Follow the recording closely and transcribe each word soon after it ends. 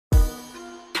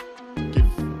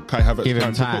Kai Havertz Give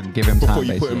him time. Before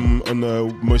you basically. put him on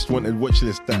the most wanted watch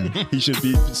list, that he should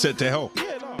be sent to hell.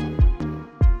 Yeah,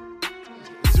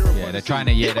 they're trying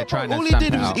to. They're trying to. All he stamp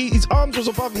did it was out. his arms was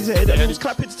above his head, and he was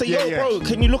clapping to say, "Yo, bro,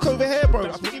 can you look over here,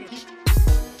 bro?"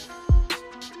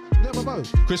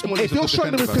 Chris Smalling If you're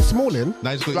showing them with Chris Smalling, No,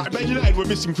 he's good. Like Man United, we're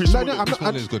missing Chris Smalling. I'm Chris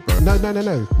not. Smalling is good, bro.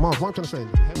 No. Marv, what I'm trying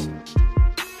to say.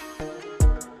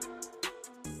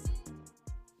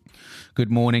 Good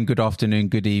morning, good afternoon,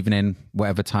 good evening,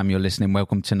 whatever time you're listening.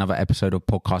 Welcome to another episode of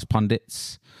Podcast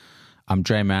Pundits. I'm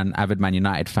J-Man, avid Man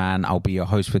United fan. I'll be your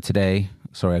host for today.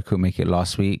 Sorry I couldn't make it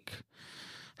last week.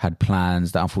 Had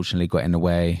plans that unfortunately got in the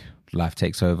way. Life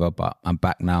takes over, but I'm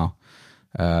back now.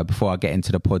 Before I get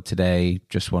into the pod today,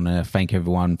 just want to thank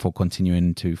everyone for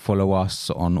continuing to follow us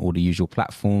on all the usual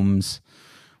platforms.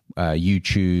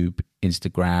 YouTube,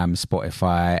 Instagram,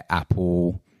 Spotify,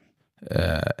 Apple,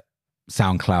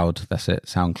 SoundCloud, that's it,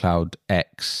 SoundCloud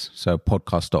X, so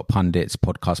podcast.pundits,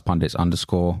 podcast pundits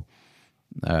 _.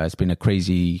 It's been a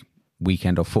crazy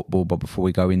weekend of football, but before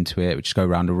we go into it, we just go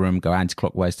around the room, go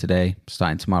anti-clockwise today,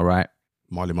 starting to my right.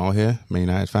 Marley Marl here, Man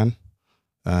United fan.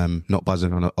 Not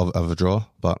buzzing of a draw,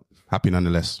 but happy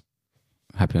nonetheless.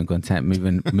 Happy and content.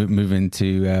 Moving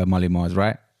to Molly Mars,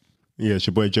 right? Yeah, it's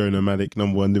your boy Joe Nomadic,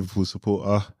 number one Liverpool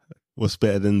supporter. What's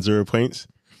better than 0 points?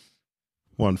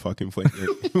 1 fucking point.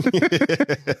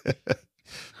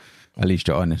 At least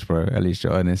you're honest, bro. At least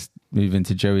you're honest. Moving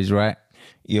to Joey's right.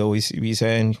 You always be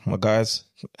saying, my guys.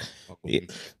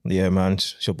 Yeah, man.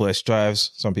 It's your boy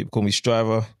Strives. Some people call me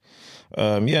Striver.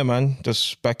 Yeah, man.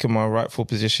 Just back in my rightful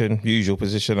position, usual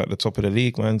position at the top of the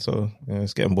league, man. So yeah,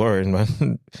 it's getting boring,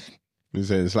 man.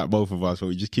 It's like both of us, but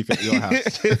we just keep it at your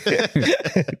house.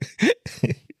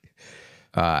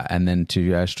 And then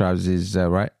to Strives'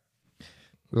 right.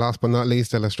 Last but not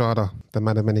least, El Estrada, the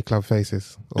man of many club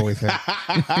faces. Always here.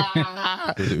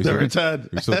 The return.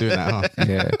 We're still doing that, huh?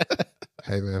 Yeah.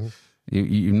 Hey, man.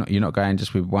 You're not going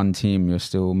just with one team. You're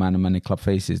still man of many club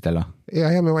faces, Della. Yeah,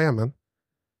 I am who I am, man.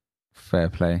 Fair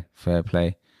play.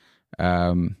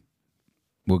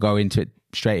 We'll go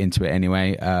straight into it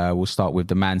anyway. We'll start with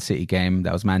the Man City game.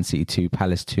 That was Man City 2,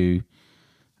 Palace 2.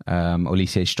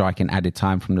 Olise striking added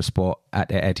time from the spot at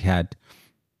the Etihad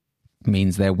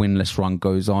means their winless run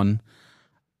goes on.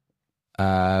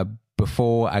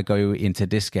 Before I go into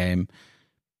this game,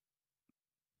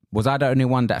 was I the only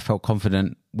one that felt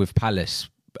confident with Palace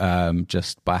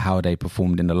just by how they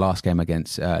performed in the last game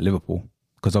against Liverpool?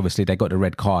 Because obviously they got the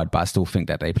red card, but I still think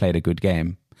that they played a good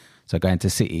game. So going to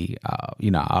City,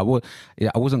 I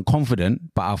wasn't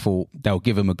confident, but I thought they'll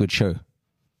give them a good show.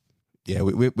 Yeah,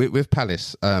 with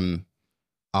Palace, I'm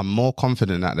more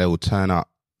confident that they will turn up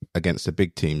against the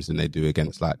big teams than they do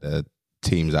against like the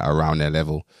teams that are around their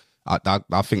level. I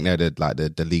think they're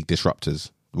the league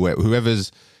disruptors.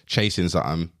 Whoever's chasing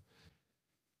something,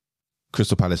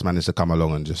 Crystal Palace managed to come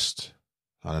along and just,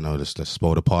 I don't know, just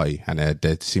spoil the party, and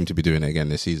they seem to be doing it again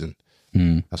this season.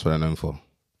 That's what they're known for.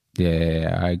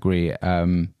 Yeah, I agree.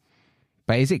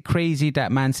 But is it crazy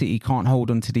that Man City can't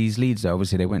hold on to these leads though?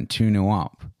 Obviously they went 2-0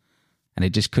 up and they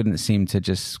just couldn't seem to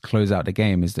just close out the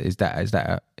game. Is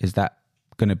that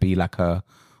going to be like a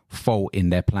fault in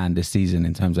their plan this season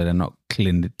in terms of they're not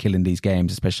killing these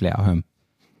games, especially at home?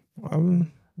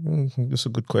 That's a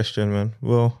good question, man.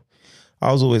 Well,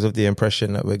 I was always of the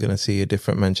impression that we're going to see a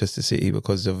different Manchester City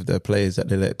because of the players that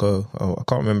they let go. I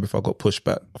can't remember if I got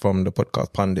pushback from the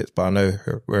podcast pundits, but I know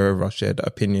wherever I shared that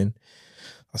opinion,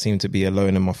 I seem to be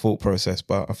alone in my thought process.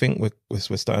 But I think we're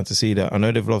starting to see that. I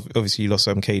know they've obviously lost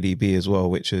some KDB as well,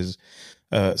 which is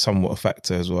somewhat a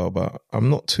factor as well. But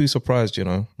I'm not too surprised,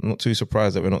 I'm not too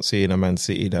surprised that we're not seeing a Man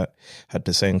City that had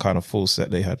the same kind of force that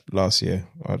they had last year.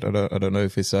 I don't know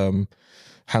if it's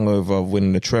hangover of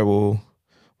winning the treble,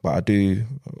 but I do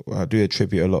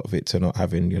attribute a lot of it to not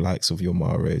having your likes of your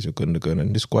Mahrez, your Gundogan,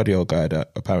 and this Guardiola guy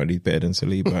that apparently is better than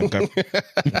Saliba and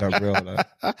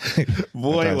Gabriel.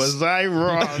 Boy, was I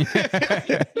wrong.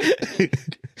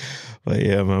 But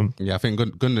yeah, man. Yeah, I think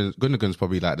Gundogan's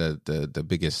probably like the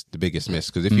biggest miss,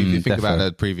 because if you think about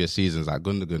the previous seasons, like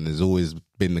Gundogan has always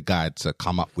been the guy to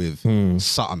come up with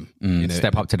something,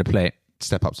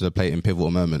 Step up to the plate in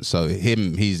pivotal moments. So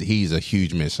he's a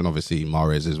huge miss, and obviously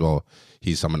Mahrez as well.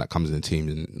 He's someone that comes in the team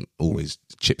and always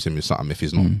chips in with something if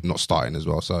he's not starting as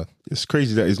well. So It's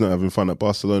crazy that he's not having fun at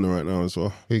Barcelona right now as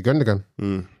well. Who, Gundogan?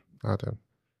 I don't.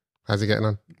 How's he getting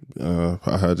on?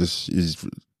 I heard he's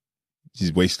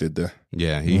wasted there.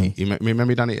 yeah, he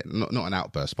remember he done it, not an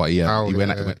outburst, but he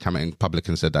went came out in public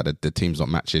and said that the team's not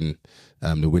matching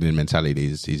the winning mentality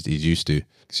he's used to.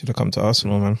 Should have come to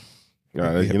Arsenal, man.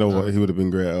 Yeah, you know what? He would have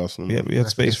been great at Arsenal. Yeah, we had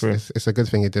space for him. It's a good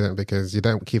thing he didn't, because you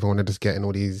don't keep on just getting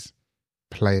all these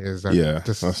players and Yeah,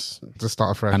 just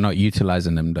start afresh. And not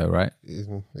utilising them though, right?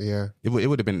 Yeah, It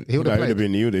would have been. he would have played.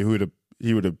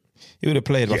 He would have. He would have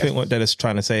played. Yes. I think what Dennis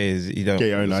trying to say is you don't Get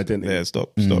your own identity. Yeah,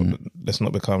 stop. Let's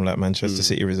not become like Manchester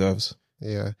City reserves.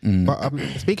 Yeah, but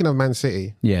speaking of Man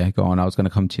City, Yeah, go on. I was going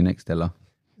to come to you next, Della.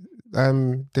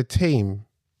 the team,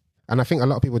 and I think a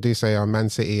lot of people do say, "Oh, Man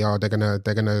City, they're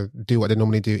gonna do what they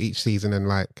normally do each season and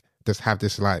like just have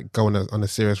this like go on a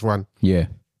serious run." Yeah.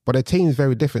 But their team's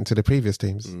very different to the previous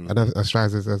teams. I know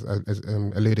Straz has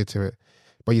alluded to it.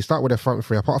 But you start with a front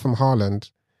three. Apart from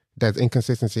Haaland, there's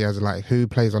inconsistency as like who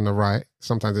plays on the right.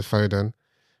 Sometimes it's Foden,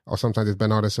 or sometimes it's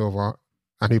Bernardo Silva,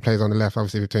 and who plays on the left,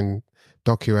 obviously between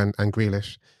Doku and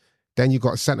Grealish. Then you've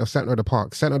got centre of the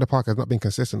park. Centre of the park has not been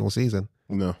consistent all season.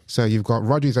 No. So you've got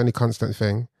Rodri's only constant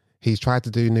thing. He's tried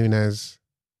to do Nunes.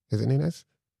 Is it Nunes?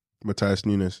 Matthias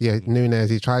Nunes. Yeah, Nunes.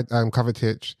 He tried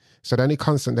Kovacic. So the only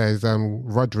constant there is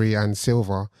Rodri and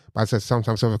Silva. But I said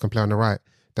sometimes Silva can play on the right.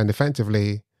 Then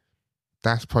defensively,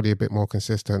 that's probably a bit more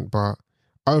consistent. But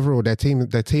overall, their team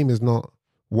is not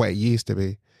what it used to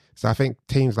be. So I think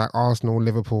teams like Arsenal,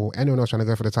 Liverpool, anyone else trying to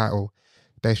go for the title,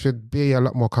 they should be a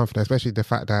lot more confident, especially the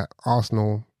fact that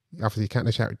Arsenal, obviously, can't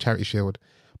the charity shield,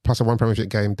 plus a one Premiership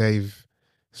game, they've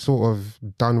sort of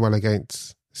done well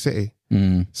against City.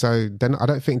 So then I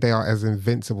don't think they are as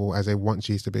invincible as they once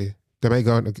used to be. They may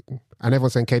go, and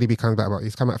everyone's saying KDB comes back, but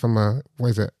he's come out from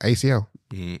ACL.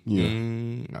 He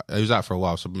was out for a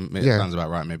while, so it sounds about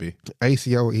right. Maybe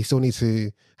ACL. He still needs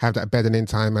to have that bedding in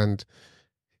time, and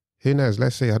who knows?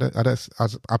 Let's see. I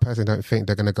personally don't think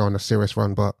they're going to go on a serious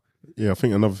run, but Yeah, I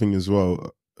think another thing as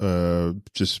well,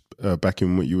 just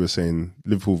backing what you were saying,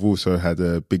 Liverpool have also had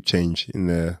a big change in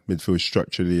their midfield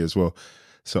structurally as well.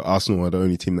 So Arsenal are the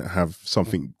only team that have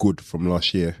something good from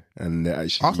last year, and they're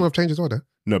actually Arsenal have changed as well, though.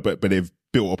 No, but they've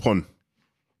built upon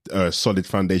a solid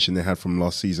foundation they had from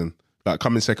last season. Like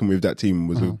coming second with that team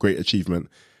was a great achievement,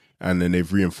 and then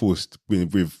they've reinforced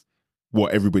with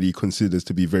what everybody considers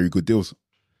to be very good deals.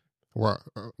 What?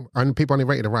 And people only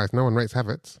rated the Rice. No one rates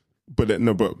Havertz. But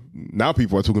now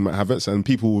people are talking about Havertz, and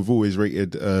people have always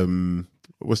rated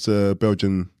what's the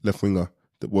Belgian left winger?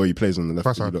 Well, he plays on the left.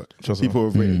 Trossard. People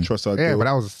have rated Trossard. Yeah, deal. but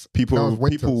that was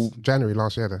Winters, January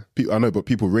last year, though. I know, but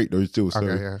people rate those deals. So,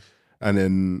 Okay, yeah. And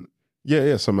then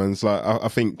so man, it's like I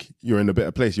think you're in a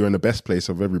better place. You're in the best place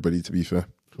of everybody, to be fair.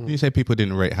 you say people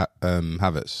didn't rate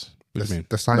Havertz. What do you mean?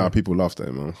 The sign. No, people laughed at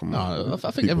him, man. Come No, on.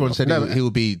 I think everyone said he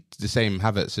would be the same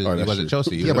Havertz as he that's was true. at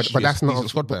Chelsea. Yeah, but that's not he's a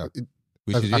squad player.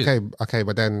 Which is okay,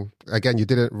 but then again, you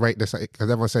didn't rate this because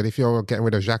everyone said if you're getting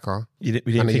rid of Xhaka, We didn't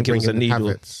and then think you it was bring a in needle.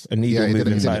 Havertz, A needle yeah, he moving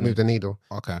didn't signing. move the needle.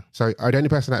 Okay. So the only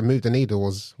person that moved the needle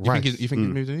was You Rice. think he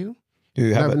moved the needle? Who,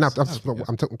 No, Havertz? no,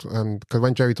 I'm talking because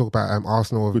when Jerry talked about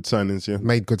Arsenal Good signings, yeah.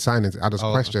 made good signings, I just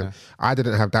questioned. okay. I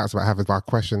didn't have doubts about Havertz, but I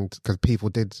questioned because people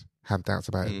did have doubts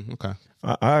about it. Okay.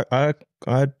 I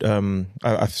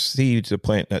see the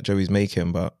point that Joey's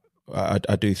making, but I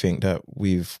do think that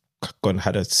we've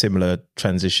had a similar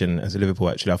transition as Liverpool.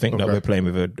 Actually, I think that Okay. we're playing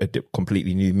with a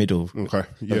completely new middle Okay,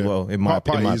 yeah. as well. In my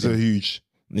Partey's a opinion, huge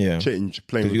change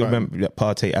playing with you that. remember that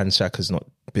Partey and Xhaka's not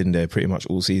been there pretty much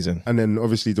all season. And then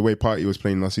obviously the way Partey was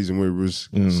playing last season, where he was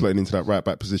sliding into that right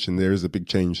back position, there is a big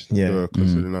change. Yeah.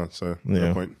 Considering now. So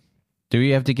no point. Do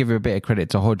we have to give a bit of credit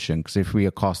to Hodgson? Because if we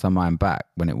cast our mind back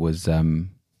when it was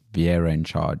Vieira in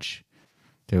charge,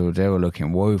 they were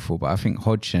looking woeful. But I think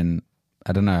Hodgson,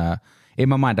 I don't know. In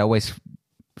my mind, I always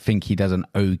think he does an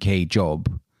okay job.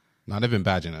 No, they've been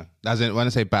bad, you know. When I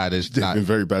say bad, it's They've been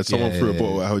very bad. Someone threw a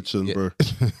bottle at Hodgson, bro.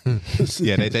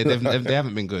 Yeah, they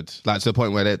haven't been good. Like to the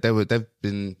point where they've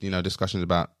been discussions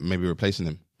about maybe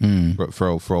replacing him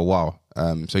for a while.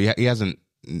 So he hasn't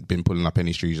been pulling up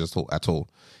any streets at all.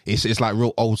 It's like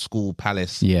real old school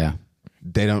Palace. Yeah,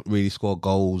 they don't really score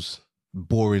goals.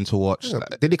 Boring to watch.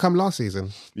 Did he come last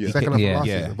season? Yeah. Second half Yeah. of last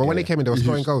season. But when he came in, they were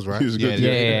scoring goals, right? He was good.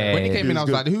 Yeah. When he came in, I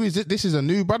was like, "Who is it? This is a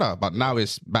new brother." But now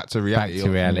it's back to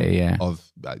reality. yeah. Of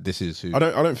this is who. I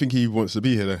don't think he wants to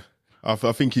be here though. I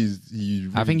think he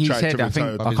I think he tried said. to I think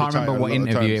retire- I can't remember retire a what lot of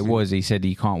interview times. it was. He said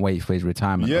he can't wait for his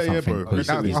retirement. Yeah, or something bro. because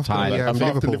That was he's after tired. the, After the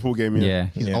Liverpool. Liverpool game, yeah.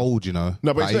 He's old, you know.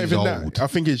 No, but it's Like, not even he's old. that. I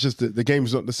think it's just that the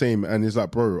game's not the same, and it's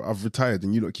like, bro, I've retired,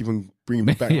 and you don't keep on bringing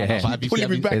me back. Yeah. But Pulling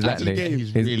me back Exactly. into the game.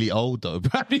 He's really old though.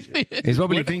 He's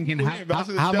probably thinking,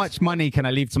 how much money can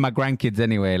I leave to my grandkids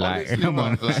anyway? Like, Honestly, come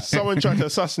on. man, someone tried to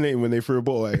assassinate him when they threw a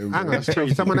bottle at him. Hang bro.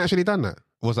 on, someone actually done that?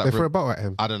 What's that? They threw a bottle at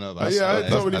him. I don't know. About Yeah,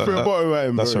 somebody threw a bottle at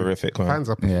him. That's bro. horrific, man. Fans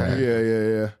up. Yeah.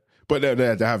 Yeah. But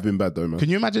they have been bad though, man. Can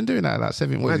you imagine doing that? Like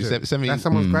Imagine. 70, That's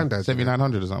someone's granddad.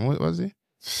 7900 or something. What was he?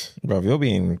 Bro, you're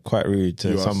being quite rude to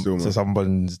You are still, man. to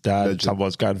someone's dad, Legend.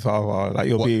 someone's grandfather. Like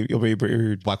you're What? being pretty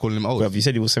rude. By calling him old. Bro, you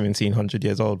said he was 1700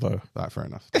 years old, bro. Right, fair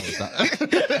enough.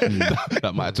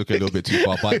 That might have took it a little bit too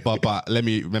far, but let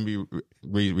me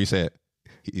re-say it.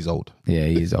 He's old. Yeah,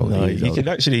 he's old. No, He's you old. can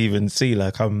actually even see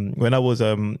like when I was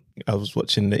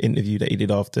watching the interview that he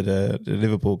did after the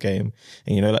Liverpool game,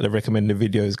 and you know like the recommended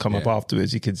videos come up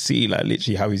afterwards. You could see like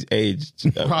literally how he's aged.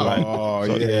 Oh,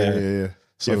 so, yeah.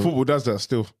 So football does that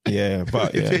still. Yeah,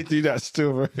 but They yeah. do that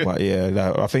still, bro. But yeah,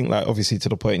 like, I think like obviously to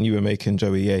the point you were making,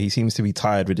 Joey. Yeah, he seems to be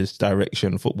tired with this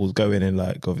direction football's going in.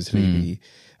 Like obviously,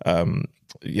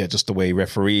 just the way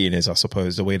refereeing is, I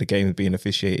suppose, the way the game is being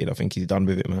officiated. I think he's done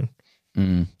with it, man.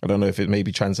 I don't know if it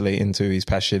maybe translate into his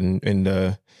passion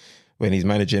when he's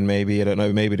managing. Maybe I don't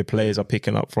know. Maybe the players are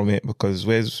picking up from it because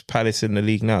where's Palace in the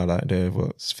league now? Like they're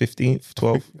 15th,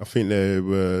 12th. I think they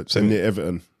were near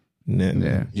Everton.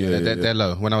 Yeah. They're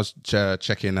low. When I was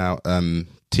checking out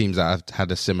teams that have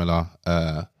had a similar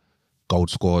goal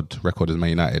scored record as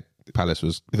Man United, Palace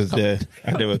was It was there,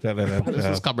 and they were telling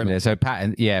was covering. Yeah, so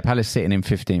Palace sitting in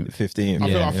 15th. 15.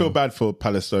 I feel bad for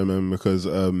Palace though, man, because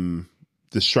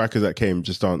the strikers that came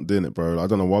just aren't doing it, bro. I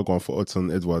don't know why going for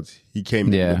Odson Edwards. He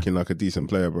came looking like a decent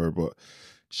player, bro, but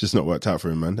it's just not worked out for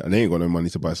him, man. And they ain't got no money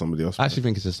to buy somebody else. I actually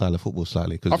think it's a style of football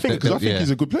slightly. I think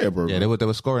he's a good player, bro. Yeah, they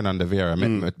were scoring under Vieira.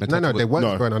 No, they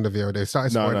weren't scoring under Vieira. They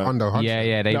started scoring under Hudson.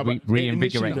 Yeah, they No, but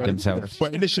reinvigorated initially, themselves.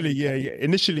 But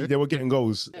initially they were getting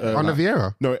goals. Under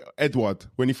Vieira? No, Edward.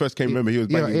 When he first came, remember, he was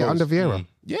banging goals. Under Vieira.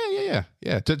 Yeah.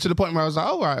 To the point where I was like,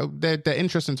 oh, right, they're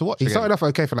interesting to watch. He again. started off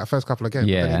okay for like first couple of games.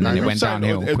 Yeah, and then it went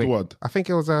downhill quick. Edward. I think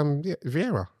it was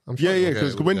Vieira. I'm sure. Yeah,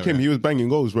 because when he came, he was banging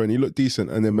goals, bro, and he looked decent.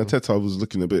 And then Mateta was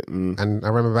looking a bit. And I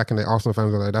remember back in the Arsenal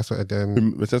fans were like, that's what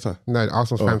Mateta? no, the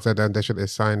Arsenal fans said they should have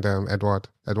signed Eduardo.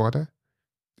 Edward,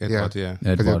 yeah. Because he was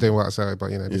Edward. doing well, so but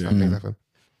these things happen.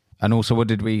 And also, what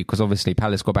did we? Because obviously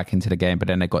Palace got back into the game, but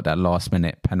then they got that last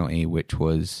minute penalty, which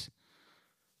was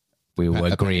we were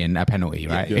agreeing a penalty,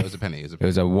 right? Yeah, it was a penalty. It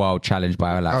was a wild challenge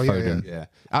by Foden. Yeah.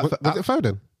 Was it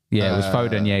Foden? Yeah, it was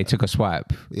Foden. Yeah, he took a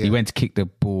swipe. Yeah. He went to kick the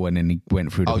ball and then he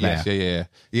went through the player. Yes,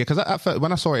 yeah. Because at first,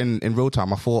 when I saw it in real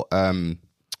time, I thought was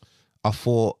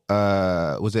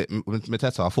it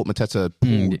Mateta? I thought Mateta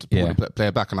pulled the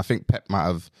player back, and I think Pep might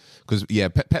have because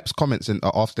Pep's comments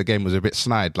after the game was a bit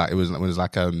snide. Like it was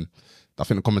like I think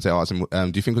the commentator asked him,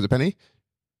 "Do you think it was a penny?"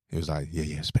 He was like,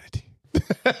 "Yeah, it's a penalty."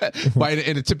 But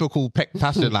in a typical Pep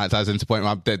fashion, like as into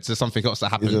point, there's something else that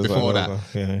happened before that.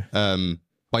 Yeah.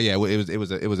 But yeah, it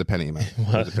was a penny, man. It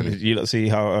was a penny. You don't see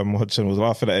how Hodgson was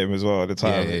laughing at him as well at the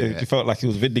time. Yeah. It felt like he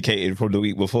was vindicated from the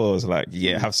week before. It was like,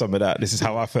 yeah, have some of that. This is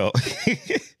how I felt.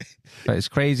 But it's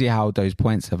crazy how those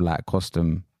points have like cost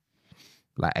them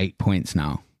like 8 points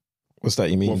now. What's that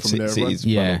you mean? What, from their City's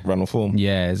run? run of form.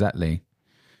 Yeah, exactly.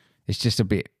 It's just a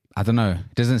bit. I don't know.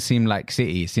 It doesn't seem like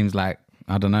City. It seems like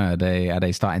I don't know. Are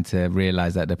they starting to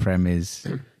realise that the Prem is?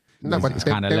 No, but it's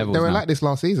they were now. like this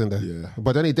last season, though. Yeah.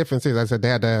 But the only difference is, I said they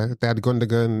had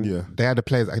Gundogan. Yeah. They had the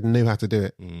players that knew how to do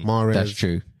it. Mahrez. That's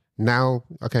true. Now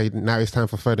it's time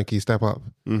for Foden. Can you step up?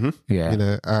 Yeah.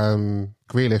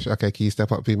 Grealish. Okay, can you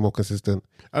step up? Be more consistent.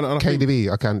 And I think- KDB.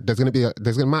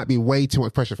 Okay, might be way too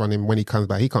much pressure on him when he comes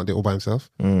back. He can't do it all by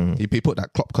himself. He put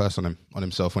that Klopp curse on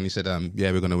himself when he said,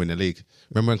 "Yeah, we're going to win the league."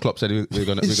 Remember when Klopp said we're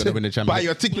going to win the Champions Buy League?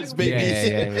 your tickets, baby.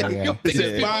 Yeah. He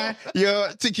said, buy your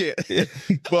ticket.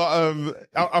 But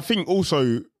I think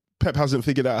also Pep hasn't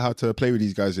figured out how to play with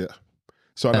these guys yet.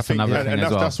 So That's another thing as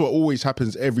well. That's what always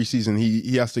happens every season.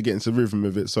 He has to get into rhythm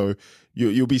of it. So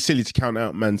you'll be silly to count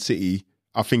out Man City,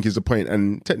 I think is the point.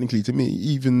 And technically, to me,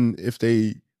 even if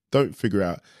they don't figure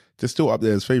out, they're still up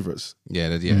there as favourites.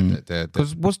 Yeah.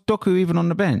 Because was Doku even on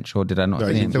the bench, or did I not No,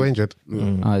 see he's him? Still injured.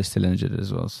 Oh, he's still injured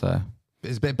as well. So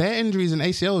There's bare injuries and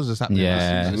ACLs that's happening.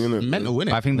 Yeah. This season. It's mental,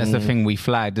 isn't it? I think that's the thing we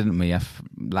flagged, didn't we?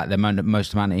 Like the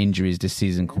most amount of injuries this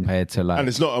season compared to like And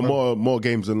it's not more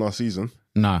games than last season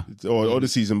no. or the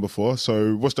season before.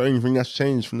 So what's the only thing that's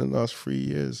changed from the last 3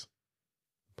 years?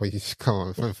 But come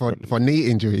on, for knee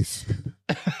injuries.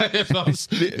 Brother's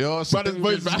bones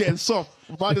is getting soft.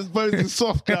 Brother's bones is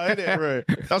soft now, isn't it, bro?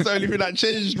 That's the only thing that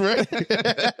changed, bro.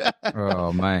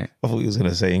 Oh mate. I thought he was going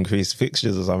to say increased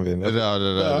fixtures or something.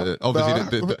 No.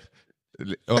 Obviously,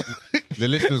 the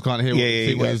listeners can't hear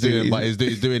see what he's doing, but he's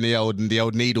doing the old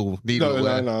needle. No. Come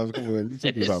on. What are you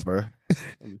talking about, bro?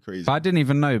 I'm crazy. But I didn't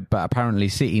even know, but apparently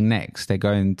City next, they're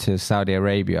going to Saudi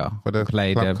Arabia For the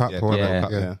play Club Cup or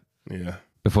whatever, yeah, Yeah.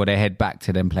 before they head back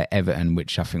to then play Everton,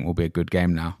 which I think will be a good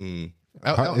game now. Is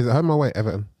it home or away,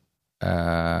 Everton?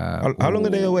 How long are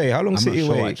they away? How long I'm City not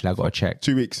sure, away? actually. I got to check.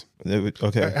 2 weeks.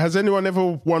 Okay. Has anyone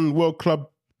ever won World Club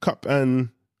Cup and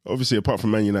Obviously, apart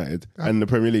from Man United and the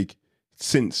Premier League,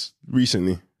 since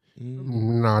recently.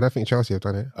 No, I don't think Chelsea have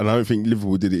done it. And I don't think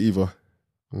Liverpool did it either.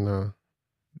 No.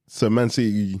 So Man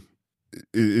City,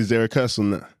 is there a curse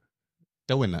on that?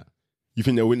 They'll win that. You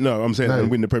think they'll win? No, I'm saying No. they'll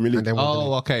win the Premier And League. then we'll do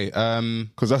Oh, okay.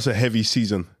 Because that's a heavy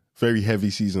season. Very heavy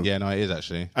season. Yeah, no, it is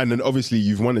actually. And then obviously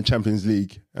you've won the Champions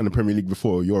League and the Premier League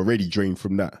before. You're already drained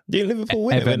from that. Didn't Liverpool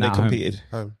win it when Everton they at home. competed?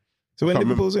 Home. So when Can't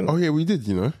Liverpool's in, Oh yeah, we did,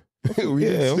 you know. we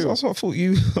yeah, did still. that's what I thought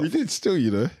you. We did still, you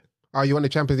know. Oh, you won the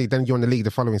Champions League, then you won the league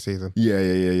the following season.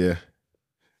 Yeah.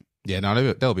 Yeah,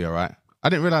 no, they'll be all right. I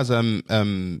didn't realize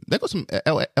they got some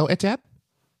El Etihad.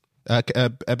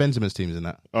 Benzema's team's in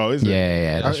that. Oh, is it?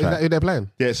 Yeah, that's Is that right. who they're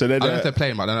playing? Yeah, so I don't know if they're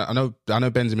playing, but I know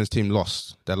Benzema's team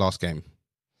lost their last game.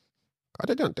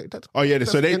 I don't. That's, oh yeah,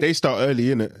 so they start early,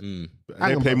 innit? They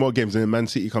Hang on, play but- more games and then Man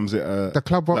City comes at the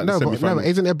club. like the no, but semi-finals.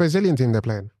 isn't it a Brazilian team they're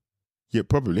playing? Yeah,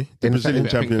 probably. The In Brazilian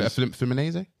fact, champions.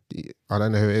 Fluminense? I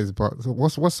don't know who it is, but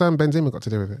what's Benzema got to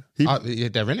do with it? Yeah,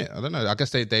 they're in it. I don't know. I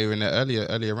guess they were in the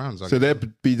earlier rounds. So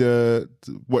they'd be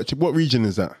what region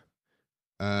is that?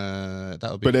 That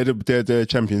would be. But they're the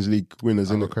Champions League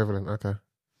winners, Oh, innit? equivalent. Okay.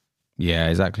 Yeah,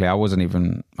 exactly.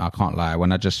 I can't lie.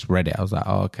 When I just read it, I was like,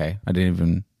 oh, okay. I didn't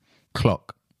even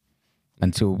clock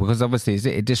because obviously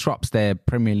it disrupts their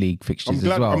Premier League fixtures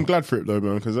as well. I'm glad for it though,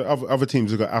 man, because other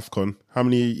teams have got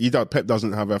AFCON. Pep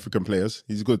doesn't have African players.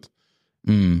 He's good.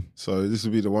 So this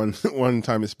will be the one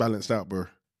time it's balanced out, bro.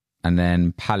 And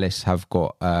then Palace have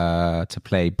got to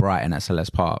play Brighton at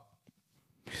Selhurst Park.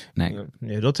 Next.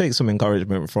 Yeah, they'll take some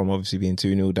encouragement from obviously being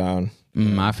 2-0 down,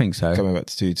 I think so. coming back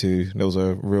to 2-2. There was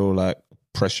a real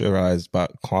pressurized but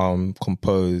calm,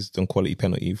 composed and quality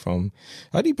penalty from,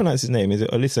 how do you pronounce his name? Is it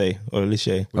Olise or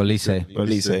Olise?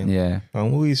 Olise. Yeah.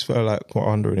 I'm always felt like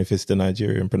wondering if it's the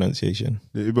Nigerian pronunciation.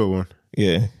 The Igbo one.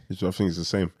 Yeah. I think it's the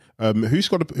same. Who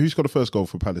scored the first goal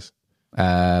for Palace?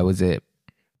 Was it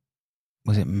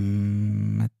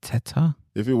Mateta?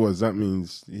 If it was, that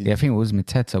means Yeah, I think it was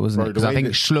Mateta, wasn't Bro, it? the Because I way think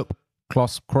that- Schlupp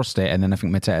crossed it, and then I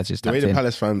think Mateta just the way tapped the in.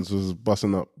 Palace fans was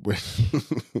busting up when,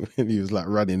 when he was like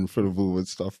running for the ball and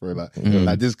stuff, bro. Like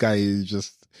this guy is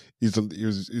just he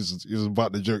was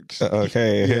about the jokes.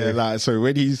 Okay. Yeah, like so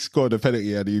when he scored a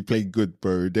penalty and he played good,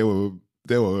 bro, they were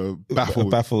baffled.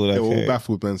 Baffled, They were all okay.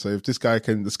 baffled, man. So if this guy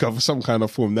can discover some kind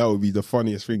of form, that would be the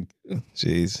funniest thing.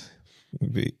 Jeez.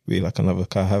 Be like another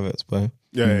Kai Havertz, bro.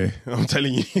 Yeah, I'm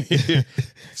telling you.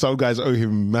 Some guys owe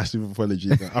him massive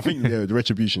apologies. I think the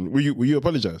retribution. Will you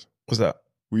apologize? What's that?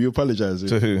 Will you apologize?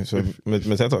 To who? So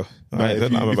Mateta? No, I if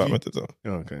don't you- know if about you- Mateta.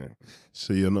 Okay.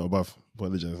 So you're not above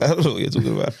apologizing. I don't know what you're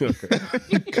talking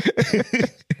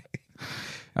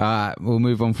about. We'll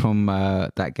move on from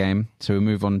that game. So we'll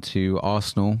move on to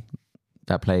Arsenal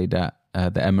that played at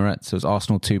the Emirates. It was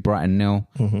Arsenal 2, Brighton 0.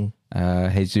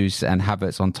 Jesus and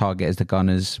Havertz on target as the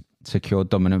Gunners secured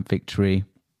dominant victory.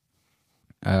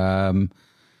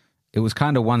 It was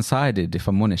kind of one-sided, if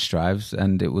I'm honest, Strives,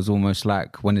 and it was almost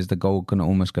like, when is the goal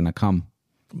gonna come?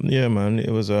 Yeah, man. It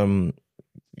was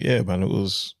it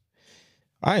was,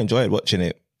 I enjoyed watching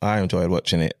it.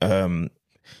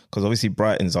 Because obviously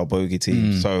Brighton's our bogey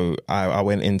team. So I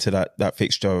went into that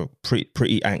fixture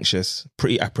pretty anxious,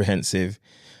 pretty apprehensive.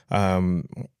 I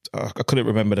couldn't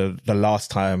remember the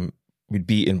last time we'd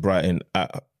beaten Brighton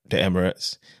at the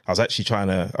Emirates. I was actually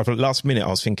at the last minute, I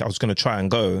was thinking I was going to try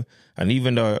and go. And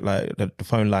even though like the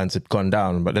phone lines had gone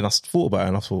down, but then I thought about it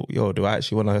and I thought, yo, do I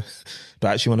actually want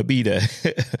to be there?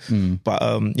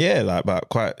 But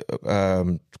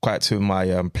quite to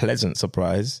my pleasant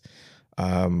surprise,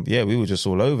 we were just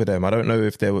all over them. I don't know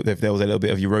if there was a little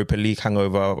bit of Europa League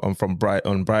hangover on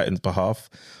Brighton's behalf,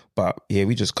 but yeah,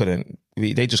 they just couldn't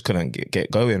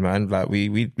get going, man. Like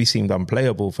we seemed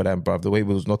unplayable for them, bruv. The way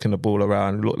we was knocking the ball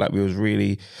around, it looked like we was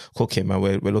really cooking, man.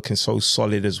 We're looking so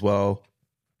solid as well.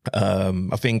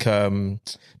 I think De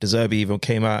Zerbi even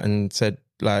came out and said,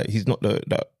 like, he's not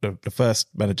the first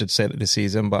manager to say that this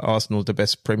season, but Arsenal's the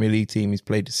best Premier League team he's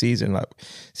played this season. Like,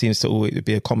 seems to always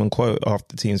be a common quote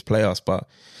after teams play us. But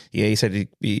yeah, he said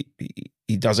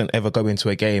he doesn't ever go into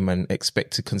a game and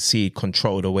expect to concede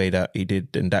control the way that he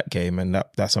did in that game, and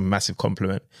that's a massive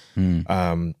compliment.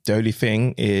 The only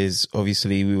thing is,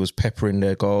 obviously, we was peppering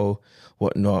their goal,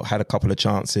 whatnot, had a couple of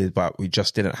chances, but we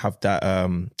just didn't have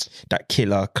that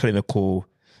killer, clinical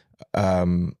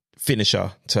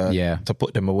finisher to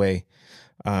put them away.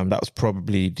 That was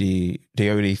probably the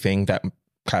only thing that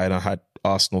kind of had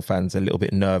Arsenal fans a little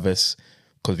bit nervous,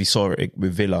 because we saw it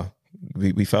with Villa.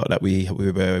 We felt that we had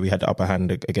the upper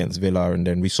hand against Villa, and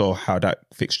then we saw how that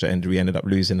fixture ended. We ended up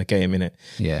losing the game in it.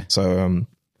 Yeah. So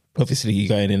obviously you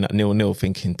going in at 0-0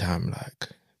 thinking, damn, like,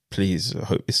 please, I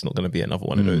hope it's not going to be another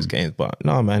one of those games. But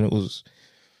no, man, it was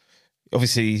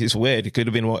obviously it's weird. It could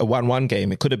have been a 1-1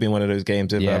 game. It could have been one of those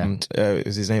games if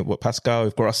is his name Pascal,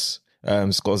 if Gross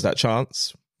scores that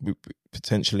chance.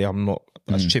 Potentially, I'm not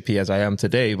as chippy as I am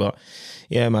today, but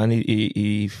yeah, man,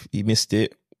 he missed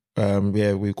it. We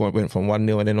went from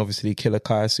 1-0, and then obviously Killer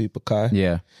Kai, Super Kai,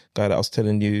 guy that I was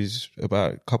telling you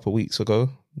about a couple of weeks ago.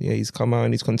 Yeah, he's come out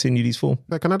and he's continued his form.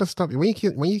 But can I just stop you?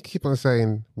 When you keep on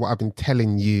saying what I've been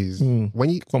telling you, when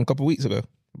you from a couple of weeks ago.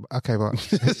 Okay, but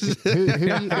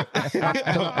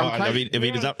I mean,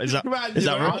 is that wrong?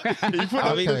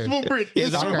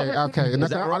 Okay. I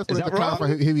just wanted to clarify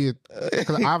who you,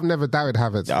 because I've never doubted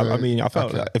Havertz. So, I mean, I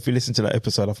felt like if you listen to that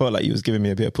episode, I felt like he was giving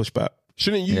me a bit of pushback.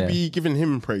 Shouldn't you be giving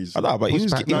him praise? I know, but he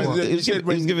was giving a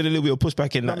little bit of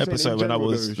pushback in that episode when I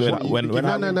was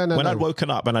when I'd woken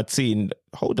up and I'd seen.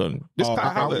 Hold on, this guy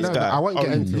Havertz guy. I won't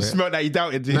get into it. You smelled that he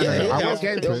doubted. I won't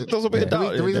get into it. There was a bit of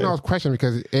doubt. The reason I was questioning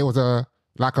because it was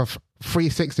like a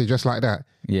 360 just like that.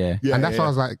 Yeah. And that's why I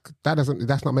was like,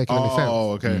 that's not making any sense.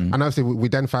 Oh, okay. And obviously we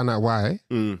then found out why.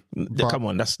 Come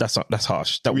on, that's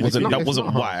harsh. That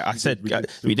wasn't why. I said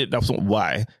we did. That wasn't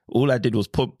why. All I did was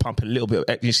pump a little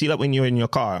bit. You see, like when you're in your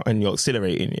car and you're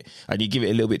accelerating it, and you give it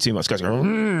a little bit too much gas,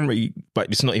 but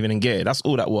it's not even in gear. That's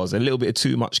all that was. A little bit of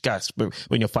too much gas, but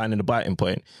when you're finding the biting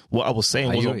point. What I was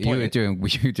saying was on point. You were doing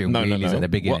wheelies at the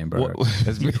beginning, bro.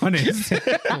 Let's be honest.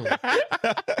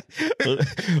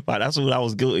 Like, that's all I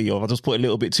was guilty of. I just put a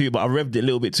little bit too, but I revved it a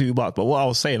little bit too much. But what I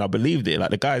was saying, I believed it.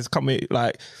 Like the guys coming,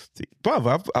 like,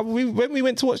 brother, when we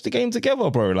went to watch the game together,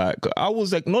 bro, like I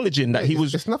was acknowledging that he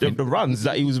was the runs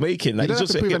that he was making. Like, you don't have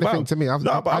to prove anything to me. I've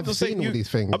just seen all these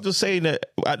things. I'm just saying that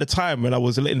at the time when I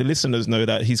was letting the listeners know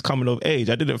that he's coming of age,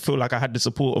 I didn't feel like I had the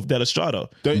support of Del Estrada.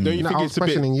 Don't you think I was it's a bit?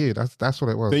 questioning you. That's what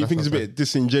it was. Don't you think it's a bit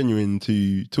disingenuous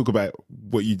to talk about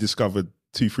what you discovered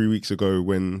 2-3 weeks ago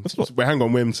when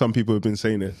some people have been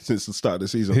saying it since the start of the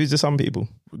season? Who's the some people?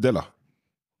 Della.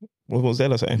 What was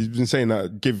Della saying? He's been saying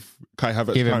that give Kai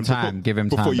Havertz time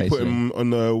before you put him on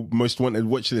the most wanted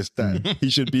watch list that he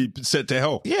should be sent to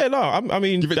hell. Yeah, no, I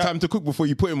mean, give it time to cook before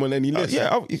you put him on any list.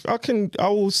 I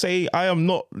will say I am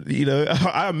not,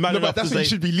 I am man enough but that's to what say, you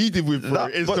should be leading with, bro.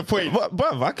 Is the point.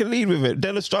 But I can lead with it.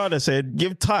 Del Estrada said,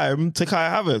 give time to Kai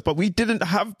Havertz, but we didn't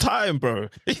have time, bro.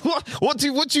 What do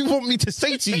you want me to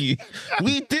say to you?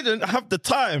 We didn't have the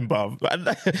time, bro. And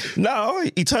now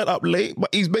he turned up late,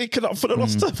 but he's making up for the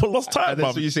lost time.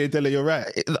 That's what you say, Della. You're right.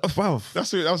 Wow,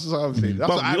 that's what I'm saying.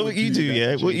 That's what you do.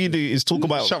 Yeah, what you do is talk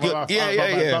about. Let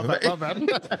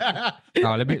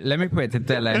me put it to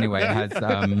Della anyway.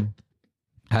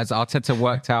 Has Arteta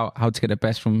worked out how to get the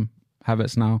best from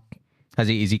Havertz now?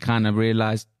 Is he kind of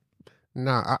realised?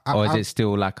 No, or is it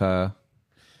still like a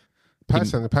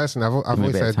person? I've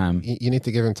always said you need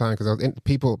to give him time because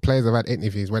players have had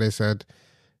interviews where they said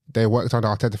they worked on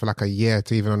Arteta for like a year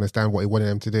to even understand what he wanted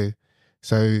them to do.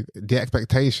 So the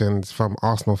expectations from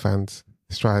Arsenal fans,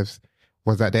 Strives,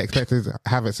 was that they expected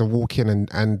Havertz to walk in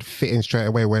and fit in straight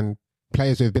away when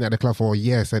players who have been at the club for a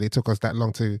year said it took us that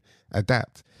long to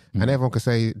adapt. And everyone could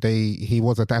say he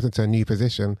was adapted to a new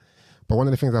position. But one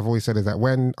of the things I've always said is that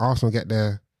when Arsenal get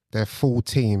their full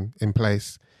team in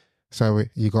place, so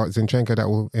you got Zinchenko that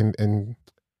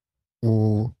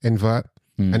will invert,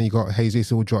 and you got Jesus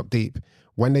who will drop deep.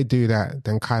 When they do that,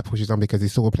 then Kai pushes on because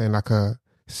he's sort of playing like a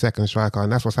second striker,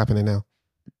 and that's what's happening now.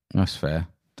 That's fair.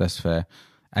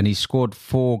 And he scored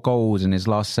 4 goals in his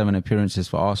last 7 appearances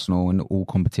for Arsenal in all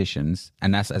competitions,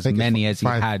 and that's as many as he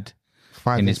had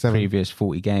in his previous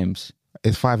 40 games.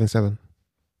 It's 5 and 7.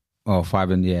 Oh,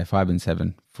 5 and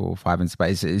 7 for 5 and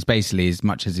 7. It's basically as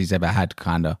much as he's ever had,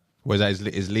 kind of. Was that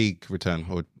his league return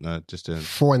or just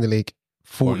 4 in the league?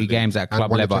 40 games at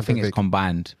club level. I think it's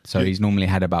combined. So he's normally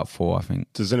had about 4, I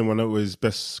think. Does anyone know what his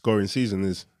best scoring season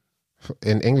is?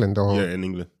 In England or? Yeah, in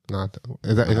England. No,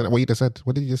 is that what you just said?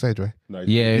 What did you just say, Dre? No,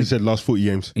 he said last 40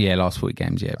 games. Yeah, last 40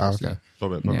 games, yeah. Okay.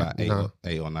 Probably about 8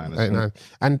 or 9. 9.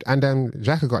 And then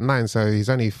Xhaka got 9, so he's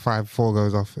only 4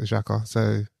 goals off Xhaka,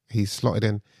 so he's slotted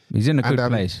in. He's in a good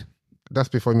place. That's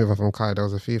before we move on from Kai. There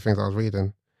was a few things I was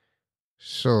reading.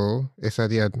 So it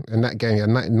said, in that game, he had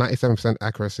 97%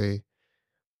 accuracy,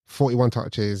 41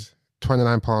 touches,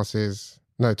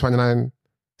 29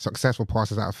 successful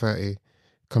passes out of 30.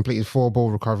 Completed 4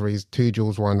 ball recoveries, 2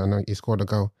 duels won, and he scored a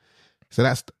goal. So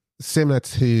that's similar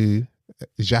to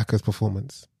Xhaka's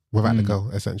performance without the goal,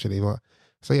 essentially. But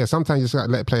so yeah, sometimes you just got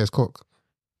to let players cook.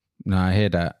 No, I hear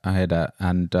that.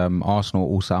 And Arsenal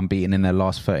also unbeaten in their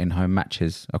last 13 home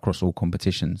matches across all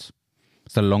competitions.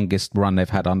 It's the longest run they've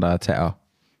had under Arteta.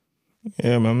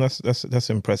 Yeah, man, that's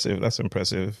impressive. That's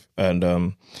impressive,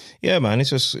 and yeah, man,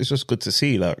 it's just good to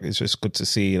see. Like, it's just good to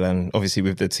see, and obviously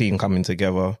with the team coming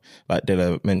together, like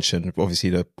Dilla mentioned,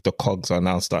 obviously the cogs are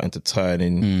now starting to turn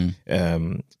in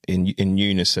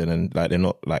unison, and like they're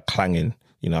not like clanging.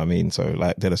 You know what I mean? So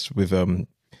like Dilla with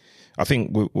I think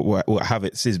what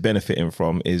Havertz is benefiting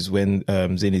from is when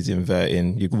Zinni's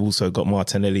inverting. You've also got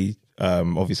Martinelli,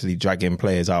 obviously dragging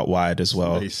players out wide as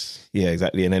well. Nice. Yeah,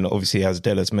 exactly. And then obviously, as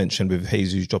Della's mentioned, with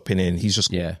Jesus dropping in, he's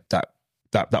just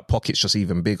that pocket's just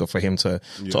even bigger for him to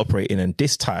operate in. And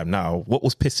this time now, what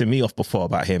was pissing me off before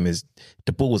about him is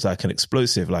the ball was like an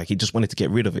explosive. Like, he just wanted to get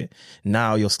rid of it.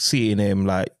 Now you're seeing him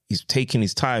like he's taking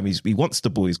his time. He wants the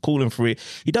ball. He's calling for it.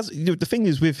 He does. The thing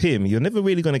is with him, you're never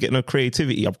really going to get no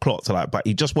creativity up clock to like, but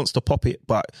he just wants to pop it.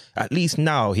 But at least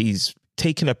now he's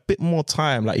taking a bit more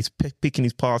time. Like, he's picking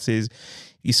his passes.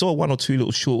 You saw one or two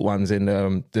little short ones in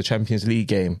the Champions League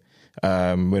game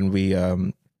when we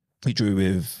drew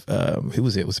with who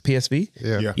was it? Was it PSV?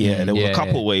 Yeah. There was a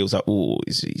couple where it was like, oh,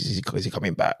 is he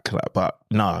coming back? Like, but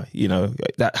nah, you know,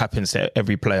 that happens to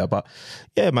every player. But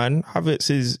yeah, man, Havertz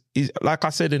is like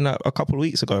I said in a couple of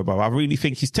weeks ago, bro. I really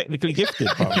think he's technically gifted,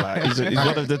 bro. Like, he's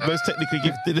one of the most technically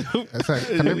gifted.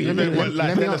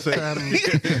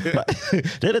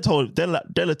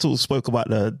 Della spoke about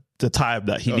the time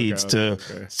that he needs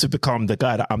to become the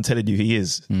guy that I'm telling you he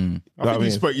is. I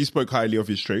think you spoke highly of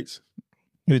his traits.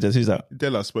 Who's that?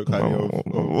 Della spoke highly of.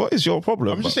 What is your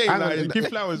problem? I'm just saying, like, give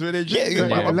flowers when they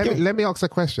drink. Let me ask a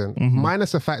question.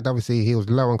 Minus the fact, obviously, he was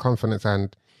low on confidence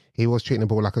and he was treating the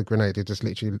ball like a grenade. He just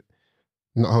literally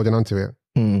not holding on to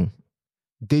it.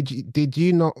 Did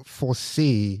you not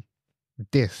foresee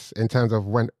this in terms of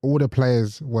when all the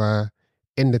players were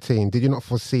in the team? Did you not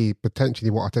foresee potentially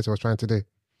what Arteta was trying to do?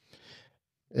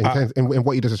 In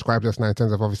what you just described just now, in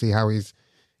terms of obviously how he's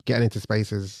getting into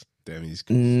spaces. Damn,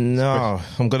 no,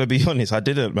 I'm gonna be honest. I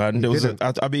didn't, man.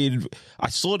 I mean, I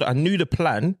saw that. I knew the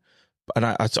plan, and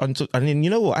I mean,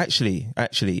 you know what? Actually,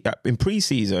 in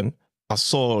pre-season, I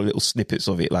saw little snippets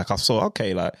of it. Like, I saw,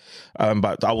 okay, like,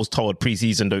 but I was told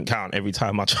pre-season don't count every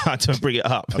time I tried to bring it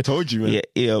up. I told you, man.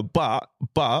 Yeah. But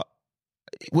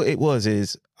what it was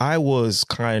is I was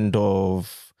kind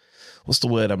of, what's the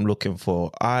word I'm looking for?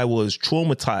 I was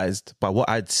traumatized by what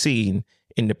I'd seen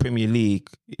in the Premier League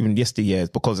in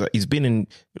yesteryears, because he's been in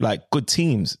like good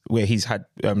teams where he's had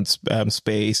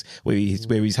space, where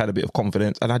he's had a bit of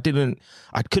confidence, and I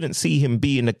couldn't see him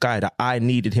being the guy that I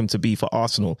needed him to be for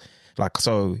Arsenal. Like,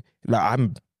 so, like,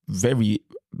 I'm very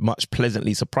much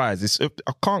pleasantly surprised.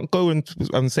 I can't go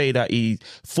and say that he's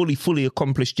fully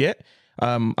accomplished yet.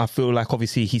 I feel like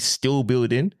obviously he's still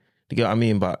building. You get what I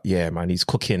mean? But yeah, man, he's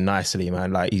cooking nicely,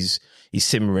 man. Like, he's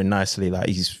simmering nicely. Like,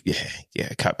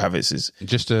 Cap Havertz is.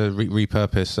 Just to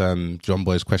repurpose John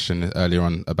Boy's question earlier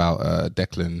on about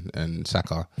Declan and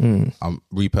Saka.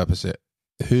 Repurpose it.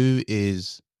 Who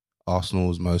is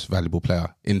Arsenal's most valuable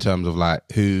player in terms of like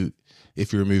who,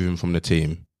 if you remove him from the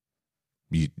team,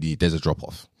 there's a drop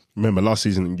off? Remember last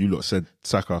season you lot said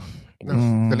Saka. No,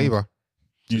 Saliba.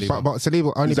 But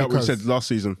Saliba only is that because what we said last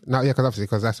season? No, yeah,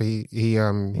 because that's what he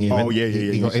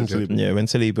got injured. Yeah, when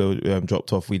Saliba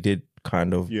dropped off, we did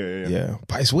kind of yeah.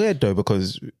 But it's weird though,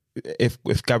 because if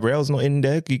Gabriel's not in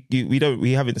there,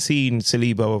 we haven't seen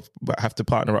Saliba have to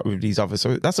partner up with these others.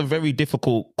 So that's a very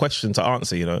difficult question to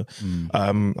answer. You know,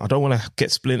 I don't want to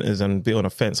get splinters and be on a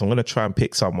fence. I'm going to try and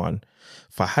pick someone.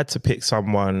 If I had to pick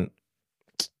someone.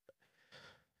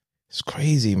 It's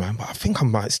crazy, man, but I think I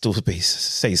might still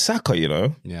say Saka, you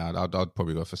know? Yeah, I'd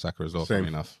probably go for Saka as well, funny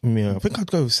enough. Yeah, I think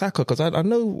I'd go with Saka, because I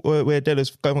know where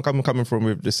Della's coming from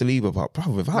with the Saliba, but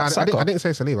bro, without Saka... I didn't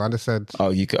say Saliba, I just said...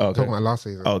 Talking about last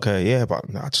season. Okay, yeah, but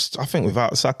I think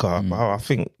without Saka, I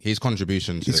think... His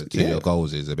contribution to your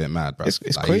goals is a bit mad, bro.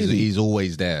 It's like, crazy. He's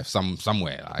always there,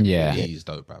 somewhere. Like, he's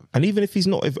dope, bro. And even if he's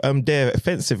not there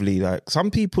offensively, like,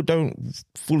 some people don't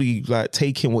fully like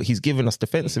take in what he's given us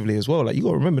defensively as well. Like, you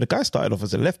got to remember, the guy started off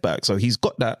as a left back, so he's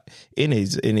got that in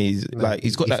his like,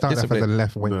 he's got that discipline. As a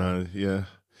left wing. Yeah.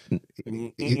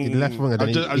 Left winger.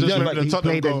 I just remember the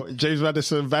Tottenham goal. James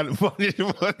Maddison,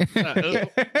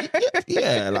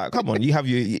 yeah, like, come on,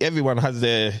 everyone has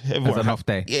an off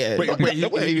day. Yeah, but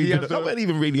not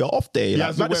even really an off day. He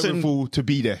has the wherewithal to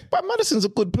be there. But Maddison's a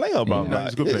good player, bro. Yeah,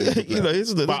 he's a good player. You know,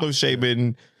 there's no shame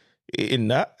in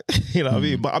that. You know what I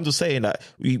mean? But I'm just saying that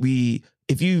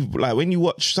if you like, when you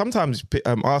watch, sometimes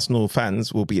Arsenal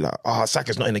fans will be like,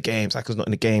 Saka's not in the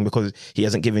game because he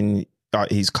hasn't given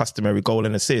his customary goal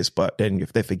and assist. But then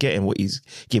if they're forgetting what he's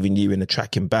giving you in the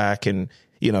tracking back, and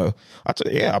you know,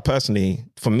 I personally,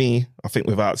 for me, I think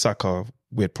without Saka,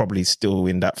 we're probably still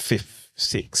in that 5th,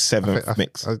 6th, 7th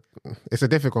mix. It's a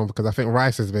difficult one because I think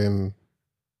Rice he's been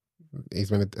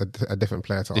a different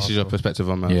player to This is your Arsenal. perspective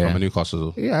on a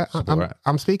Newcastle. Yeah,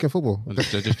 I'm speaking football.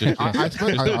 Just double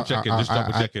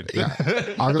checking. You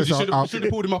should have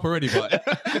pulled him up already, but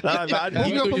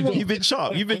You've been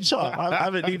sharp. I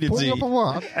haven't needed Pull me to. up on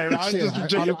what? I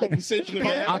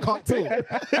can't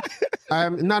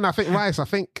talk. No, I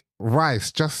think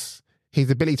Rice, just his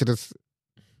ability to just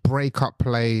break up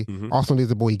play. Arsenal lose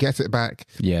the ball, he gets it back.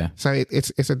 Yeah. So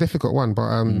it's a difficult one,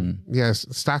 but yes,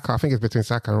 Saka. I think it's between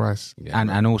Saka and Rice. Yeah.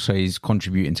 And also he's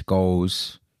contributing to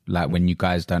goals, like when you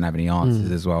guys don't have any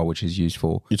answers as well, which is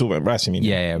useful. You're talking about Rice, you mean?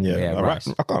 Yeah. Rice.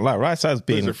 I can't lie. Rice has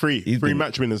been... Those are three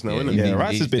match winners now, isn't it? Yeah,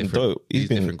 Rice has been dope. He's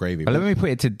been different gravy. But let me put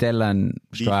it to Dylan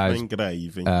Strives,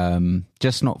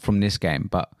 just not from this game,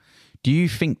 but do you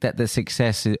think that the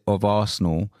success of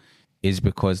Arsenal is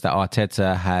because that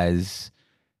Arteta has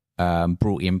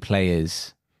brought in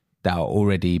players that are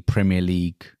already Premier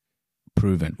League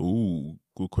proven? Ooh,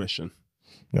 good question.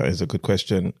 That is a good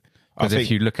question. Because if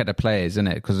you look at the players, isn't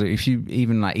it? Because if you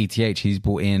even like ETH, he's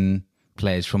brought in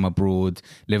players from abroad.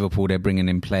 Liverpool, they're bringing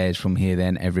in players from here,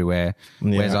 then everywhere.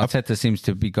 Yeah, Whereas Arteta seems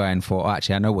to be going for,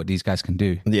 actually, I know what these guys can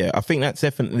do. Yeah, I think that's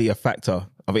definitely a factor.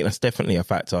 I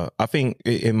think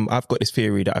I've got this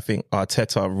theory that I think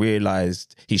Arteta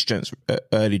realised his strengths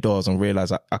early doors and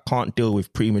realised I can't deal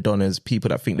with prima donnas, people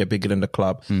that think they're bigger than the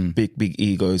club, big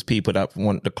egos, people that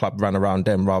want the club run around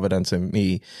them rather than to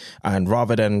me. And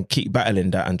rather than keep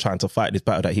battling that and trying to fight this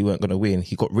battle that he weren't going to win,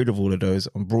 he got rid of all of those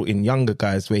and brought in younger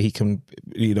guys where he can,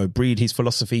 breed his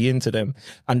philosophy into them.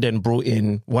 And then brought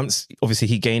in, once obviously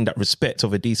he gained that respect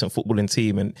of a decent footballing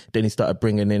team, and then he started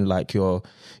bringing in like your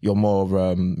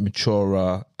more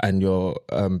maturer and your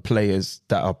players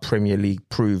that are Premier League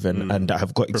proven and that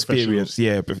have got experience.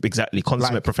 Yeah, exactly.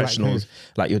 Consummate professionals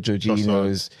like your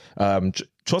Jorginhos,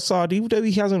 Trossard, even though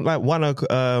he hasn't like won a.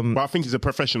 But I think he's a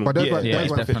professional. But those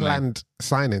were planned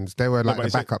signings. They were like the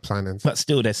backup signings. But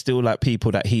still, there's still like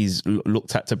people that he's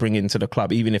looked at to bring into the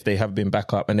club, even if they have been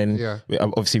backup. And then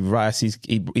obviously Rice,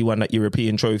 he won that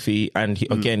European trophy, and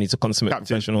he's a consummate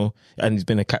professional, and he's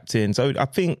been a captain. So I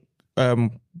think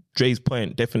Dre's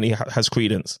point definitely has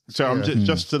credence. So I'm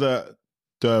just to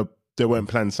the there weren't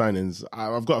planned signings.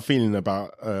 I've got a feeling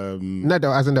about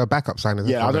no, as in the backup signings.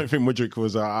 Yeah, I don't think Mudryk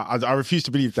was. I refuse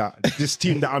to believe that this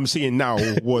team that I'm seeing now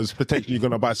was potentially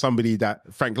going to buy somebody that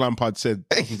Frank Lampard said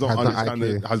does not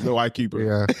understand, has no IQ. Bro.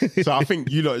 Yeah. So I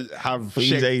think you lot have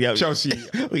Chelsea.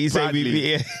 What you say?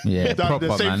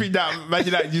 The same thing that Man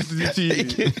United used to do to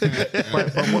you.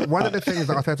 But one of the things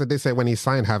that Arteta did say when he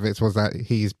signed Havertz was that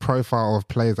his profile of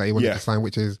players that he wanted to sign,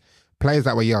 which is players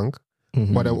that were young,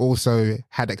 but they also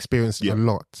had experienced a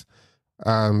lot.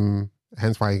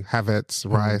 Hence why Havertz,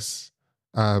 Rice,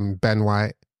 Ben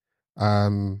White,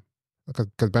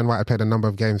 because Ben White had played a number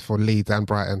of games for Leeds and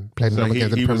Brighton, played a number of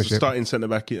games in the Premiership. He was a starting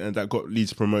centre-back and that got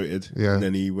Leeds promoted, and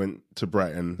then he went to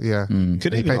Brighton. Yeah.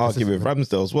 Could even argue with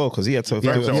Ramsdale as well, because he had to...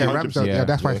 Ramsdale,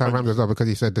 that's why I found Ramsdale as well, because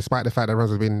he said despite the fact that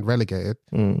Ramsdale's been relegated,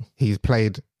 he's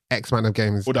played X amount of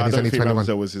games. Well, I don't think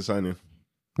Ramsdale was his signing.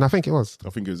 No, I think it was. I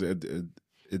think it was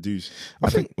a deuce. I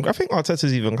think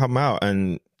Arteta's even come out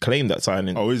and claimed that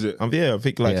signing. Oh, is it? Yeah, I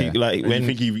think when you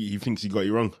think he thinks he got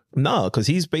you wrong. No, because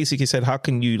he's basically said, "How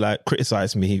can you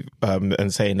criticize me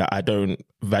and saying that I don't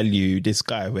value this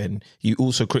guy when you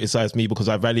also criticize me because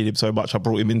I valued him so much, I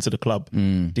brought him into the club." Do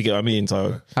you get what I mean?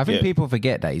 So I think people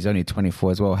forget that he's only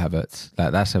 24 as well. Havertz,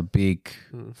 that's a big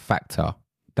factor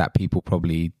that people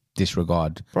probably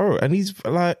disregard, bro. And he's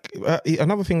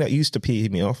another thing that used to pee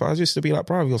me off. I used to be like,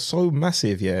 bro, you're so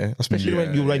massive, especially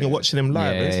when you're watching him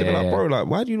live. And it's like, bro,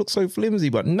 why do you look so flimsy?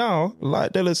 But now,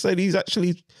 like Della said,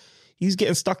 he's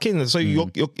getting stuck in, so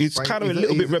it's kind of a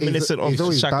little bit reminiscent of he's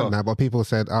always Xhaka. Done that, but people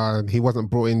said he wasn't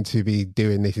brought in to be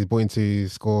doing this. He's brought in to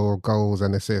score goals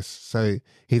and assists. So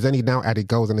he's only now added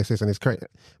goals and assists, and it's great.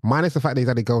 Minus the fact that he's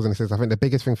added goals and assists, I think the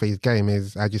biggest thing for his game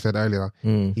is, as you said earlier,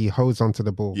 he holds on to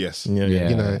the ball. Yes,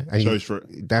 and goes for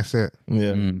it. That's it.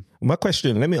 Yeah. My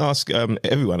question, let me ask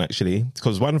everyone actually,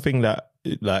 because one thing that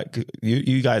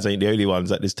you guys ain't the only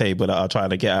ones at this table that are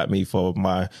trying to get at me for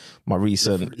my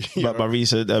recent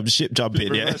ship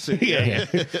jumping. Yeah. So in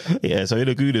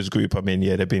the Gooners group I'm in,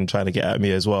 they've been trying to get at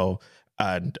me as well,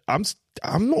 and I'm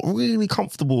not really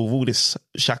comfortable with all this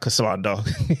Xhaka slander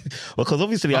because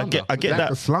obviously I get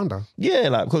that slander.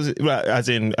 Yeah, because as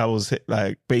in I was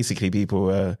basically people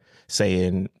were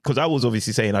saying, because I was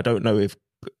obviously saying I don't know if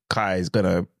Kai is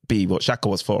gonna be what Xhaka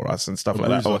was for us and stuff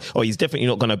like that, or he's definitely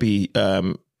not gonna be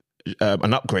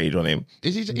an upgrade on him.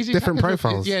 Is he Different Xhaka's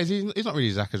profiles. Yeah, he's not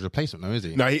really Xhaka's replacement, though, is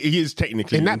he? No, he is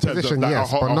technically In that terms position, of that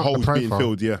yes, but a not the hole's being profile.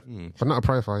 filled. Yeah, But not a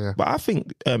profile, yeah. But I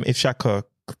think if Xhaka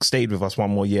stayed with us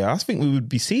one more year, I think we would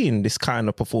be seeing this kind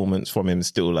of performance from him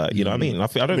still. Like, you know what I mean? I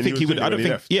don't think he would. I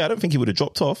don't think he would have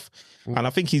dropped off. And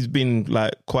I think he's been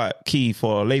like quite key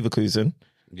for Leverkusen.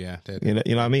 Yeah, You know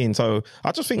what I mean? So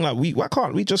I just think like why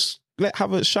can't we just let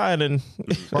Havertz shine and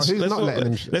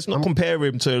let's not compare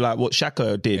him to like what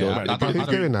Xhaka did. Yeah, Who's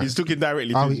doing that? he's looking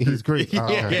directly. Oh, to he's great. Oh,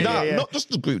 okay. Not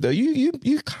just the group though. You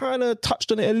kind of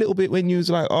touched on it a little bit when you was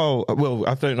like, oh, well,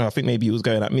 I don't know. I think maybe he was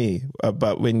going at me,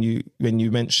 but when you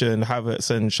mentioned Havertz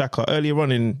and Xhaka earlier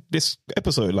on in this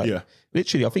episode, like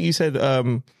literally, I think you said,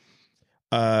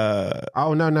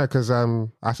 oh no, because I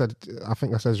think I said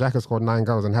Xhaka scored 9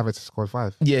 goals and Havertz scored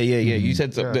 5. Yeah. You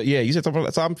said something. Yeah, you said something.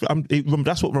 Like, so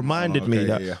that's what reminded me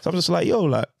that. yeah. So I'm just like, yo,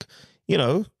 like, you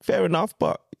know, fair enough,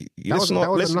 but let's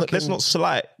not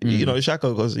slight, you know,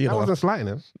 Xhaka, because you That know wasn't slighting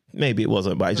him. maybe it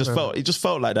wasn't, but it just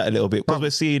felt like that a little bit because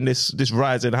we're seeing this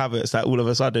rise in Havertz that all of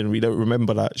a sudden we don't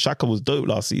remember that Xhaka was dope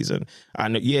last season,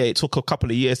 and yeah, it took a couple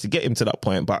of years to get him to that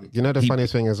point, but You know the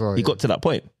funniest thing as well? he got to that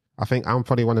point. I think I'm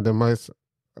probably one of the most.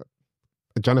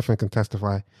 Jonathan can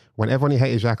testify. When everyone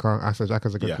hated Xhaka, I said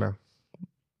Xhaka's a good player.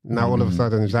 Now all of a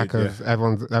sudden,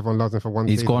 everyone loves him for one.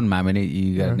 He's season. gone, man.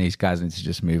 These guys need to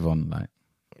just move on. Like,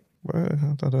 Well,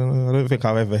 I don't know. I don't think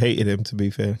I've ever hated him, to be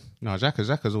fair. No,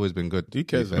 Xhaka's always been good. Who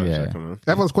cares about Xhaka, man?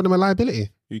 Everyone's called him a liability.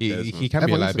 Who cares, He can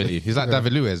be a liability. He's like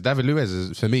David Luiz. David Luiz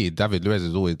is, for me, David Luiz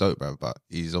is always dope, bro, but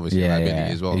he's obviously a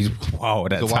liability as well. He's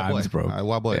wild at He's a wild times, boy. bro.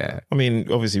 Wild boy. Yeah. I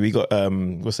mean, obviously, we got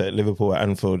Liverpool at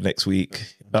Anfield next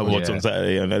week. What's on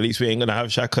Saturday, and at least we ain't gonna have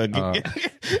Xhaka.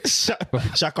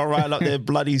 Xhaka rile up their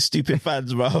bloody stupid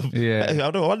fans, bro. Yeah.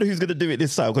 I wonder who's gonna do it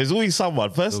this time because it's always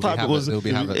someone. First time it was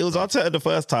Arteta the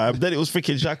first time, then it was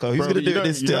freaking Xhaka. Who's gonna do it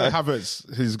this time?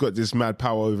 Havertz, who's got this mad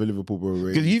power over Liverpool, bro.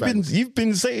 Because you've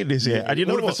been saying this, and you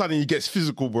know all of what? a sudden he gets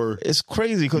physical, bro. It's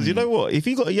crazy because you know what? If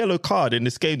he got a yellow card and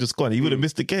this game just gone, he would have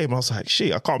missed the game. I was like,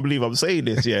 shit, I can't believe I'm saying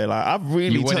this. Yeah, like I've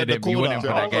really turned the corner. for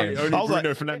that game. Only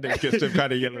Bruno Fernandes gets them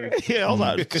kind of yellow. Yeah, I was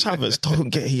like, Havertz, don't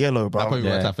get a yellow, I bro. probably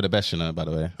worked out for the best, you know, by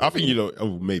the way. I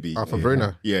think maybe. For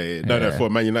Bruno. Yeah. No, for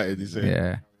Man United. He's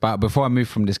Yeah. But before I move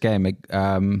from this game,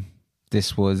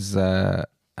 this was, I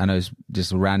know it's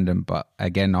just random, but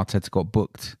again, Arteta got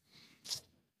booked.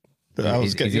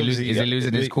 Is he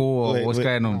losing his cool or what's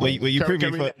going on? Were you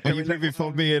privy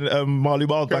for me and Marley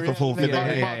Miles back and forth?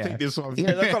 I'll take this one.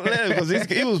 Yeah, that's not because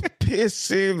he was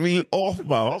pissing me off,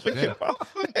 man. I was thinking,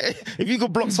 if you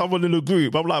could block someone in a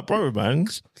group, I'm like, bro, man,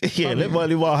 let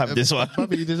Marley Miles have this one.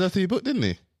 Probably he deserved to be booked, didn't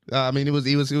he? I mean,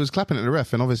 he was clapping at the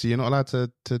ref, and obviously you're not allowed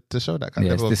to show that kind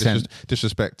of level of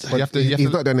disrespect. He's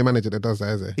not the only manager that does that,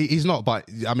 is he? He's not, but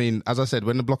I mean, as I said,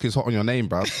 when the block is hot on your name,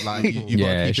 bro, like you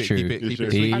gotta keep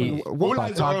it. All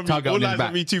eyes are on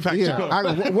me, two facts.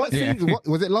 What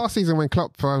was it last season when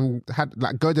Klopp had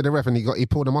like go to the ref and he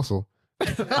pulled a muscle?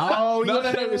 Oh, No,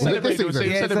 it was celebrating. It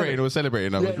was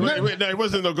celebrating. No, it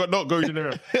wasn't not going to the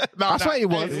ref. I swear he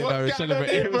was. No, it was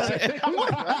celebrating.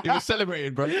 He was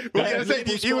celebrating, bro. He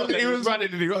was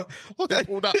running and he got I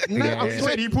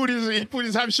swear he pulled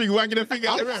his hamstring, wagging a finger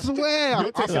at the I ref. swear.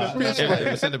 It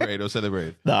was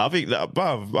celebrating. No, I think that,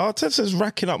 bruv, Arteta's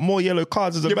racking up more yellow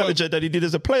cards as a manager than he did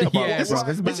as a player, bro. Yeah,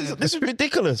 This is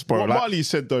ridiculous, bro. What Marley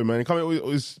said though, man,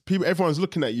 everyone's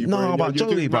looking at you, bro. No, but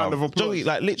Joey,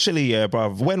 like literally, yeah,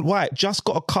 bruv. When White just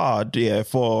got a card,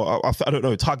 for I don't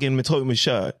know, tugging Mitoma's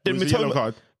shirt. Then Yellow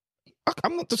card.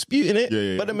 I'm not disputing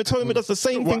it, but then Mitoma does the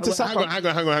same thing to Saka. Hang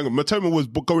on. Matoma was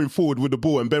going forward with the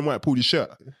ball and Ben White pulled his shirt.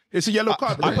 It's a yellow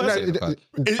card. No.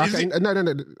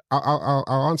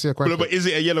 I'll answer your question. But is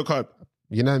it a yellow card?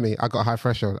 You know me, I got a high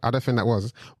threshold. I don't think that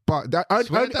was. But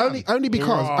only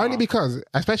because,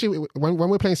 especially when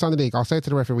we're playing Sunday League, I'll say to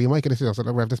the referee, we're making a decision, I'll say,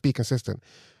 the ref, just be consistent.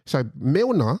 So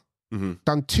Milner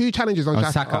done 2 challenges on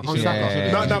Saka. No,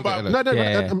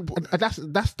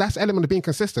 that's element of being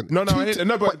consistent. But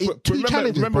remember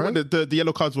when the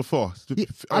yellow cards were for?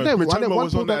 Mitoma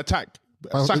was on the attack.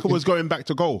 Saka was going back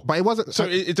to goal. But it wasn't. So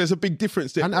there's a big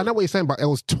difference there. I know what you're saying, but it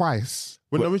was twice.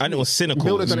 And it was cynical.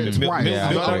 Milner done it twice.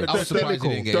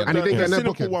 The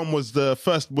cynical one was the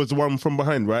one from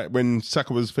behind, right? When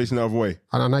Saka was facing the other way.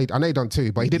 And I know he done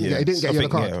 2, but he didn't get a yellow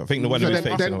card. I think the one he was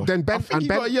facing. Then Ben, he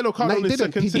got a yellow card on the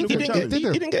second. He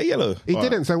didn't get a yellow. He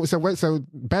didn't. So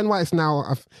Ben White's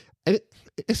now.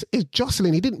 It's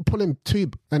jostling. He didn't pull him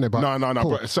too. No, bro.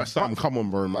 Come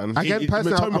on, bro, man. Again,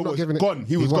 personally, I'm not giving it. Gone.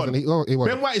 He was gone. He wasn't.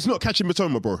 Ben White is not catching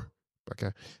Mitoma, bro.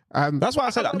 Okay. That's why I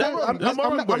said I'm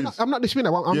not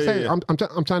disputing that. I'm saying. yeah. I'm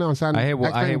trying to understand. I hear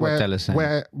what Della's saying.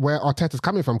 Where Arteta's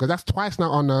coming from, because that's twice now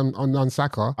on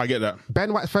Saka. I get that.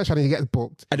 Ben White's first challenge, he gets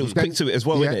booked. And it was quick to it as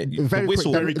well, Yeah, innit? very The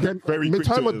whistle. quick. Then very quick to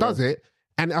Mitoma it, does it,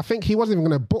 and I think he wasn't even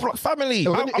going to book. Family. It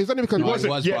was only because No, he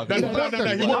was, Yeah, bro.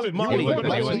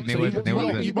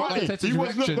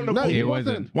 he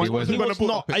wasn't. He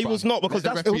wasn't. He was not because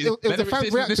that's it was a fan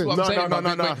reaction.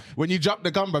 No. When you jump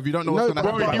the gun, bruv, you don't know what's No,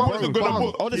 going to happen. He wasn't going to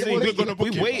book. honestly, He wasn't gonna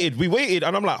book him. we waited,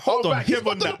 and I'm like, hold I'll on, back he's him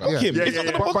not on gonna that. book him. Yeah, He's not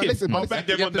yeah, gonna book but him. listen, I'll back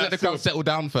You him have on to let the that. crowd settle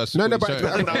down first. No, before but you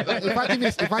show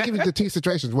it. if I give you the two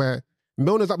situations where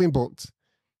Milner's not been booked,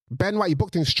 Ben White, you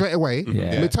booked him straight away.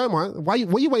 Yeah. Mitoma, why you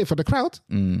waiting for the crowd?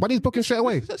 Why did you book him straight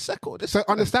away? So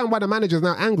understand why the manager's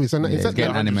now angry. So it's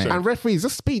getting animated. and referees,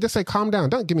 just say calm down.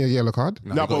 Don't give me a yellow card.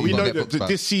 No, but we know that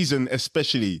this season,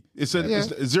 especially, it's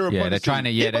a 0 Yeah, they're trying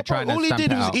to. They're trying to All he stamp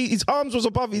did it was out. his arms was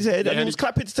above his head, and he was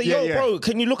clapping to say, Yeah, "Yo, yeah. bro,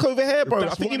 can you look over here, bro?"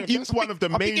 That's one of the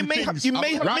main you may things. you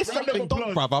may have missed something,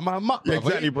 Bruv, I'm a muck, bruv.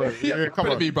 Exactly, bro. Yeah, come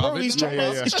on. bro. He's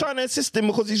trying to assist him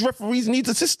because his referees needs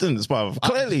assistance, bro.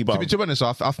 Clearly, bro. To be honest,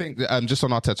 I think just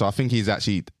on Arteta, I think he's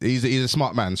a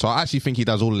smart man. So I actually think he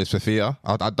does all of this for fear.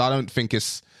 I don't think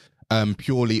it's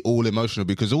purely all emotional,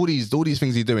 because all these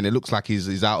things he's doing, it looks like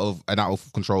he's out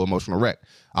of control emotional wreck.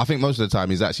 I think most of the time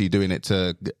he's actually doing it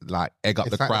to like egg up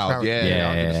the Excite the crowd. crowd.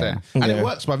 Yeah, 100%. And it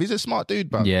works, bruv. He's a smart dude,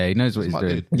 bruv. Yeah, he knows what he's Smart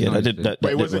doing. dude. He Yeah, knows that what he's did. But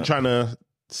he wasn't trying to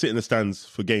sit in the stands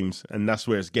for games, and that's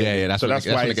where it's getting. Yeah, that's so when that's it-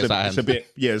 that's why when it gets out of it's a hand.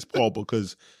 bit it's poor,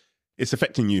 because it's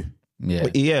affecting you. Yeah.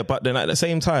 Yeah, but then at the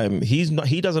same time,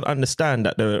 he doesn't understand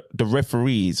that the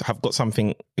referees have got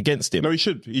something against him. No, he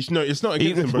should. No, it's not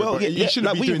against him, bro. Well, but yeah, he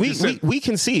shouldn't like be doing dissent. we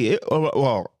can see it.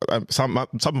 Well, some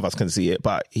of us can see it,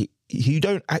 but you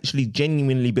don't actually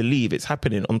genuinely believe it's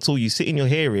happening until you sit in your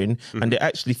hearing and they're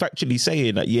actually factually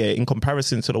saying that, yeah, in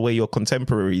comparison to the way your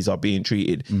contemporaries are being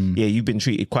treated, yeah, you've been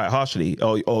treated quite harshly,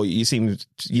 or you seem,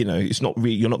 it's not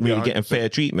really, you're not really getting fair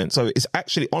treatment. So it's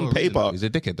actually on paper. He's a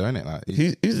dickhead, though, isn't it? Like,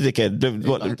 Who's a dickhead?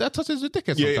 That's a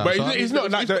dickhead. Yeah, sometimes, but he's not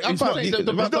like that. He's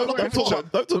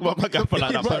not. Don't talk about my gaffer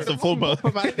like that, first and foremost.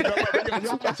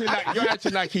 You're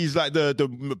acting like he's like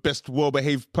the best,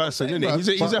 well-behaved person, isn't it?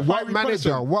 He's a what fiery manager?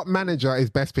 person. What manager is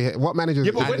best behaved? What manager?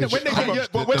 Yeah, but when they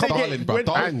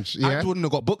Ange, yeah. Ange wouldn't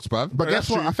have got booked, bruv. But guess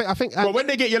what? true. I think. but when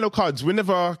they get yellow cards, we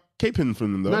never caping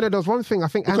from them though. No, there was one thing. I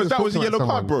think because Ange that was a talking yellow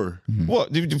about card, someone.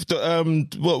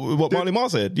 bro. What Marley Marr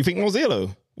said? Do you think it was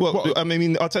yellow? What? I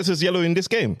mean, Arteta's yellow in this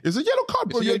game. It's a yellow card,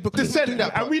 bro. It's a yellow- They said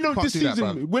that, and we know Can't this do that,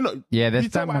 season bruv. we're not. Yeah, they're you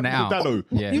talk stamping about it out. Dalo.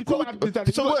 Yeah. You talk about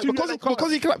Dalo. So what,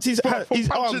 because he clapped his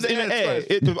arms in the air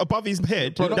above his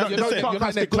head. You're not- That's you're the not- same. you're not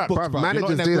in their good Clap, books, bruv. bruv. You're not in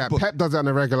Managers their do good that. books. Pep does it on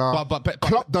a regular. But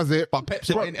Klopp does it. But Pep's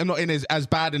not in as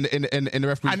bad in the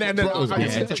referee. And then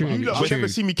it's true. you lot will never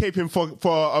see me caping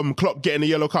for Klopp getting a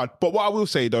yellow card. But what I will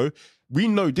say though, we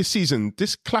know this season,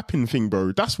 this clapping thing,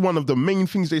 bro, that's one of the main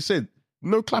things they said.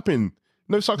 No clapping,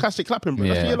 no sarcastic clapping, bro.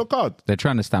 That's a Yeah. yellow card. They're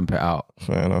trying to stamp it out.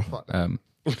 Fair enough.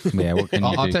 Yeah, what can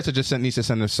you do? Arteta just needs to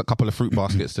send a couple of fruit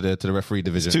baskets to the referee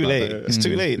division. Too late. It's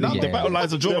too late. The Yeah. battle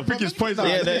lines are drawn. Biggest points.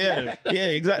 Yeah,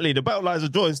 exactly. The battle lines are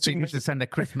drawn. It's too We need to send a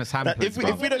Christmas hamper. If we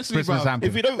don't Christmas hamper.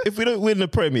 if we don't win the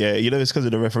Premier, it's because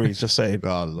of the referees. Just saying.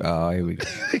 Oh, here we go.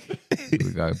 Here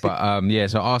we go. But yeah,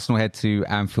 so Arsenal head to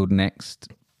Anfield next.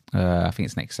 I think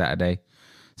it's next Saturday.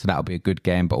 So that'll be a good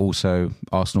game. But also,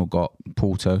 Arsenal got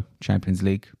Porto, Champions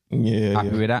League. Yeah, Happy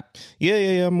with that?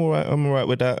 Yeah. I'm all right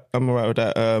with that.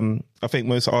 I think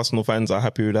most Arsenal fans are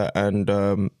happy with that,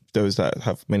 and those that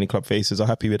have many club faces are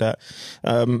happy with that.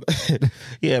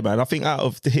 Yeah, man. I think out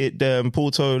of the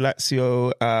Porto,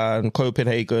 Lazio, and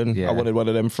Copenhagen, Yeah. I wanted one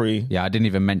of them three. Yeah, I didn't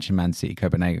even mention Man City,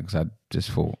 Copenhagen, because I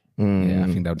just thought, I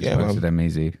think they'll dispose man. of them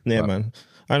easy. Yeah, But- man.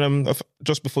 And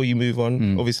just before you move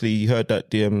on, obviously you heard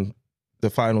that the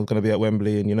final's going to be at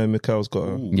Wembley, and Mikel's got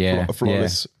a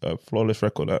flawless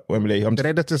record at Wembley. Did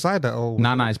they just decide that? Or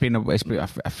No, it's been. I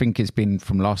think it's been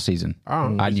from last season.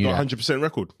 I He's knew got that. 100%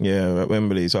 record. Yeah, at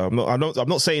Wembley. So I'm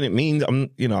not saying it means I'm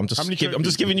just many I'm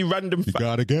just giving you random.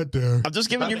 Gotta get there. I'm just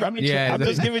giving you random. Yeah, I'm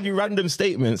just giving you random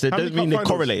statements. It How many doesn't mean they cup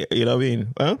finals? correlate. You know what I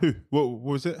mean? Huh? Who? What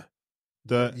was it?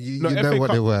 you FA know what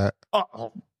Cup. they were.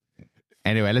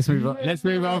 Anyway, let's move on. Let's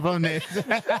move on from this.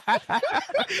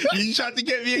 You tried to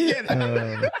get me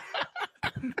again.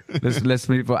 Let's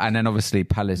move on. And then obviously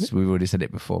Palace. We've already said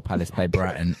it before. Palace play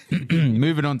Brighton.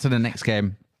 Moving on to the next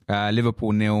game.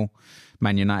 Liverpool 0,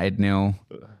 Man United 0.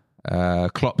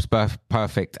 Klopp's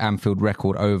perfect Anfield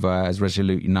record over as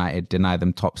Resolute United deny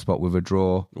them top spot with a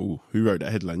draw. Ooh, who wrote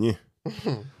that headline? Yeah.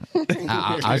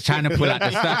 I was trying to pull out the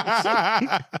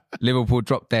stats. Liverpool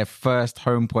dropped their first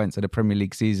home points of the Premier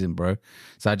League season, bro.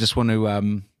 So I just want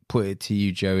to put it to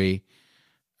you, Joey.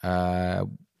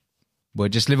 were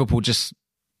just Liverpool.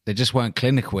 They just weren't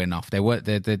clinical enough. They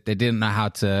didn't know how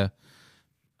to.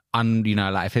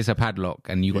 Like if it's a padlock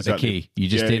and you got the key, you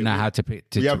just didn't know how to pick.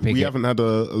 We haven't had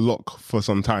a lock for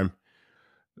some time.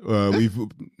 We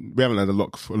haven't had a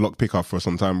lock picker for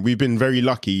some time. We've been very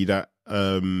lucky that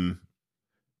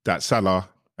that Salah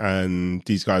and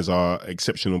these guys are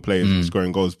exceptional players in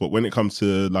scoring goals. But when it comes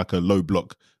to like a low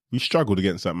block, we struggled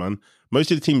against that, man.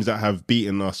 Most of the teams that have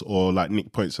beaten us or like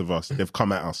nicked points of us, they've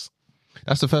come at us.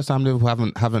 That's the first time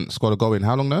Liverpool haven't scored a goal in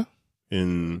how long now?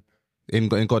 In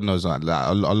God knows, like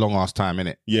a long ass time,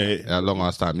 innit? Yeah, a long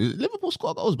ass time. Liverpool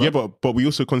score goals, bro. Yeah, but we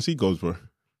also concede goals, bro.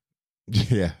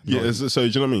 Yeah. So do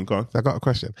you know what I mean? Go on. I got a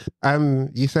question.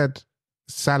 You said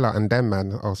Salah and them,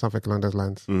 man, or something along those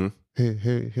lines. Mm-hmm. Who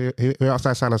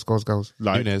outside Salah scores goals?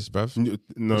 Like Nunes, bruv.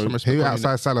 No. Who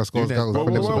outside Salah scores goals?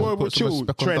 Put some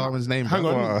respect on Darwin's name. Hang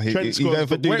on. Trent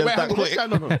scores. What's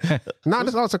going on? No,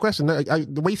 just answer a question. No,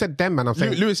 when you said them, man, I'm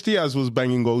saying Luis Diaz was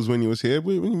banging goals when he was here.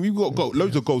 We've got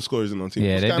loads of goal scorers in our team.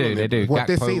 Yeah, they do. What,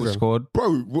 this season? Scored.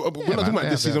 Bro, we're not talking about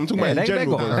this season. I'm talking about in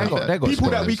general. They got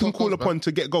People that scorers. we can call upon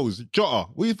to get goals. Jota,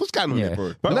 what's going on here,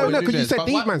 bro? No, because you said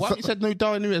these, man. Why you said no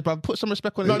Darwin Nunes, bruv? Put some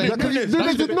respect on No, his name.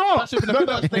 Nunes is not.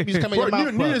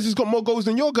 Nunes has got more goals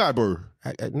than your guy, bro.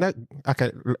 No,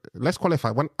 okay, let's qualify.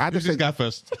 When I just This said, guy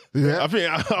first. I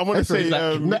think I want to say.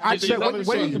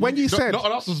 when you said Not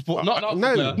an Arsenal support. Not an no,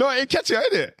 Arsenal No, it catch you,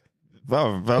 ain't it?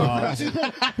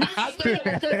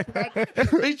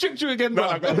 He tricked you again,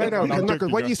 bro. no,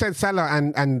 because when you said Salah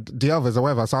and the others or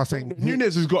whatever, so I was saying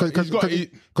Nunes has got. because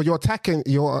you're attacking.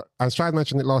 As Stride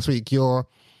mentioned it last week. Your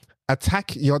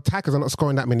attackers are not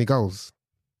scoring that many goals.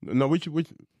 No, which Yeah,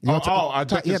 that's what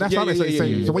I'm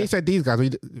saying. So when you said these guys, who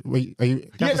were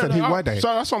they? So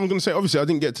that's what I'm going to say. Obviously, I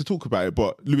didn't get to talk about it,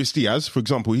 but Luis Diaz, for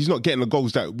example, he's not getting the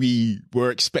goals that we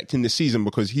were expecting this season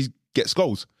because he gets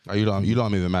goals. Oh, you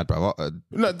don't moving mad, bro.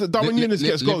 No, Darwin Nunes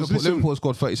gets goals. Liverpool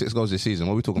scored 36 goals this season.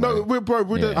 What are we talking about? We're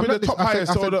the top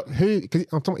highest.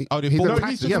 I'm talking.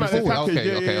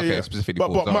 Okay. Specifically,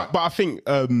 but I think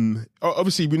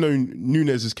obviously we know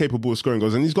Nunes is capable of scoring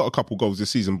goals, and he's got a couple goals this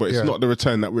season, but it's not the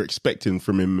return that we're expecting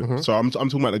from him. Mm-hmm. So I'm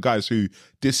talking about the guys who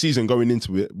this season going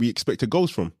into it, we expected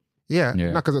goals from. Yeah.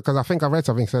 No, because I think I read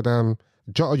something said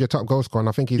Jota your top goal scorer, and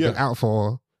I think he's been out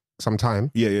for some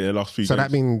time. Yeah, last few. So games.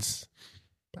 that means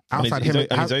outside him,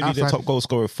 and he's only the top goal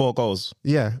scorer with 4 goals.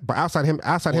 Yeah, but outside him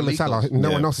and Salah,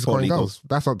 no one else is scoring goals.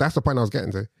 That's the point I was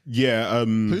getting to. Yeah.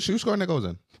 Who's scoring their goals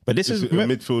then? But this is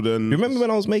midfield. And remember when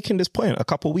I was making this point a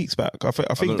couple of weeks back? I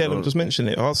think Dylan just mentioned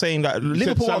it. I was saying that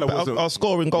Liverpool are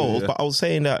scoring goals, but I was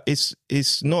saying that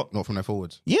it's not from their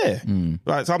forwards. Yeah,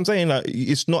 right. So I'm saying that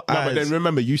it's not. No, but then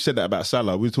remember you said that about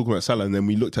Salah. We were talking about Salah, and then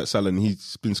we looked at Salah, and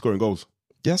he's been scoring goals.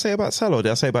 Did I say about Salah or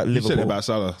did I say about Liverpool? You said it about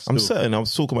Salah. I'm certain I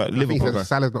was talking about Liverpool.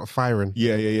 Salah's not firing.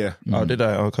 Yeah. Oh, did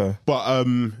I? Okay. But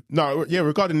no, yeah.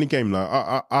 Regarding the game,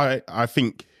 like I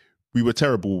think we were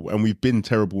terrible, and we've been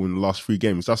terrible in the last 3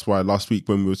 games. That's why last week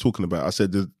when we were talking about it, I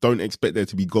said don't expect there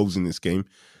to be goals in this game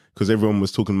because everyone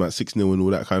was talking about 6-0 and all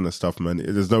that kind of stuff. Man,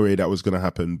 there's no way that was going to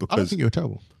happen. Because I don't think you were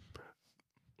terrible.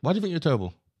 Why do you think you're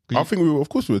terrible? I think of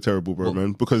course we were terrible, bro,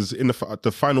 man. Because in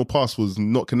the final pass was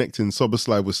not connecting.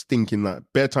 Soboslai was stinking. Like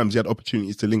bare times he had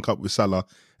opportunities to link up with Salah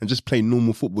and just play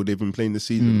normal football they've been playing this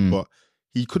season, but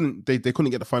he couldn't. They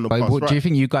couldn't get the final pass. Right. Do you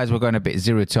think you guys were going a bit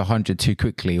 0 to 100 too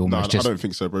quickly? Almost. No, I don't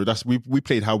think so, bro. We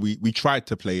played how we tried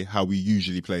to play how we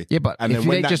usually play. Yeah, but and if then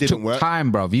when they just took work,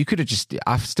 time, bro, you could have just.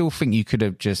 I still think you could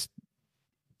have just.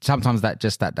 Sometimes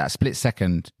that split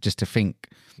second just to think.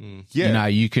 Yeah, you know,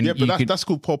 you can. Yeah, but that's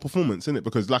called poor performance, isn't it?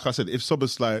 Because, like I said, if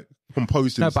Soboslai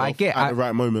composed himself at the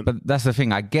right moment, but that's the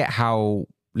thing. I get how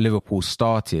Liverpool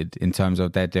started in terms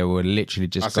of that they were literally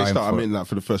just. I mean, like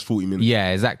for the first 40 minutes. Yeah,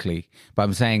 exactly. But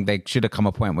I'm saying they should have come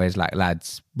a point where it's like,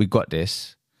 lads, we got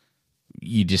this.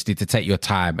 You just need to take your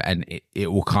time, and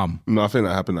it will come. No, I think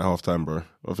that happened at halftime, bro.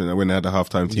 I think that when they had the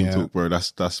halftime team talk, bro,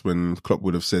 that's when Klopp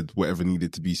would have said whatever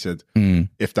needed to be said,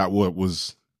 if that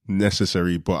was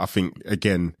necessary. But I think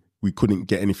again we couldn't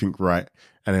get anything right,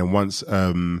 and then once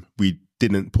we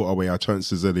didn't put away our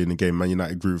chances early in the game, Man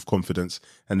United grew with confidence,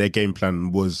 and their game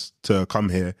plan was to come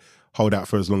here, hold out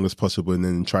for as long as possible, and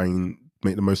then try and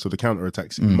make the most of the counter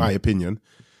attacks. In my opinion,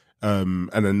 and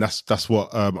then that's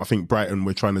what I think Brighton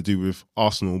were trying to do with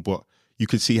Arsenal, but you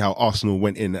could see how Arsenal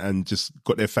went in and just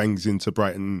got their fangs into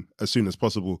Brighton as soon as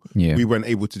possible. Yeah. We weren't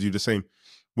able to do the same.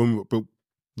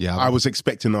 I was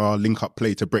expecting our link-up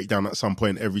play to break down at some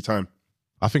point every time.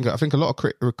 I think a lot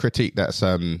of critique that's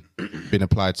been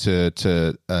applied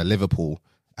to Liverpool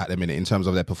at the minute in terms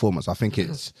of their performance. I think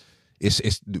it's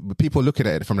people looking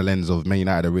at it from the lens of Man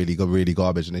United are really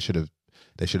garbage and they should have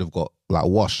they should have got like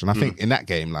washed. And I think in that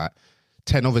game, like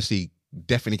 10 obviously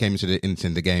definitely came into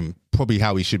the game, probably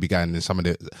how he should be going in some of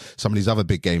these other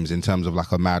big games in terms of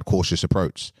like a mad cautious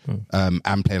approach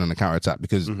and playing on the counter attack,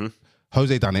 because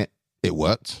Jose done it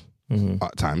worked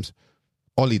at times.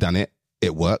 Ollie done it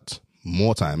worked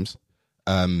more times.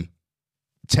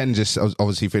 10 just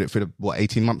obviously for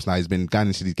 18 months now he's been going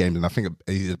into these games, and I think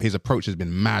his approach has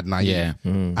been mad naive,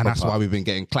 and that's why we've been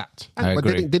getting clapped. I But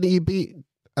agree. didn't you beat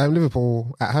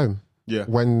Liverpool at home? Yeah.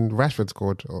 When Rashford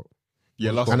scored.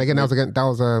 Yeah, last And again, that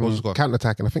was What was the score? counter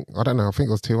attack, and I think it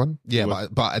was 2-1. Yeah,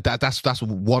 but that's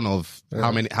one of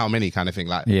how many kind of thing.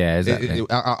 Like, Yeah, exactly.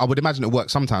 I would imagine it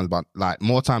works sometimes, but like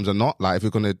more times than not, like if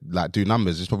we're gonna like do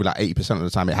numbers, it's probably like 80% of the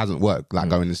time it hasn't worked. Like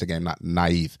going into the game like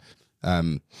naive.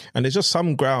 And there's just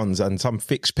some grounds and some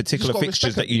particular gotta fixtures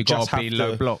respect that you You just gotta have be to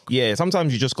low block. Yeah,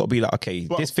 sometimes you just got to be like, okay,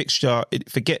 this fixture.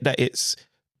 Forget that it's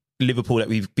Liverpool that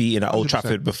we've beaten at Old 100%.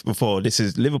 Trafford before. This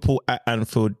is Liverpool at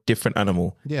Anfield, different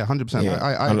animal. Yeah, 100%.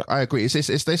 Yeah. I agree. It's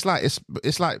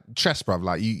like chess, bruv.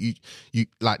 Like you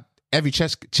like every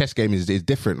chess game is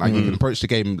different. Like you can approach the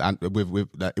game and with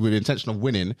the intention of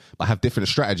winning, but have different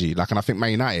strategy. Like, and I think Man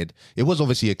United, it was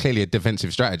obviously clearly a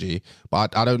defensive strategy,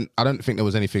 but I don't think there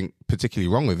was anything particularly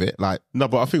wrong with it. Like, No,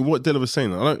 but I think what Dilla was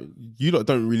saying, you lot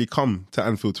don't really come to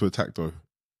Anfield to attack though.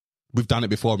 we've done it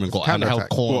before and got counter held attack.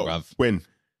 corner, What? bruv. When?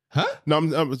 Huh? No,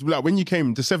 like when you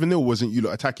came, the 7-0 wasn't you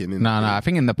lot attacking. No, I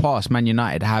think in the past, Man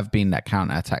United have been that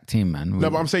counter-attack team, man. No,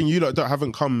 but I'm saying you lot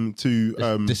haven't come to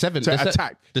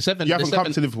attack. You haven't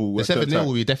come to Liverpool. The to 7-0, attack.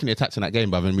 we definitely attacked in that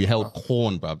game, bruv, and we held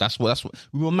corn, bruv. That's what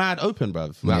we were mad open,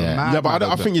 bruv. Like, Yeah. mad, Yeah, but I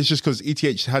open. think it's just because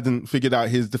ETH hadn't figured out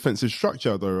his defensive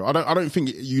structure, though. I don't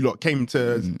think you lot came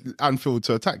to Anfield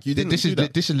to attack. You didn't. This do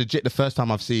that. is legit the first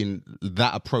time I've seen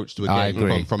that approach to a I game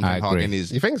agree. from I Ten Hag agree. in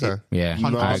his You think so? Yeah,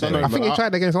 No, I I don't agree. know. I think he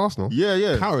tried against Arsenal.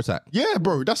 Yeah. counter attack. Yeah,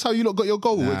 bro. That's how you lot got your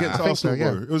goal against I think Arsenal, so,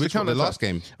 yeah. bro. It was Which a one, counter the last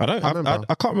game? I remember.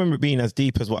 can't remember it being as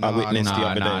deep as what I witnessed the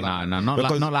other day. No, not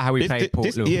Because like how we played Port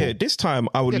Liverpool. Yeah, this time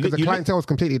I would. Yeah, because the clientele was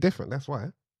completely different. That's why.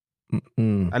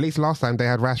 Mm. At least last time they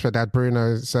had Rashford, they had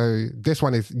Bruno. So this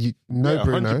one is no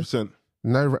Bruno, 100%.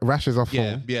 no Rashford's off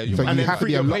Yeah, form. yeah, you're So right. you And have to then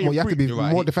be a lot more. You have to be you're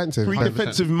right. more defensive. Three than-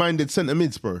 defensive-minded centre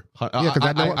mids, bro. Yeah, 'cause they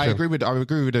had no I option. agree with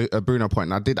a Bruno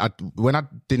point. And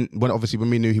when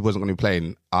we knew he wasn't going to be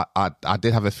playing, I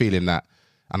did have a feeling that,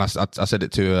 and I said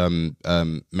it to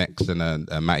Mex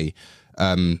and Matty,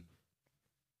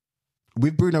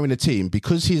 with Bruno in the team,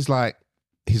 because he's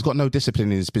got no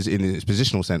discipline in his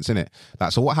positional sense, innit?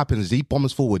 Like, so what happens is he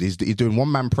bombs forward. He's doing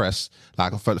one man press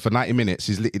like for 90 minutes.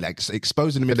 He's like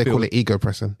exposing the midfield. They call it ego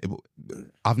pressing.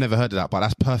 I've never heard of that, but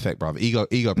that's perfect, bruv. Ego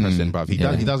pressing, bruv.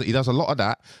 He does a lot of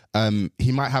that.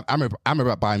 He might have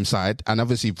Amrabat by his side, and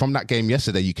obviously from that game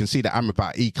yesterday, you can see that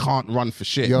Amrabat, he can't run for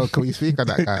shit. Yo, can we speak on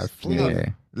that guy? Yeah.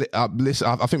 Listen,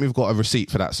 I think we've got a receipt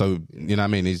for that, so you know what I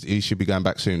mean. He should be going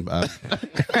back soon. But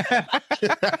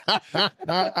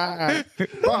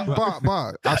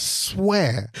I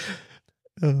swear,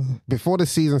 before the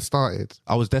season started,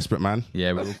 I was desperate, man.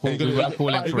 Yeah, we were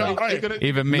calling for it.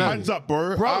 Even me. Hands up,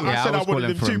 bro. I Yeah, said I I was wanted calling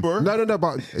him for too, him. bro. no,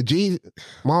 but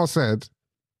Miles said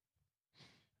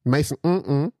Mason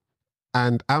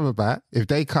and Amrabat, if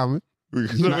they come,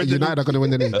 United are going to win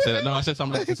the league. I said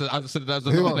something. I said that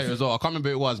was Who else? player as well. I can't remember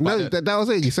who it was. No, But that was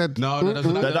it. You said no,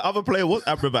 The other player was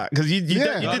Amrabat because you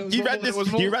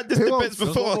ran this Who defense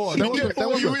else? before.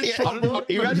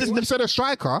 He ran this. You said a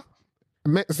striker.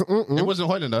 Mason, it wasn't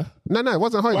Hoyland though. No, it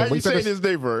wasn't Hoyland. Why are but you said saying his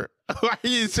name, bro? Why are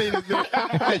you saying his name?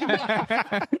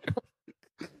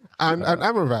 and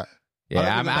Amrabat.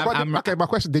 Yeah, Okay, my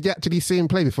question: did you actually see him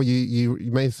play before you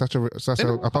made such a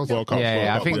opposing? World Cup, yeah,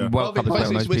 I World think Cup, World Cup is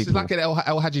where most It's people. like an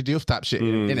El Hadji Diouf type shit,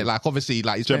 innit? Like, obviously,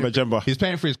 like Jemba. he's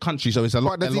playing for his country, so it's a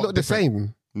lot. But does he look the different.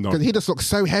 same? No. Because he just looks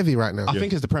so heavy right now. I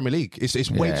think it's the Premier League. It's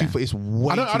way Yeah. too. It's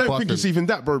way. I don't too think far it's through. even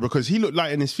that, bro, because he looked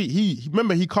light in his feet.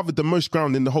 Remember he covered the most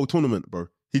ground in the whole tournament, bro.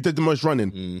 He did the most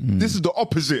running. This is the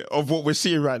opposite of what we're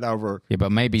seeing right now, bro. Yeah,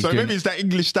 but maybe he's So doing. maybe it's that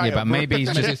English style. Yeah, but maybe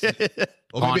he's just.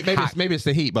 Or Can't hack. maybe it's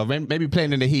the heat, but maybe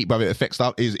playing in the heat, bruv, it affects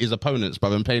his opponents,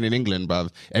 bruv. And playing in England, bruv,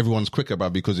 everyone's quicker,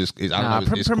 bruv, because it's I don't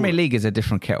know, it's Premier cool. League is a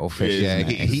different kettle of fish. Yeah, isn't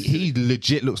it? he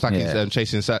legit looks like Yeah. he's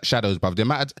chasing shadows, bruv. The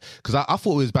amount, because I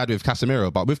thought it was bad with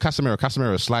Casemiro, but with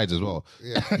Casemiro slides as well.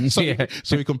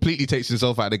 So he completely takes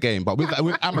himself out of the game. But with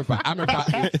Amrabat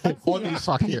on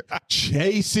his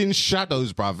chasing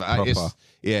shadows, bruv.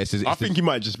 I think he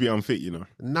might just be unfit, you know.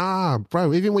 Nah,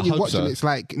 bro. Even when I you hope watch so. him, it's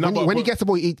like No, when he but- gets the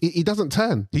ball, he doesn't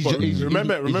turn.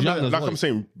 Remember, like I'm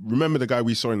saying, remember the guy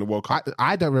we saw in the World Cup.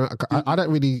 I don't remember. I don't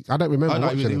remember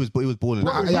watching he was balling.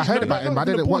 I heard about him, but I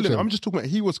didn't watch him. I'm just talking about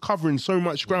he was covering so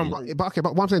much ground. But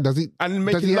what I'm saying, does he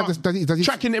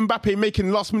tracking Mbappe,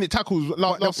 making last minute tackles,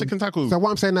 last second tackles? So what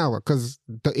I'm saying now, because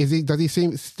does he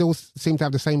still seem to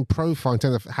have the same profile in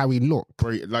terms of how he looks?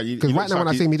 Because right now when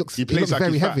I see him, he looks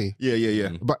very heavy. Yeah.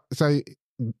 But so.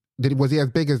 Was he as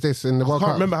big as this in the World Cup?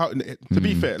 I can't remember how. To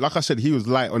be fair, like I said, he was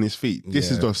light on his feet. This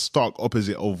is the stark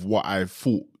opposite of what I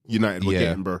thought United were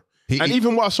getting, bro.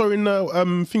 Even what I saw in the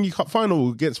Thingy Cup final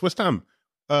against West Ham,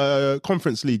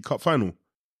 Conference League Cup final.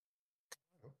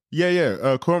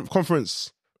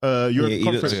 Conference. Conference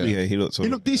League. He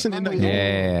looked decent in that game.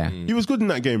 Yeah. He was good in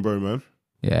that game, bro, man.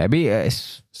 Yeah,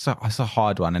 it's a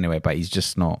hard one anyway, but he's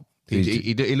just not.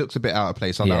 He looks a bit out of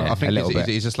place. I think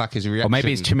it's just like his reaction. Or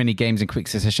maybe it's too many games in quick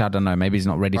succession. I don't know. Maybe he's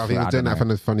not ready for it. He was doing that from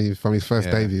his first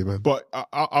debut, man. But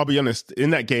I'll be honest,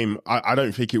 in that game, I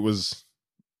don't think it was.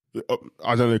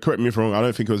 I don't know. Correct me if I'm wrong. I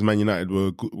don't think it was Man United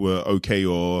were okay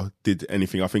or did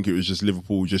anything. I think it was just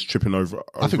Liverpool just tripping over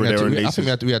their own laces. I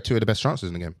think we had two of the best chances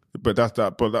in the game. But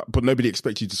but nobody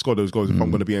expects you to score those goals. If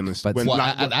I'm going to be honest, but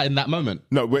in that moment,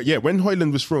 no, when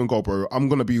Højlund was through on goal, bro, I'm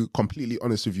going to be completely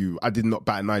honest with you. I did not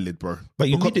bat an eyelid, bro. But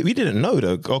we didn't know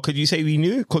though, or could you say we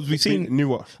knew? Because we've seen knew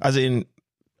what? As in,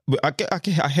 I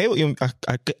hear what you.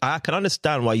 I can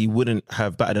understand why you wouldn't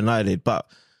have batted an eyelid, but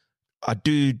I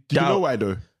do doubt. You know why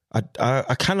though?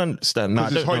 I can understand.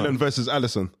 Because it's Højlund versus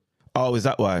Alisson. Oh, is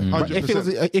that why? If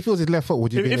it was his left foot,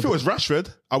 would you? If it was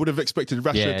Rashford, I would have expected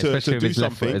Rashford to do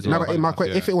something. Well, no, but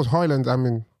if it was Højlund, I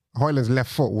mean Højlund's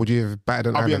left foot, would you have batted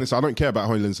an I'll be honest, I don't care about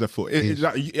Højlund's left foot. I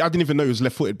didn't even know he was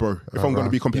left-footed, bro. If I'm going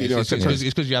to be completely honest, it's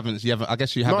because you haven't. I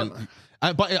guess you haven't.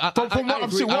 But from what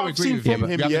I've seen from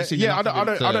him,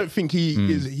 I don't think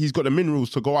he's got the minerals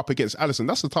to go up against Alisson.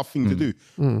 That's a tough thing to do.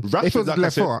 Rashford, if it was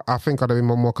left foot, I think I'd have been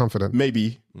more confident.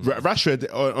 Maybe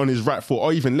Rashford on his right foot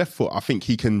or even left foot, I think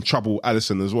he can trouble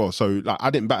Alisson as well. So I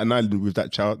didn't bat an eyelid with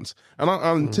that chance.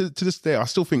 And to this day, I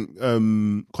still think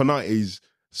Konate's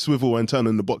swivel and turn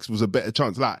in the box was a better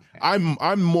chance.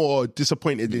 I'm more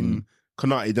disappointed in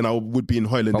Konate than I would be in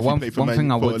Højlund. But one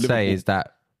thing I would say is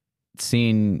that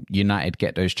seeing United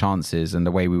get those chances and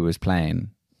the way we was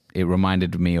playing, it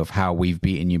reminded me of how we've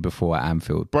beaten you before at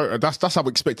Anfield. Bro, that's how I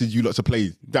expected you lot to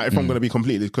play. That if I'm going to be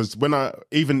completely, because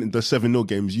even in the 7-0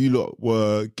 games, you lot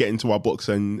were getting to our box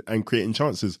and creating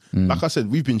chances. Like I said,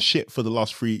 we've been shit for the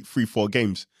last 3-4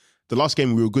 games. The last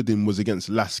game we were good in was against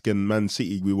Lask and Man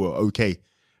City. We were okay.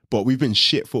 But we've been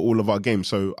shit for all of our games.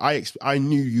 So I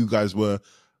knew you guys were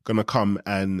going to come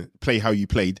and play how you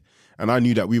played. And I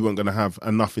knew that we weren't going to have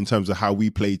enough in terms of how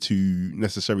we play to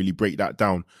necessarily break that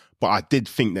down. But I did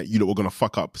think that you lot were going to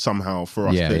fuck up somehow for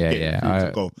us to get through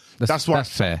to go. That's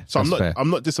fair. So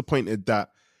I'm not disappointed that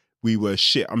we were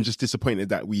shit. I'm just disappointed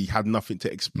that we had nothing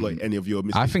to exploit any of your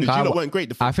mistakes. You lot weren't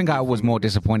great. I think I was more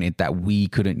disappointed that we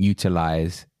couldn't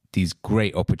utilize these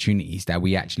great opportunities that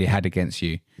we actually had against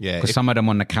you. Yeah, because some of them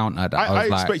on the counter. I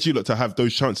expect you lot to have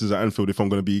those chances at Anfield if I'm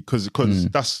going to be, because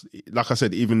that's, like I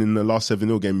said, even in the last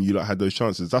 7-0 game, you lot had those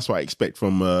chances. That's what I expect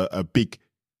from a big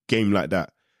game like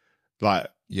that. Like,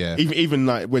 even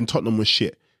like when Tottenham was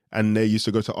shit and they used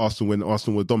to go to Arsenal when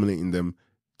Arsenal were dominating them,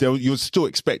 you'd still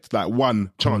expect like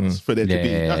one chance for there to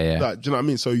be. Like, do you know what I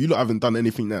mean? So you lot haven't done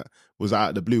anything that was out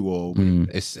of the blue or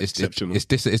exceptional. It's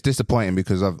disappointing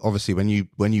because obviously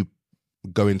when you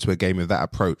go into a game with that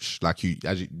approach, like you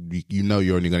know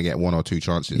you're only going to get 1 or 2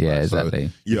 chances. Yeah, right? exactly.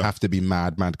 So you have to be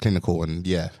mad clinical and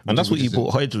that's what you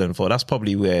bought Højlund for. That's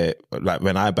probably where, like,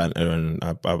 when I banter and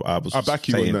I was back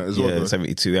you on that as well.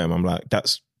 72M. I'm like,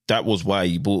 that was why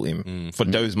you bought him for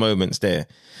those moments there.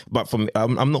 But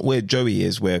I'm not where Joey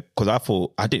is, because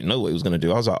I didn't know what he was going to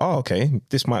do. I was like, oh, okay,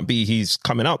 this might be his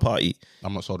coming out party.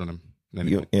 I'm not sold on him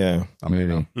anymore. Yeah,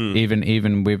 really.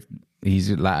 Even with, he's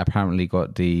like apparently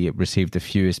received the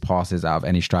fewest passes out of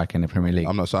any striker in the Premier League.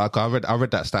 I'm not. So I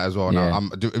read that stat as well. Yeah. Now,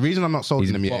 the reason I'm not sold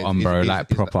on him yet is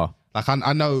proper. Like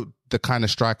I know the kind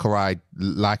of striker I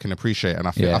like and appreciate, and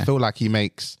I feel like he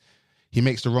makes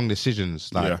the wrong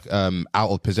decisions, like out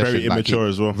of possession. Very immature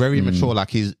as well. Very immature.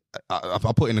 Like I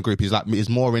put in the group, he's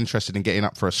more interested in getting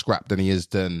up for a scrap than he is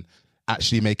than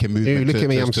actually making movement. Look at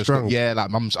me, I'm strong. Yeah,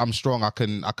 like I'm strong. I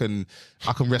can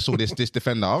wrestle this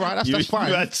defender. All right, that's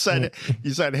fine.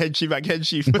 You said head sheet back head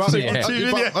sheet. Honestly,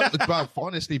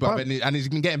 and he's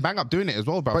been getting bang up doing it as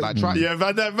well, bro. Like try. Yeah,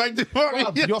 Van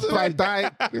Dijk. Your Van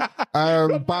Dijk.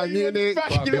 Bayern Munich.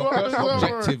 Your first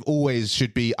objective always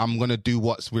should be, I'm gonna do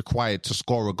what's required to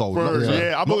score a goal.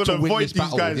 I'm not gonna avoid these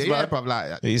guys, man.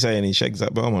 Are you saying he shakes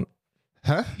that Belmont?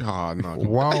 Huh? Oh, no.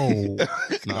 Whoa.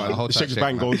 No, the whole time Shakes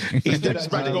bang goals. He did,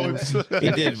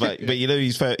 he did, but you know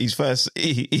his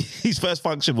first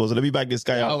function was let me bang this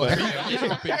guy up. I loved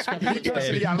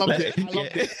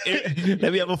it.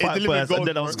 Let me have a fight first, and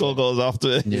then I'll score goals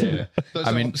after. Yeah.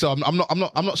 I mean, so I'm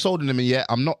not sold on him yet.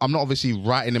 I'm not obviously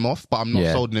writing him off, but I'm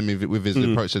not sold on him with his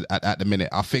approach at the minute.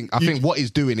 I think what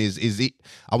he's doing is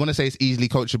I want to say it's easily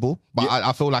coachable, but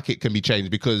I feel like it can be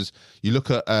changed because you look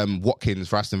at Watkins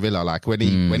for Aston Villa, like when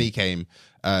he came,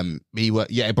 he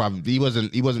wasn't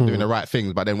doing the right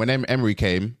things, but then when Emery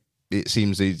came, it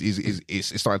seems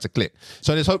it's starting to click.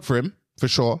 So there's hope for him for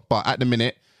sure, but at the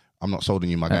minute, I'm not sold on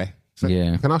you, my guy. So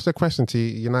can I ask a question to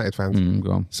United fans?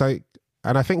 Go on. So,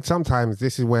 and I think sometimes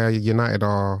this is where United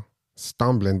are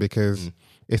stumbling because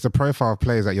it's the profile of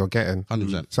players that you're getting.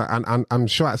 100%. So, and I'm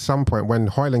sure at some point when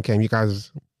Højlund came,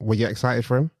 were you excited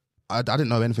for him? I didn't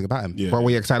know anything about him. Yeah. But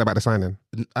were you excited about the signing?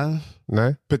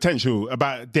 No? Potential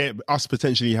about us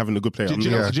potentially having a good player. Do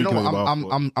you know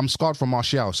what? I'm scarred from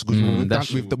Martial because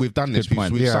we've done this.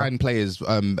 We've signed players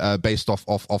based off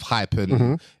hype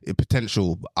and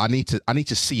potential. I need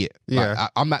to see it. Yeah.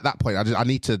 Like, I'm at that point. I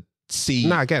need to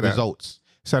see I get that. results.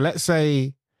 So let's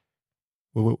say,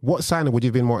 what signing would you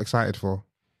have been more excited for?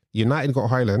 United got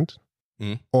Højlund,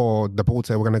 or the ball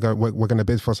say we're gonna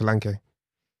bid for Solanke?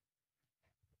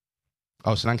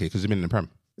 Oh, Solanke, because he's been in the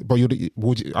Prem. But I'll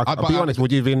be honest,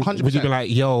 would you have been 100%. like,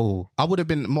 yo? I would have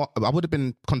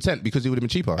been content because it would have been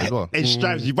cheaper as well. Hey,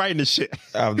 Stripes, you buying this shit?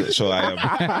 I'm not sure I am.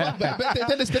 I'm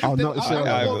not sure. I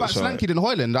know more about Solanke than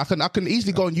Højlund. I can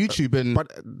easily go on YouTube and.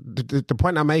 But the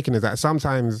point I'm making is that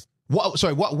sometimes. What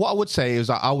I would say is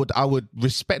that I would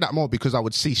respect that more because I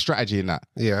would see strategy in that.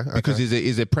 Yeah, okay. Because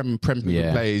he's a Prem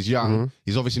player. He's young.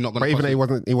 He's obviously not going to. But even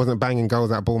though he wasn't banging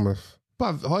goals at Bournemouth.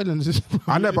 But Højlund is.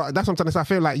 I know, but that's what I'm trying to say. I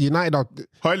feel like United are.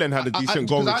 Højlund had a decent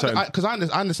goal return. Because I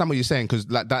understand what you're saying. Because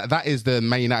like that is the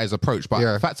Man United's approach. But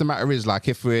the fact of the matter is, like,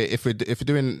 if we're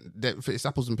doing, it's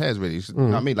apples and pears, really. You know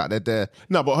what I mean? Like they're.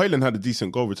 No, but Højlund had a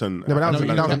decent goal return. No, but that was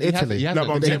in Italy. No, but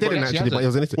I'm They saying, didn't actually, but it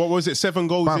was in Italy. what was it? 7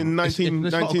 goals in 19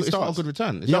 It's not a starts. good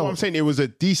return. No, I'm saying it was a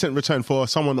decent return for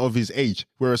someone of his age,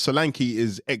 whereas Solanke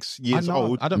is X years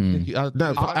old. I don't.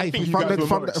 No, I think you guys were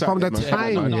more from the excited,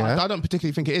 time, I don't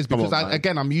particularly think it is because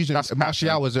again, I'm using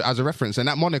Martial as a reference, and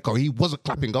at Monaco, he wasn't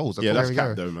clapping goals. Yeah, that's There we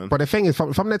cap go. though, man. But the thing is,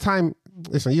 from the time,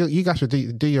 listen, you guys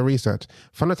should do your research.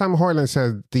 From the time Højlund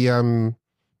said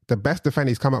the best defender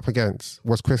he's come up against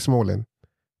was Chris Smalling.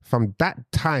 From that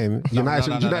time, United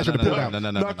should have pulled out.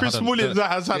 No, Chris Smalling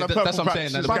has had a purple That's what I'm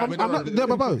saying.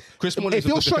 But Chris Smalling if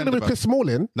you're struggling with Chris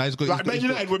Smalling, he's good. Like Man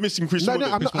United were missing Chris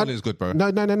Smalling. Chris Smalling is good, bro. No.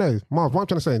 Marv, what I'm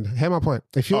trying to say, hear my point.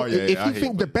 If you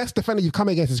think the best defender you've come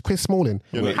against is Chris Smalling,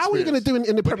 how are you going to do in the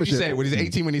When did he Premiership? say it? When he's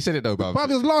 18 when he said it though, bro? But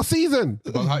it was last season.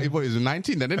 It was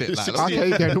 19 then, isn't it? Like,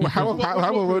 Okay, how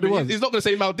old it was? He's not going to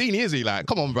say Maldini, is he? Like,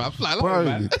 come on, bro. Like,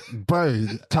 Bro,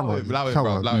 come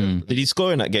on. Did he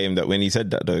score in that game that when he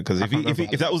said that though? Because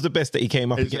if that was the best that he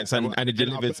came up against and he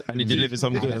delivered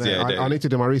some goods, I need to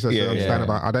do my research to understand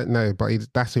about. I don't know, but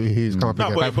that's who he's come up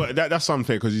against. But that's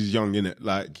unfair because he's young, innit?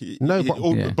 Like,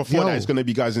 before that, it's going to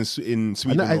be guys in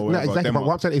Sweden or whatever. Exactly. But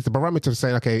what I'm saying is the barometer of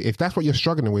saying, okay, if that's what you're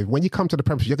struggling with, when you come to the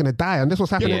Premiership, you're going to die, and this was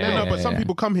happening. But some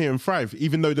people come here and thrive,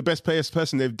 even though the best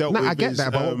person they've dealt with. I get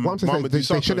that, but what I'm saying is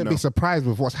they shouldn't be surprised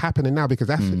with what's happening now because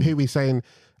that's who we're saying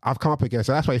I've come up against.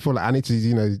 So that's why I feel like I need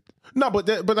to, No, but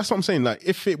that's what I'm saying. Like,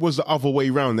 if it was the other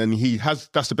way round, and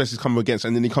that's the best he's come against,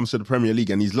 and then he comes to the Premier League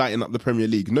and he's lighting up the Premier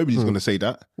League, nobody's going to say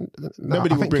that.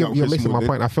 Nobody will bring up you're Chris missing my Smalling.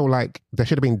 point. I feel like there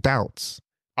should have been doubts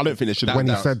I don't think there should have when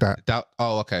been he said that.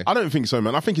 Okay. I don't think so,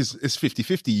 man. I think it's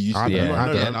 50-50.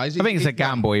 I think it's a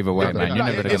gamble either way, man. You're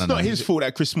never It's going to not know. his fault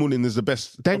that Chris Smalling is the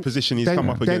best opposition he's come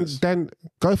up against. Then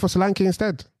go for Solanke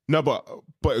instead. No, but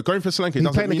going for Solanke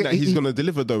doesn't mean that he's going to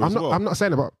deliver though as well. I'm not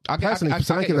saying about personally.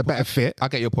 Solanke is a better fit. I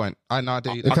get your point. I know.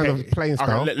 In terms of playing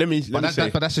style. Let me say.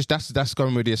 But that's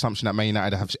going with the assumption that Man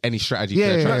United have any strategy.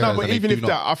 No, but even if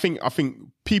that, I think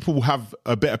people have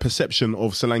a better perception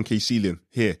of Solanke's ceiling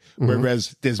here,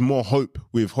 whereas there's more hope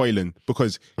with Højlund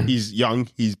because he's young,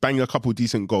 he's banged a couple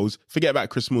decent goals. Forget about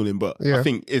Chris Smalling, but I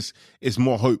think it's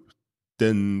more hope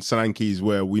than Solanke's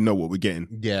where we know what we're getting.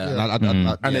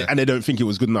 And they don't think it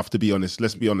was good enough, to be honest.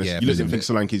 Let's be honest. You don't think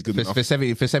Solanke's good enough. For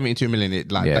 72 million,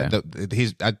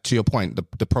 he's to your point,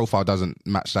 the profile doesn't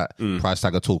match that price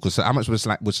tag at all. Because how much would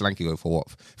Solanke go for? What,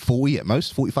 40 at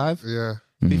most? 45? Yeah.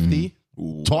 50?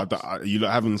 Ooh, Tops. you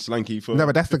lot having Solanke for? No,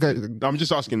 but that's the go. No, I'm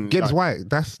just asking. Gibbs like, White.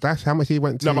 That's how much he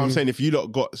went to. No, but I'm saying if you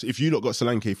lot got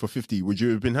Solanke for 50, would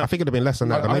you have been I happy? think it'd have been less than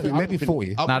that. I maybe think-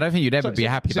 40. No, I don't think you'd ever be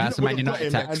happy. But that's a Man United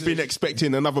tax. I've been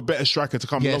expecting another better striker to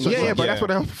come Yeah, along. so- as Yeah, well. but that's what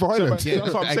they're for Ireland. Yeah,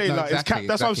 that's what I'm saying. No, Like, exactly,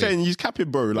 that's what I'm exactly. saying. He's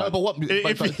capping, bro. Like, No, but what?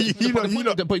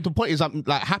 The point is, I'm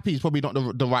like happy is probably not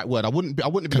the right word. I wouldn't be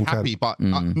Content. happy, but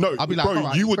no, I'd be like, bro, all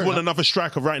right, you would fair want enough. another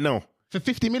striker right now. For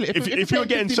 50 million. If you were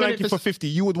getting Solanke for 50,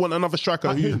 you would want another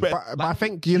striker who's better. But I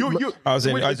think You're you're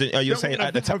saying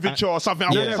at the time, or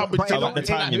something. Yeah, something but at the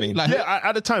time, you mean? Yeah,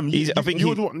 at the time. I think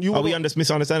are we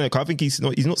misunderstanding? I think he's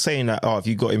not saying that. Oh, if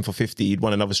you got him for 50, you'd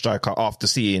want another striker after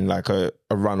seeing like a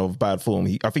run of bad form.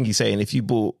 I think he's saying if you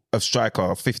bought a striker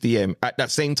 50M at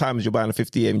that same time as you're buying a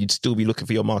 50M, you'd still be looking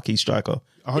for your marquee striker.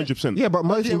 100%. Yeah, but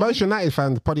most United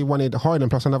fans probably wanted Højlund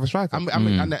plus another striker. And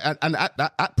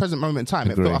at present moment in time,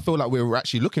 I feel like we were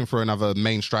actually looking for another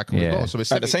main striker as well. So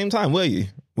it's At the same time, were you?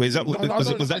 Was that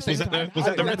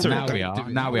the rhetoric?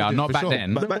 Now we are. Not back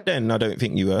then. But back then, I don't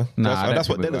think you were. Nah, I That's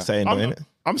don't what think we they're saying, though, isn't it?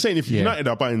 I'm saying if United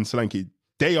are buying Solanke,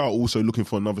 they are also looking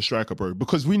for another striker, bro,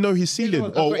 because we know his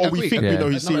ceiling, or we think we know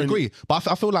his I ceiling. agree, but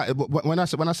I feel like when I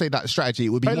say that strategy, it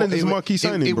would be more, Højlund is a marquee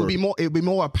signing, it would bro. be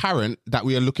more apparent that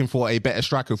we are looking for a better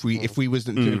striker if we was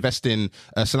to invest in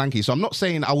Solanke. So I'm not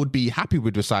saying I would be happy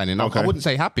with the signing. I wouldn't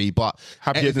say happy, but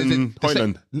Happier than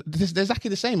Højlund. They're exactly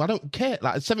the same. I don't care.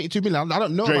 Like 72 million. I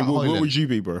don't know Dre, about what Højlund. would you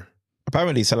be, bro?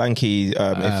 Apparently,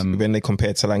 Solanke, when they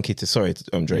compared Solanke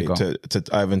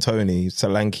to Ivan Toney,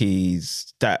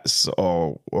 Solanke's stats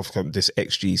or of this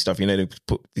XG stuff, they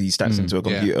put these stats into a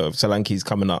computer. Solanke's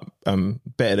coming up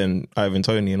better than Ivan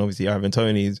Toney, and obviously Ivan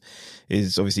Toney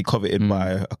is obviously coveted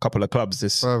by a couple of clubs.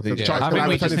 I think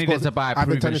we just needed to buy a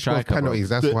proven striker. Penalties,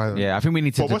 that's why. Yeah, I think we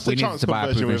need to. What's the chance to buy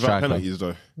a conversion proven without striker. penalties,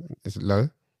 though? It's low.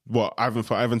 What,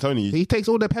 for Ivan Toney? He takes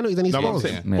all the penalties and he No, but I'm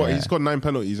scores. saying, what, he's got 9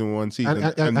 penalties in one season.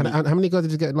 And how many goals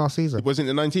did he get last season? Wasn't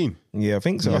it 19? Yeah, I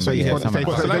think so. Yeah, so he's got something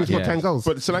like that. 10 goals.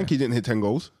 But Solanke didn't hit 10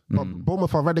 goals.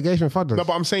 Bournemouth are relegation fodder. No,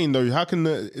 but I'm saying though, how can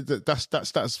that's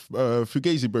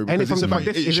Fugazi, bro? And Because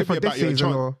is it for this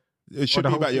season or? It should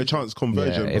be about your chance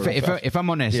conversion. Yeah, bro. if I'm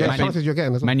honest, Yeah, chances you're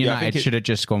getting as well. Man Yeah, I United think should have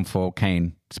just gone for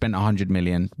Kane, spent 100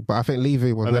 million. But I think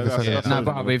Levy was And never that's- said that's- that.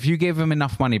 No, but if you give him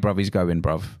enough money, bruv, he's going,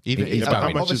 bruv. Even He's but how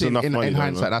going. much is obviously, enough money in though,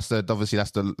 hindsight, man?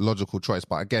 that's the logical choice.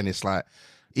 But again, it's like,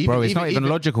 Bro, it's not even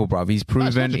logical, bruv. He's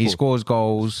proven, he logical. scores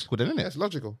goals. Good, isn't it? It's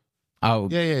logical. Oh,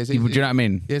 Yeah. do you know what I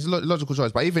mean? Yeah, it's a logical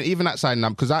choice, but even that side now,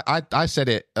 because I said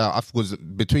it, I was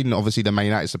between obviously the Man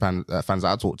United fans that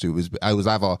I talked to, it was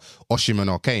either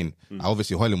Osimhen or Kane.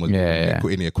 Obviously, Højlund was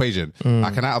in the equation.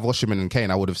 Like, and out of Osimhen and Kane,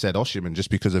 I would have said Osimhen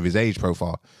just because of his age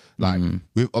profile. Like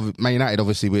Man United,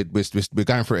 obviously, we're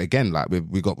going for it again. Like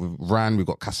we got Ran, we've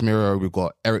got Casemiro, we've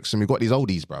got Eriksen, we've got these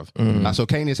oldies, bruv. Like, so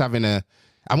Kane is having and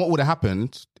what would have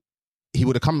happened? He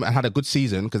would have come and had a good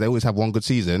season because they always have one good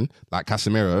season, like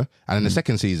Casemiro, and in the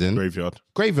second season, Graveyard.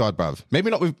 bruv. Maybe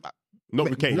not with. Not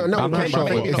with Kane. No, I'm not Kane, sure but I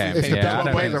think with Kane. it's the Yeah, I best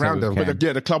don't players think so around with them. Kane.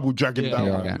 But the club will drag him down.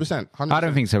 100%. I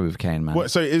don't think so with Kane, man.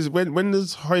 So when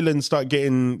does Højlund start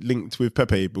getting linked with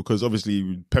Pepe? Because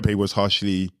obviously Pepe was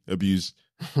harshly abused.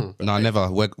 No, never.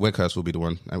 Weghorst will be the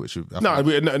one. Which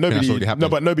Nobody. happened. No,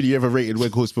 but nobody ever rated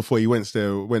Weghorst before he went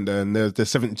there. And there's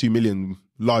 72 million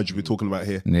large we're talking about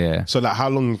here. Yeah. So like, how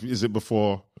long is it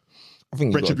before I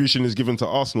think retribution is given to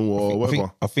Arsenal or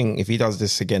whatever? I think if he does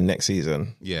this again next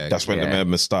season, that's when the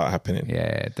members start happening.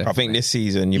 Yeah, definitely. I think this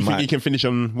season You think he can finish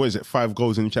on 5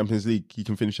 goals in the Champions League? He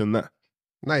can finish on that.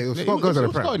 No, it was 4 goals in the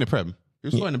Prem. in the Prem. He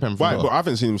was scoring in the Prem. Why? But I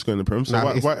haven't seen him score in the Prem. So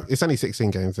why? It's only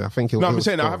 16 games. I think he'll. No, I'm he'll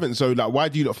saying I score. haven't. So like, why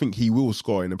do you not think he will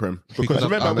score in the Prem? Because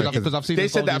remember, because I've seen they the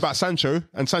said that goals- about Sancho,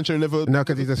 and Sancho never. No,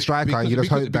 because he's a striker, and you just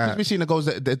hope because that. we've seen the goals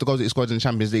that he scored in the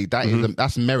Champions League.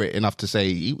 That's merit enough to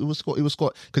say he was scored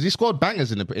because he scored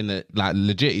bangers in the like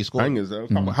legit. He scored Bangers.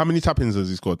 How many tap-ins has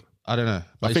he scored? I don't know.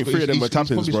 I think 3 of them were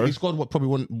tap-ins, bro. He scored probably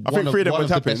one. I think 3 of them were the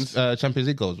tap-ins. best Champions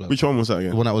League goals. Bro. Which one was that The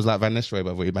again? one that was like Van Nistelrooy,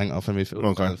 but he banged off from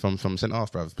Okay. from centre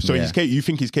half, bro. So you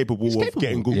think he's capable of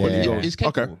getting good quality goals? He's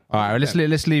capable. Okay. All right, let's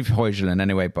leave Højlund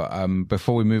anyway. But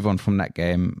before we move on from that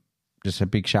game, just a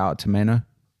big shout out to Meno.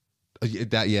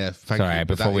 Thank Sorry, you.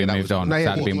 before we moved on,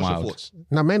 that'd been wild.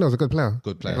 No, Meno's a good player.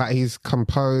 Good player. Like, he's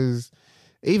composed.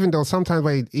 Even though sometimes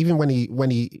when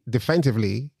he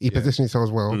defensively he positions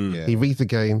himself well, he reads the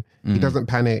game, he doesn't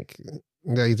panic.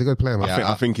 Yeah, he's a good player, man.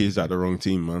 I think he's at the wrong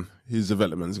team, man. His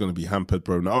development is going to be hampered,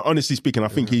 bro. Now, honestly speaking, I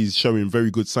think he's showing very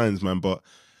good signs, man. But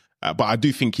I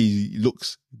do think he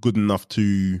looks good enough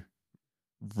to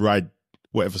ride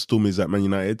whatever storm is at Man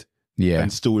United Yeah,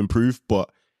 and still improve.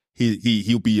 But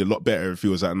he'll be a lot better if he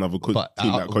was at another team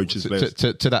that coaches players.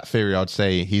 To that theory, I'd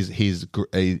say he's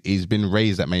been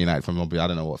raised at Man United from, I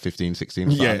don't know what, 15, 16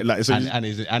 or something. Yeah, like, so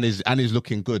and he's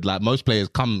looking good. Like most players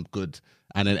come good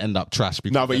and then end up trash.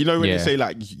 No, but you know when they say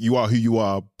like you are who you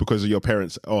are because of your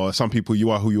parents, or some people you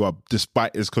are who you are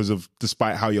despite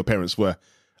how your parents were.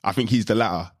 I think he's the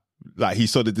latter. Like he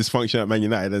saw the dysfunction at Man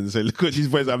United and said, "Look what these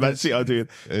boys at Man City are doing.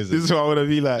 This is what I want to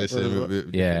be like."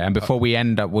 Yeah, and before we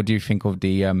end up, what do you think of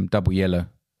the double yellow,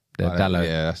 the Dalot?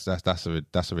 Yeah,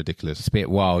 that's a ridiculous. It's a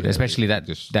bit wild, especially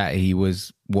that he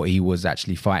was what he was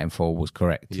actually fighting for was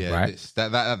correct. Yeah, right.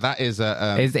 That is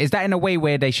Is that in a way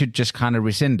where they should just kind of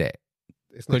rescind it?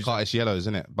 It's yellow,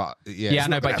 isn't it? But I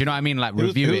know, but do you know what I mean? Like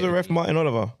review Who was the ref? Martin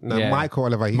Oliver. No, Michael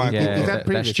Oliver. He's had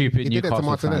previous. That stupid he did it to Newcastle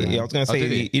Martinelli. fan. Yeah, I was going to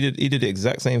say he did the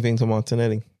exact same thing to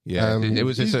Martinelli. Yeah, it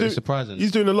was surprising.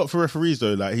 He's doing a lot for referees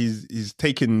though. Like he's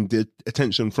taking the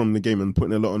attention from the game and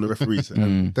putting a lot on the referees.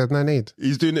 There's no need.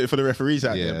 He's doing it for the referees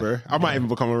out there, bro. I might even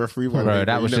become a referee one day. Bro,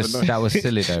 that was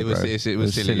silly though. It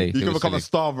was silly. You can become a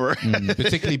star, bro.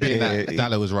 Particularly being that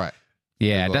Dalot was right.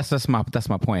 Yeah, that's my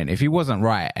point. If he wasn't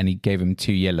right and he gave him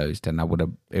 2 yellows, then it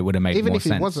would have made Even more if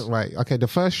sense. he wasn't right, okay, the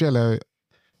first yellow,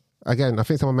 again, I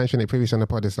think someone mentioned it previously on the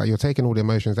pod, it's like you're taking all the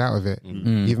emotions out of it.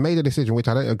 You've made a decision which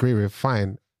I don't agree with,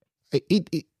 fine.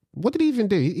 What did he even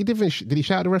do? Did he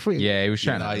shout at the referee? Yeah, he was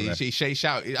shouting. He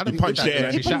shouted. I He punched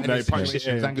it. He shouted. He punched it.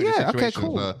 Yeah, okay,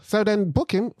 cool. So then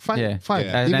book him, fine. Yeah. Fine.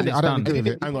 Yeah. Even And if then I don't it's agree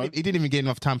with done. it. He didn't even get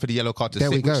enough time for the yellow card to There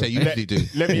we sit, which go. they usually do.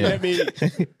 Let me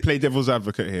play devil's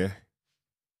advocate here.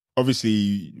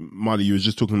 Obviously, Marley, you were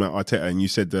just talking about Arteta and you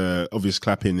said the obvious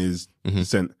clapping is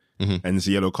dissent and it's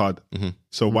a yellow card.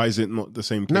 So why is it not the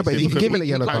same case? No, but here? he gave it a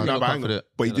yellow card.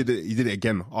 But he did it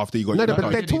again after he got No, yellow but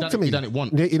card. they talked to me. He done it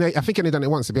once. You know, I think he only done it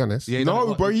once, to be honest. Yeah,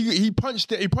 No, bro, he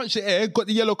punched it. He punched the air, got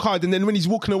the yellow card, and then when he's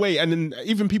walking away, and then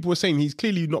even people were saying he's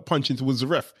clearly not punching towards the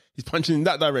ref. He's punching in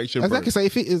that direction. Exactly. So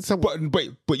if it is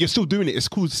But you're still doing it. It's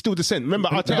cool. It's still dissent. Remember,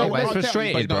 Arteta. but it's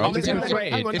frustrated, bro. It's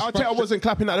frustrated. Hang on, Arteta wasn't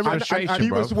clapping at the ref. Frustration, He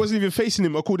bro. wasn't even facing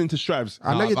him, according to Strives.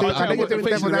 I know you're doing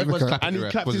devil's advocate. And he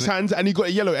clapped his hands, and he got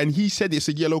a yellow, and he said it's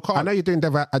a yellow card. I know you're doing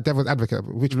devil's advocate,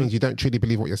 which means you don't truly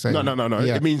believe what you're saying. No.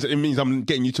 Yeah. It means I'm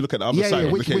getting you to look at the other Yeah, side.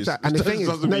 yeah. of the case. And the thing is,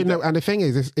 and the thing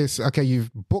is, it's okay.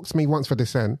 You've booked me once for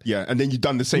dissent. Yeah, and then you've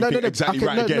done the same thing exactly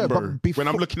again, bro. When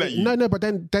I'm looking at you. No, but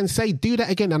then say do that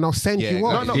again, and I'll send you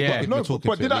off.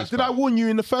 But did I warn you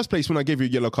in the first place when I gave you a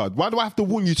yellow card? Why do I have to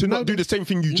warn you to not do the same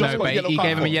thing you just got a yellow he card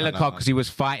gave him a for? yellow card because he was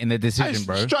fighting the decision,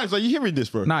 bro. Strives, are you hearing this,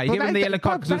 bro? No, he gave him the yellow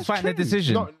card because he was fighting the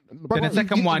decision. Then the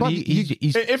second one, he's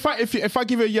If I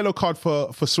give you a yellow card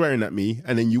for swearing at me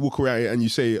and then you walk around and you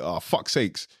say, "Oh, fuck's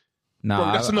sakes." No,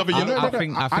 Bro, that's another yellow. I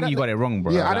think you got it wrong,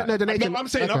 bro. Yeah, I don't know the nature. I'm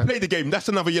saying I played the game. That's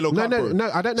another yellow card. No,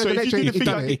 I don't know the nature. If you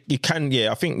done it, You can,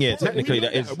 I think, technically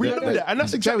that is. we know that, and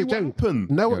that's exactly what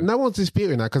happened. No one's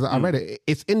disputing that because I read it.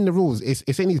 It's in the rules. It's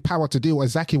in his power to do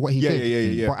exactly what he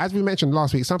did. Yeah. But as we mentioned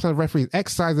last week, sometimes referees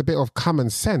exercise a bit of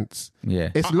common sense. Yeah.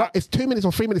 It's 2 minutes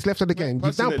or 3 minutes left of the game.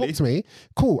 You've now Personally- booked me.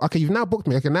 Cool. Okay, you've now booked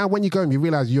me. Okay, now when you go and you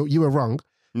realize you were wrong.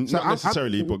 Not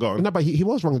necessarily, but go on. No, but he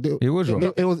was wrong. He was wrong.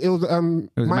 It was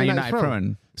Man United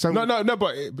throwing. So No,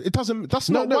 but it doesn't. That's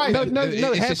not no, why. no. But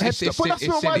that's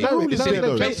not why the rule is there,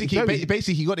 though.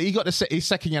 Basically, he got his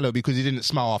second yellow because he didn't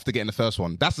smile after getting the first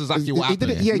one. That's exactly what He happened.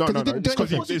 didn't. Yeah, No, because he didn't do it's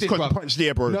anything. because he punched the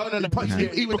air, bro. No. He punched the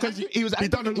air. He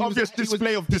done an obvious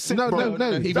display of dissent, No. bro. One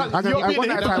at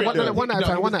a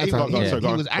time. One at a time.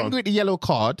 He was angry at the yellow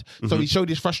card, so he showed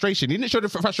his frustration. He didn't show the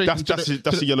frustration.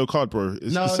 That's a yellow card, bro.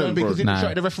 It's No, dissent, because he bro. didn't show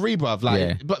it to the referee, bruv.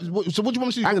 So what do you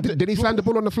want me to do? And did he slam the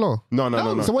ball on the floor?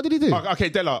 No. So what did he do? Okay,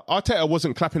 Della, Arteta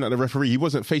wasn't clapping at the referee. He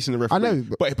wasn't facing the referee. I know,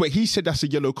 but he said that's a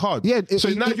yellow card. Yeah, So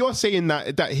now you're saying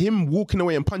that him walking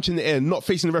away and punching the air, not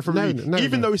facing the referee,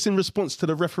 even though it's in response to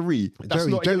the referee, that's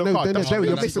not a yellow card. Joey,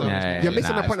 you're missing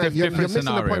the point. You're missing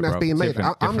the point that's being made.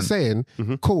 I'm saying,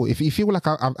 cool. If you feel like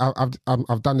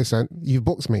I've done this, you've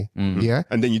booked me, yeah,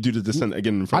 and then you do the dissent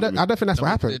again in I front of don't me. think that's what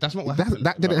happened. That's not what happened.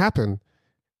 That didn't happen.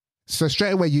 So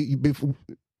straight away,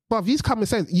 but use common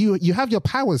sense. You have your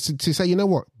powers to say, you know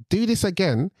what, do this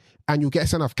again, and you'll get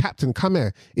sent off. Captain, come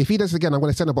here. If he does it again, I'm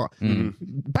going to send him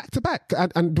back to back.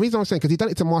 And the reason I'm saying, because he done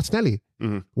it to Martinelli,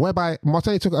 whereby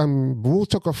Martinelli took Rules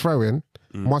took a throw in.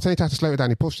 Martinelli tried to slow it down.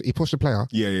 He pushed the player.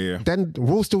 Yeah. Then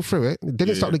Rules still threw it.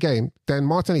 Didn't stop the game. Then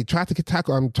Martinelli tried to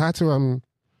tackle. Tried to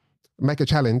make a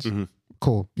challenge.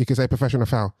 Cool. You can say professional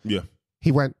foul. Yeah.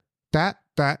 He went that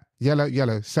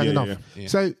yellow, sending off. Yeah.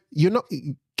 So you're not.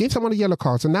 Give someone a yellow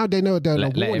card, so now they know they're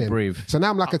Let warning. it breathe. So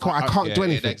now I'm like, I can't do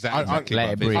anything. Exactly.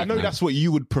 Let it breathe. I know that's what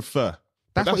you would prefer,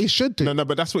 That's what he should do. No,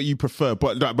 but that's what you prefer.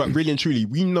 But really and truly,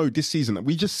 we know this season.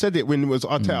 We just said it when it was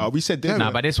Arteta. We said,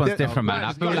 no, but this one's different, man.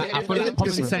 I feel like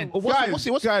common sense.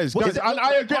 Guys,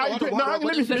 I agree. No,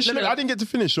 let me finish. I didn't get to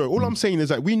finish. So all I'm saying is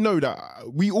that we know that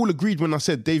we all agreed when I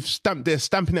said they're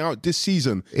stamping it out this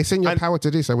season. It's in your power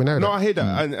to do so. We know that. No, I hear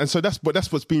that, and so that's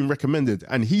what's being recommended,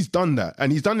 and he's done that,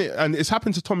 and he's done it, and it's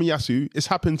happened to Tomiyasu. It's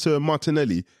happened to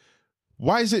Martinelli.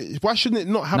 Why shouldn't it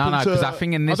not happen? No, to... because I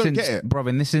think in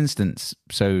this instance,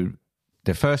 so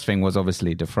the first thing was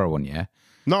obviously the throw on, yeah.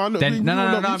 No, we said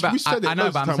it. I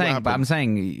know, but I'm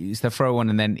saying it's the throw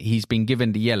on, and then he's been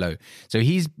given the yellow, so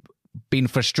he's been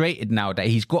frustrated now that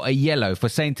he's got a yellow for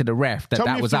saying to the ref that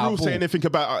was out. Tell me if the rule say anything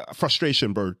about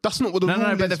frustration, bro. That's not what the rule is.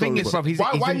 No, but the thing is, bro,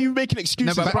 why are you making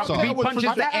excuses? No, but if he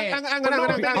punches the air,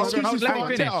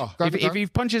 if he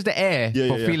punches the air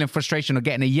for feeling frustration or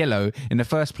getting a yellow in the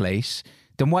first place,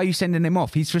 then why are you sending him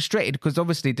off? He's frustrated because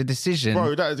obviously the decision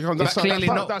is clearly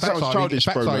not. That sounds childish,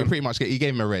 bro. Pretty much, he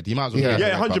gave him a red. You might as well.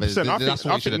 Yeah,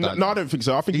 100%. No, I don't think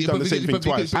so. I think he's done the same thing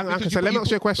twice. So let me ask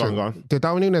you a question. Did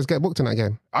Darwin Núñez get booked in that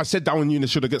game? I said Darwin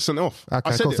Núñez should have got sent off.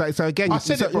 Okay, cool. So again, I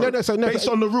said it, bro. Based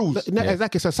on the rules. No,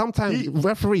 exactly. So sometimes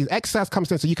referees, exercise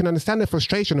comes in so you can understand the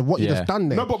frustration of what you just done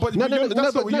there. No, but that's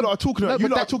not what you lot are talking about. You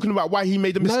lot are talking about why he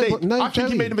made a mistake. I think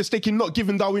he made a mistake in not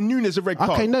giving Darwin Núñez a red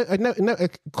card. Okay, no,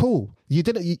 cool. You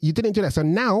didn't do that. So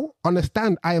now,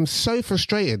 understand, I am so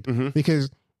frustrated because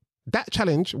that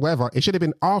challenge, whatever, it should have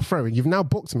been our throwing. You've now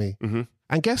booked me.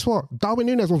 And guess what? Darwin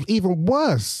Núñez was even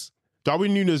worse.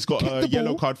 Darwin Núñez got a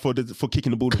yellow card for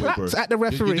kicking the ball away, bro. At the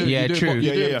referee. True.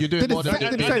 You're doing more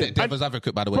than devil's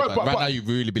advocate, by the way. Right now, you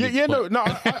really believe. Literally.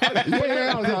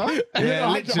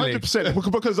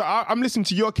 100%. Because I'm listening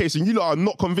to your case and you lot are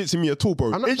not convincing me at all,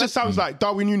 bro. It just sounds like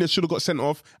Darwin Núñez should have got sent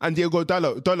off and Diego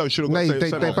Dalot should have got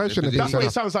sent off. They both shouldn't have been sent off. That's what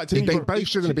it sounds like to me. They both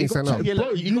shouldn't have been sent off.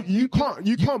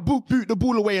 You can't boot the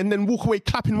ball away and then walk away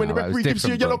clapping when the referee gives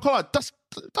you a yellow card. That's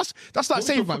like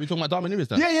saying. We're talking about Darwin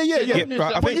Núñez.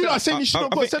 Yeah. But you lot are saying he should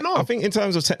have got sent off. I think in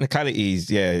terms of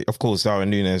technicalities, of course, Darwin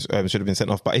Núñez should have been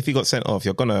sent off. But if he got sent off,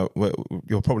 you're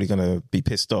probably gonna be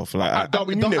pissed off. Like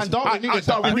Darwin Núñez.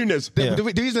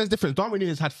 The reason is different. Darwin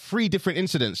Núñez had 3 different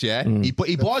incidents. Yeah, he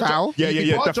barred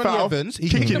Johnny Evans, he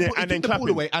kicking it and then the ball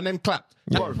away and then clapped.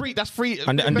 That's free.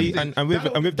 And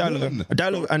with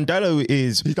Dalot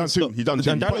is he done 2. He done 2.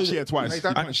 And he punched it twice.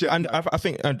 And I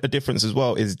think a difference as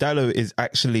well is Dalot is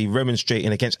actually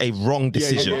remonstrating against a wrong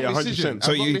decision. 100%.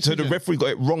 So the referee got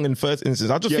it wrong in first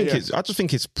instance. I just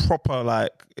think it's proper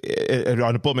like an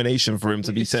abomination for him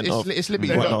to be sent off. It's he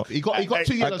got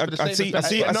 2 yellows for the same.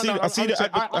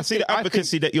 I see the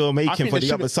advocacy that you're making for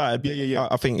the other side.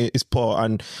 I think it's poor.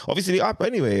 And obviously,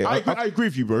 anyway, I agree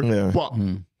with you, bro. But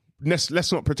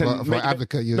let's not pretend. For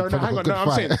advocate, hang on. No,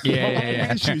 I'm saying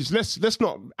issues. Let's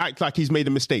not act like he's made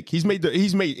a mistake. He's made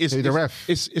the ref.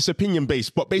 It's opinion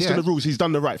based, but based on the rules, he's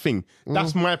done the right thing.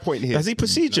 That's my point here. Has he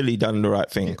procedurally done the right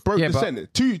thing? Bro,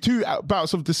 dissent. Two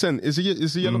bouts of dissent is a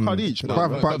yellow card each.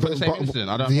 But the same incident,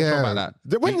 I don't know about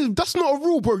that. That's not a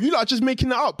rule, bro. You lot are just making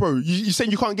that up, bro. You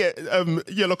saying you can't get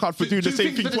yellow card for doing the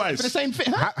same thing twice? For the same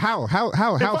thing? How? If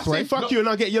I say fuck you and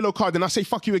I get yellow card, and I say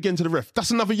fuck you again to the ref, that's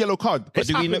another yellow card. But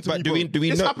do we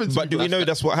know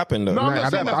that's what happened though? No,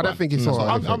 I don't think he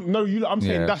saw it. I'm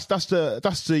saying that's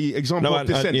the example of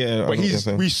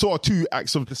dissent. We saw 2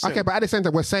 acts of dissent. Okay, but at the same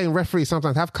time, we're saying referees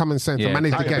sometimes have common sense to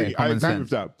manage the game. I agree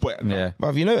with that. But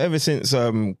ever since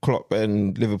Klopp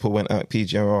and Liverpool went out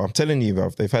PGMR, I'm telling you,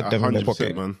 bruv, they've had them in their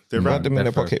pocket. Man. They've had them in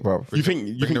their pocket, bruv. You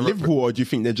think Liverpool, or do you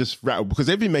think they're just rattled because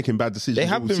they've been making bad decisions? They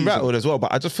have been rattled as well,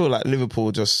 but I just feel like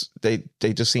Liverpool they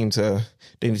just seem to.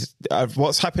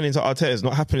 What's happening to Arteta is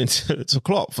not happening to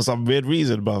Klopp for some weird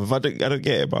reason, bruv. I don't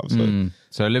get it, bruv.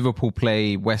 So Liverpool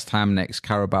play West Ham next.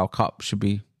 Carabao Cup should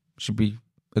be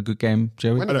a good game,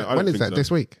 Joey. When is that? So. This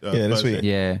week? This week.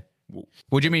 Yeah.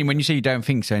 What do you mean when you say you don't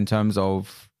think so? In terms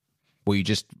of, well, you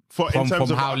just from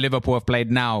how Liverpool have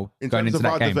played now going into that game. In terms of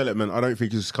our development, I don't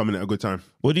think it's coming at a good time.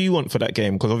 What do you want for that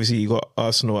game? Because obviously you got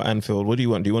Arsenal at Anfield. What do you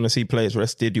want? Do you want to see players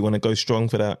rested? Do you want to go strong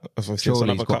for that?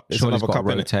 Surely it's got to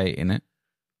rotate in it.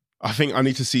 I think I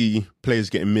need to see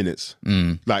players getting minutes,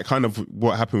 like kind of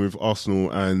what happened with Arsenal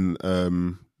and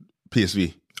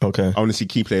PSV. Okay, I want to see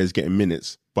key players getting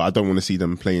minutes, but I don't want to see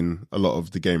them playing a lot of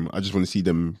the game. I just want to see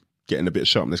them getting a bit of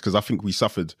sharpness because I think we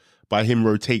suffered by him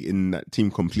rotating that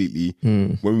team completely.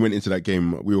 When we went into that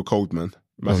game, we were cold, man.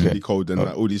 Massively cold, and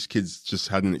all these kids just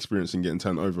had an experience in getting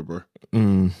turned over, bro.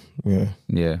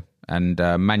 Yeah. And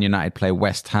Man United play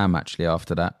West Ham actually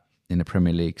after that in the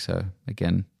Premier League. So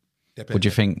again. What do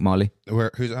you think, Marley?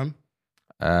 Who's at home?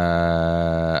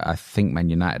 I think Man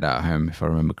United at home, if I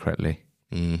remember correctly.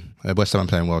 West Ham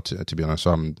playing well, to be honest.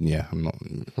 So I'm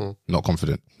not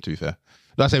confident, to be fair.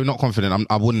 Did I say we're not confident?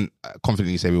 I wouldn't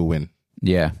confidently say we'll win.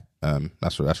 Yeah.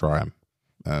 That's where I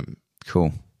am.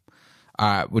 Cool.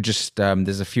 We'll just,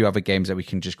 there's a few other games that we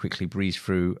can just quickly breeze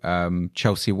through.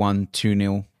 Chelsea won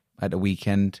 2-0 at the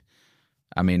weekend.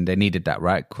 I mean, they needed that,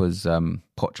 right? Because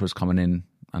Poch was coming in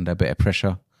under a bit of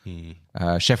pressure.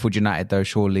 Sheffield United, though,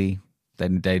 surely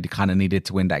they kind of needed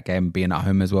to win that game, being at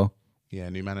home as well. Yeah,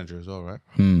 new manager as well, right?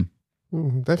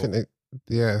 Definitely.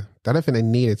 Yeah, I don't think they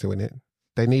needed to win it.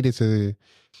 They needed to.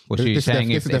 What are you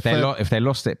saying? If they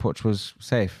lost it, Poch was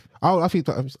safe. Oh, I thought you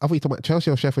talking about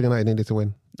Chelsea or Sheffield United needed to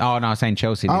win. Oh no, I was saying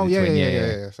Chelsea. Oh needed to win.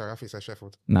 Yeah. Sorry, I thought you said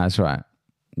Sheffield. No, that's right.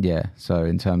 Yeah. So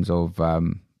in terms of, but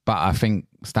I think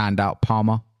standout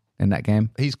Palmer in that game.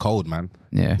 He's cold, man.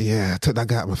 Yeah. Yeah, I took that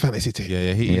guy out of my fantasy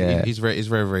team. He's very,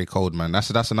 very cold, man.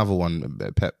 That's another one.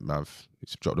 Pep, bruv.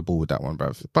 He's dropped the ball with that one,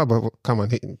 bruv. But come on,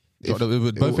 Both of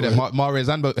them, Mahrez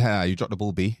and you dropped the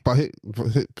ball, B. But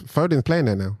Foden's playing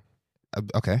there now.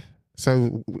 Okay.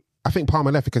 So I think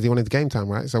Palmer left because he wanted game time,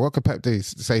 right? So what could Pep do?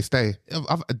 Say stay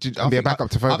and be a backup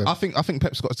to Foden? I think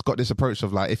Pep's got this approach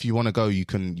of like, if you want to go, you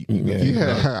can.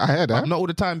 I heard that. Not all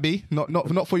the time, B.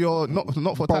 Not for your not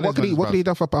for. But what could he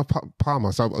do for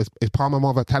Palmer? So is Palmer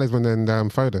more of a talisman than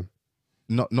Foden?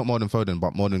 Not more than Foden,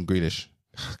 but more than Grealish.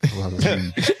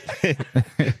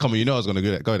 Come on, you know I was going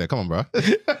to go there. Come on, bro.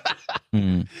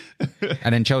 And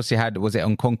then Chelsea was it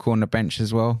Nkunku on the bench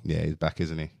as well? Yeah, he's back,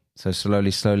 isn't he? So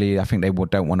slowly, I think they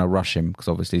don't want to rush him because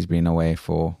obviously he's been away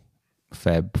for a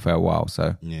fair while.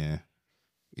 So yeah.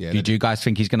 Do you guys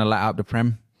think he's going to light up the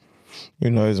Prem?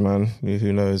 Who knows, man?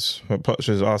 Who knows? Poch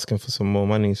is asking for some more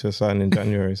money to sign in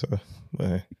January. So,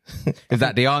 is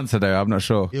that the answer though? I'm not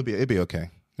sure. He'll be okay.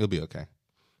 He'll be okay.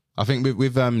 I think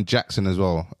with Jackson as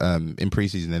well. In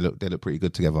preseason, they look pretty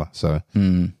good together. So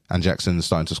and Jackson's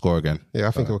starting to score again. Yeah,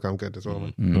 I think he'll come good as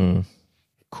well, man.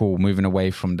 Cool. Moving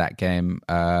away from that game,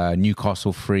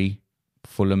 Newcastle 3,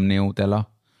 Fulham 0. Della,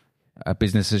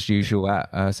 business as usual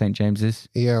at St James's.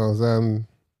 Yeah, it was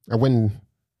a win.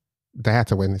 They had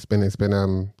to win. It's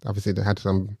been obviously they had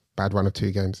some bad run of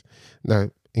 2 games.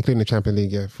 No, including the Champions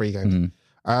League, 3 games.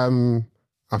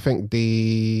 I think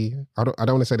I don't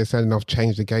want to say the sending off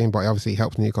changed the game, but it obviously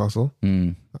helped Newcastle.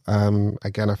 Again,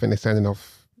 I think the sending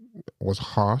off was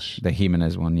harsh. The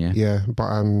Jimenez one, yeah. Yeah,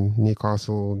 but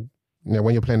Newcastle,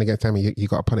 when you're playing against them, you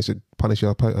got to punish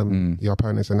your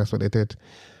opponents, and that's what they did.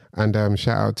 And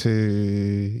shout out to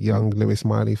young Lewis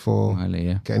Miley for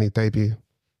getting his debut.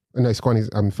 No, he scored his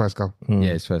first goal.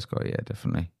 Yeah, his first goal, yeah,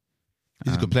 definitely.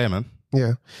 He's a good player, man.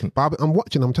 Yeah, but I'm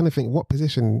watching. I'm trying to think what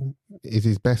position is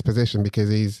his best position, because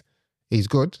he's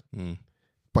good,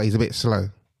 but he's a bit slow,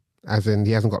 as in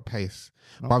he hasn't got pace.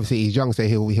 Okay. But obviously he's young, so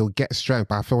he'll get strength.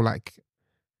 But I feel like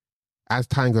as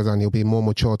time goes on, he'll be more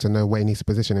mature to know where he needs to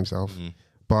position himself.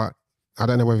 But I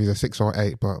don't know whether he's a 6 or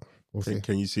 8, but we'll see.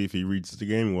 Can you see if he reads the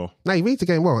game well? No, he reads the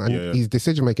game well, and his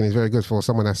decision making is very good for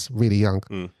someone that's really young.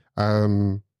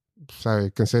 So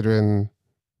considering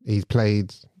he's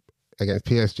played against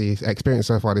PSG, his experience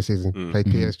so far this season, played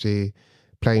PSG,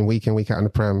 playing week in, week out in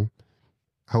the Prem,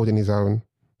 holding his own.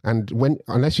 And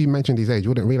unless you mentioned his age, you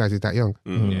wouldn't realise he's that young.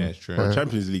 Yeah, it's true.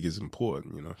 Champions League is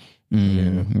important, you know.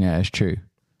 Yeah, it's true.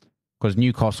 Because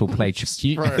Newcastle play.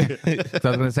 So I was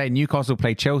going to say Newcastle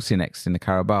play Chelsea next in the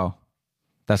Carabao.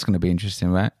 That's going to be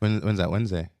interesting, right? When's that?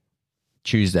 Wednesday?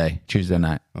 Tuesday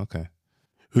night. Okay.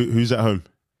 Who's at home?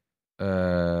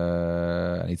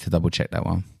 I need to double check that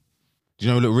one. Do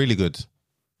you know who looked really good?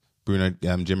 Bruno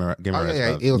Guimaraes.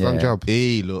 Yeah, he was on job.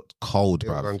 He looked cold, bruv.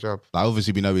 He was on job. Like,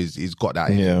 obviously, we know he's got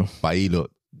that in him, but he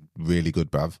looked really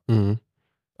good, bruv.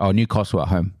 Oh, Newcastle at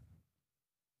home.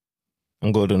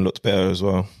 And Gordon looked better as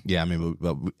well. Yeah, I mean,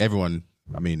 everyone,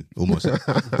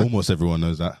 almost everyone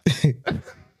knows that.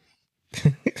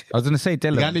 I was going to say,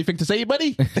 Della. You got anything to say,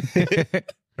 buddy?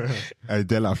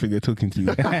 Della, I think they're talking to you.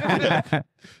 I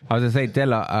was going to say,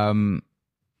 Della,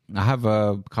 I have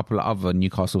a couple of other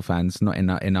Newcastle fans, not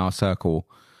in our circle,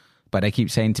 but they keep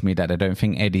saying to me that they don't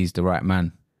think Eddie's the right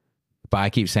man. But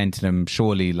I keep saying to them,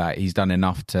 surely, like, he's done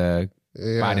enough to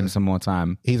buy him some more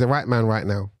time. He's the right man right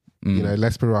now. You know,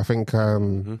 Lesper, I think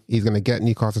he's going to get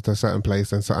Newcastle to a certain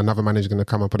place, and so another manager's going to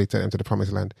come and probably take them to the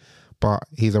promised land. But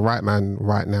he's a right man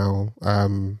right now.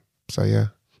 So yeah.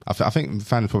 I think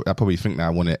fans probably think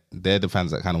that they're the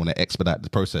fans that kind of want to expedite the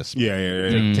process. Yeah.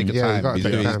 Take your time.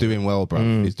 He's doing well, bro.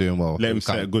 He's doing well. Let him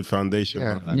set a good foundation.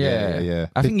 Yeah.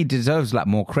 I think he deserves like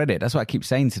more credit. That's what I keep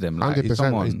saying to them. Like,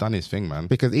 100%. He's done his thing, man.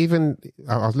 Because even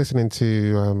I was listening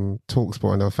to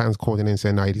TalkSport, and there were fans calling in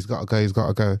saying, "No, he's got to go. He's got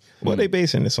to go." What are they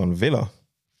basing this on? Villa?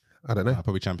 I don't know.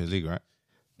 Probably Champions League, right?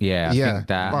 Yeah, I Yeah, think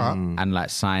that but- and like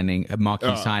signing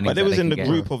marquee signing. But they was in the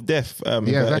group of death.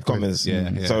 exactly. Commas.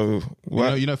 Yeah. So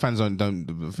fans don't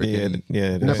freaking.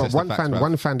 yeah. No, It's but just one the facts, fan, bruv.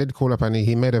 one fan did call up and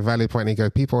he made a valid point. He goes,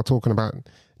 people are talking about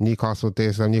Newcastle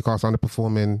this and Newcastle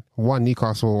underperforming. One,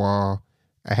 Newcastle are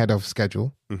ahead of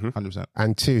schedule. 100%.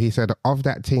 And two, he said of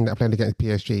that team that played against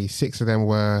PSG, 6 of them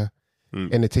were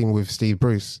in the team with Steve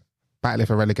Bruce, battling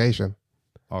for relegation.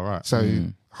 All right. So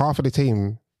half of the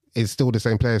team is still the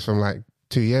same players from like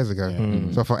 2 years ago.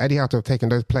 So for Eddie Howe to have taken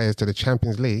those players to the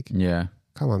Champions League, Yeah,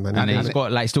 come on, man. and he's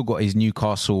got like still got his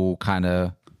Newcastle kind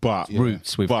of But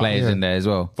roots with But- players in there as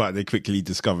well. but they quickly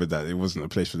discovered that it wasn't a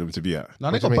place for them to be at.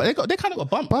 No, What do you mean? they kind of got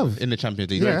bumped Bruv. in the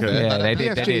Champions League. Yeah. Yeah, they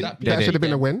did. That should have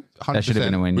been a win. That should have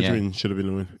been a win. What do Yeah, you mean should have been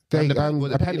a win? They,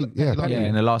 was it apparently, yeah,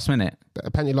 in the last minute.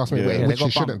 apparently last minute, Yeah, which they got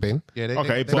it shouldn't been. Yeah,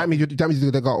 Okay, So that means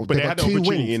they got but they had the 2 opportunity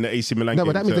wins. in the AC Milan No,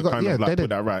 game but that means to they got kind of they like did. put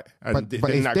that right. And But didn't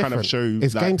it's that different. kind of show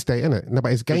It's like, game state, isn't it? No,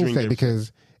 but it's game Between state games.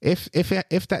 because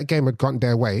if that game had gone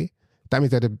their way, that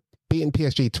means they'd have beaten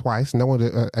PSG twice. No one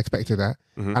would have expected that,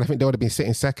 and I think they would have been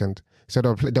sitting second. So they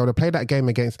would have played that game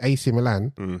against AC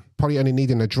Milan, probably only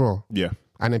needing a draw. yeah.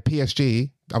 And then PSG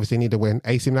obviously need to win.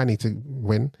 AC Milan need to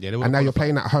win. Yeah, they would and now have you're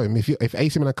playing at home. If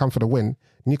AC Milan come for the win,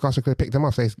 Newcastle could have picked them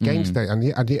off. So it's game state. And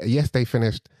yes, they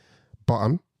finished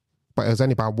bottom, but it was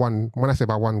only by one. When I say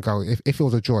by one goal, if it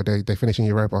was a draw, they finish in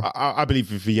Europa. I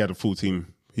believe if he had a full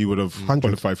team, he would have 100.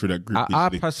 qualified through that group. I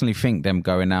easily. personally think them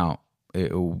going out,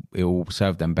 it'll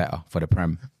serve them better for the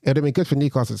Prem. It would have been good for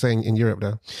Newcastle saying in Europe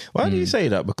though. Why do you say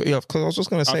that? Because I was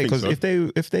just going to say, think because so.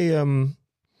 if they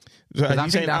I you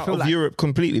think saying that I out feel of like- Europe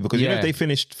completely, because you know Yeah. if they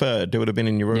finished third, they would have been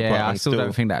in Europa. Yeah, I and still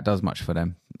don't think that does much for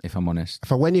them, if I'm honest.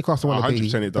 For where Newcastle want to be,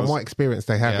 100% it the does. more experience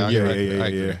they have. Yeah, in Yeah, Europe. yeah, I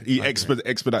yeah, agree. yeah. He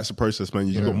expedites the process, man.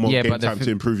 You've got more Yeah, game but the time thi-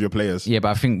 to improve your players. Yeah, but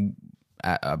I think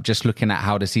just looking at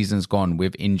how the season's gone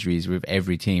with injuries with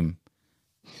every team,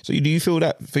 So do you feel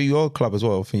that for your club as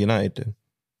well, for United? Then?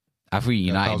 I think I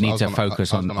United was need to gonna-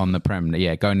 focus I was gonna- on the Prem.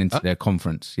 Yeah, going into their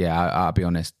conference. Yeah, I'll be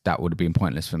honest, that would have been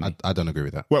pointless for me. I don't agree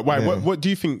with that. Why? Yeah. What do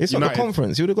you think? It's not United, the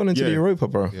conference. You would have gone into Yeah. the Europa,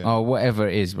 bro. Yeah. Oh, whatever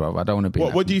it is, bro. I don't want to be. in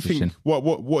that What do you position. think?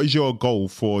 What is your goal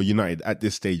for United at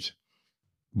this stage?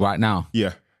 Right now,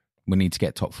 Yeah. we need to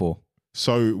get top 4.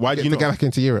 So why do To you get not? back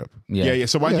into Europe. Yeah,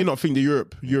 So why do Yeah. you not think the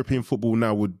European football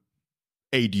now would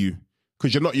aid you?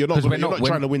 Because you're not 'Cause we're not-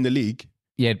 trying to win the league.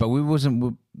 Yeah, but we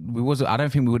wasn't. I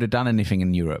don't think we would have done anything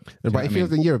in Europe. Do you know But what if I you mean?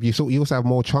 was in Europe, you also have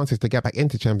more chances to get back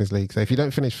into Champions League. So if you don't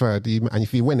finish third, and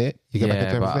if you win it, you get back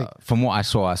into Champions League. From what I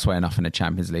saw enough in the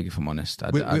Champions League. If I'm honest,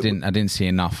 I We- didn't see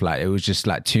enough. Like it was just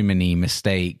like too many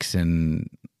mistakes, and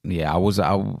yeah,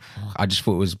 I just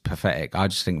thought it was pathetic. I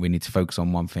just think we need to focus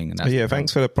on one thing, and that's Yeah,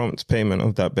 thanks for the prompt payment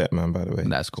of that bet, man. By the way,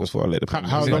 That's cool. Just for a little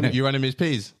How long? You running his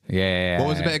P's? Yeah. What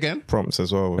was the bet again? prompts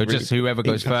as well. It was just whoever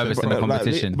goes furthest in the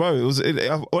competition. Bro, it was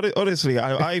honestly,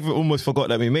 I even almost forgot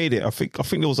that we made it. I think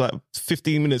there was like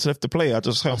 15 minutes left to play. I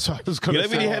just heard. I was You gonna know when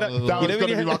say, you hear that? that You was know when gonna you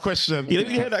be hear my that? question. You know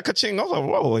when you hear that ka-ching? I was like,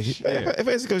 whoa. If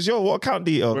it goes, yo, what account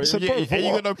detail? I said, bro, Yeah, for you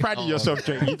what? got no pride in yourself,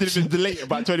 Drake. You didn't even delay it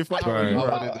about 24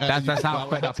 hours. That's how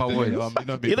fed up I was.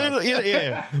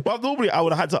 Yeah. Well, normally I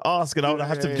would have had to ask and I would have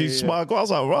had to do smart. I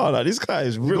was like, wow, like, this guy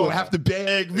is You real. don't have to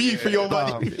beg me for your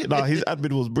money. Nah, his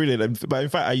admin was brilliant. But in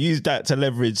fact, I used that to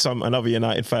leverage another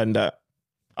United fan that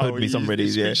owed me some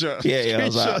readies.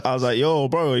 Yeah. I was like, yo,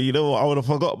 bro, you know what? I would have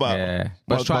forgot about. Yeah,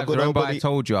 my but try, good remember old I buddy-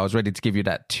 told you I was ready to give you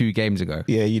that 2 games ago.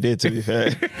 Yeah, you did. To be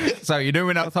fair, So you know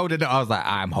when I was holding it, I was like,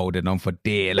 I'm holding on for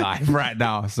dear life right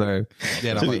now. So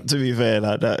Yeah, to be fair,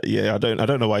 like that. Yeah, I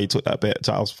don't know why you took that bet.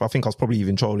 So I think I was probably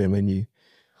even trolling when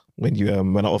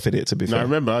I offered it. To be Now fair.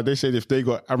 remember, they said if they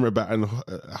got Amrabat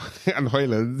and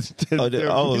Hoyland,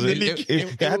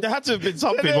 There had to have been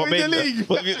something. They're What in made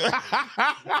the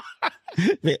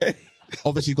league.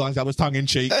 obviously, guys, that was tongue in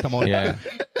cheek. Come on. yeah.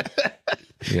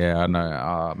 Yeah, I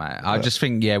know. Oh, man. I just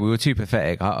think, we were too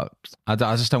pathetic. I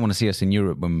just don't want to see us in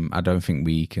Europe when I don't think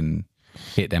we can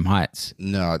hit them heights.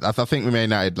 No, I think we made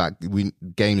United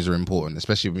games are important,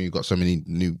 especially when you've got so many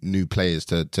new players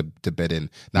to bed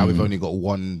in. Now we've only got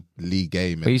one league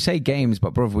game. But you say games,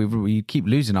 but bro, we keep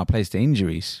losing our players to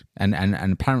injuries, and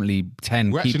apparently 10.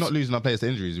 We're actually keeps, not losing our players to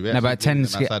injuries. We're No, actually but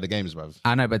 10's outside the games, bruv.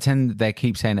 I know, but 10. They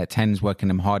keep saying that 10's working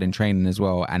them hard in training as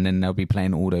well, and then they'll be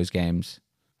playing all those games.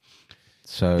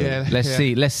 So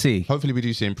let's see. Hopefully we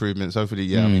do see improvements.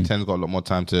 Hopefully, I mean, 10's got a lot more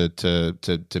time to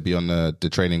be on the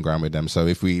training ground with them. So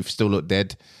if we still look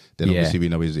dead, then obviously we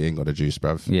know he ain't got the juice,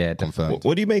 bruv. Yeah, confirmed.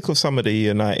 What do you make of some of the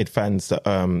United fans that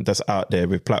that's out there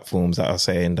with platforms that are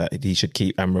saying that he should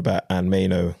keep Amrabat and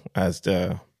Maino as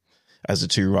the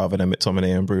 2 rather than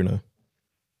McTominay and Bruno?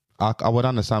 I would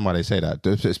understand why they say that.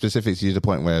 Specifically to the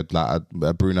point where like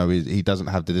Bruno he doesn't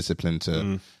have the discipline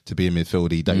to be in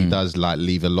midfield. He does like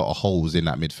leave a lot of holes in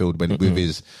that midfield when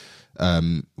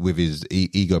with his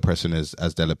ego pressing as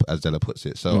Della puts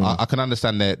it. So I can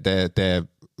understand their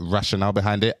rationale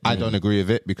behind it. I don't agree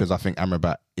with it because I think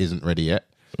Amrabat isn't ready yet.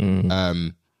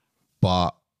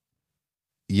 But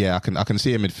yeah, I can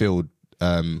see a midfield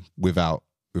without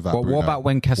What Bruno. about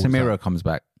when Casemiro comes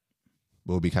back?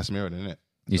 Will be Casemiro, then, isn't it?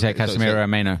 You say Casemiro and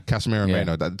Meno. Casemiro and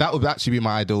Meno. That would actually be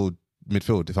my ideal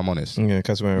midfield, if I'm honest. Yeah,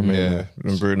 Casemiro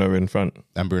and Bruno in front.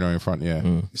 And Bruno in front,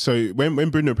 yeah. So when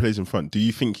Bruno plays in front, do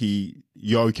you think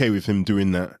you're okay with him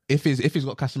doing that? If he's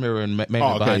got Casemiro and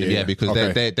Meno behind him, because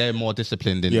they're more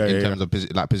disciplined in terms of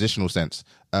like positional sense.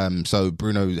 So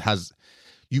Bruno has.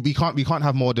 We can't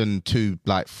have more than two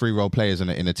like free role players in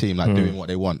a team like doing what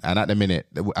they want. And at the minute,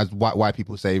 as why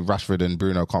people say Rashford and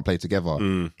Bruno can't play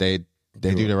together, they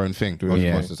do their own thing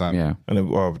most of the time. Yeah. And then,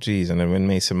 and then when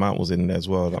Mason Mount was in there as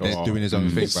well, like, They're doing his own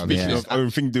thing, bruv. Speaking of own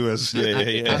thing doers.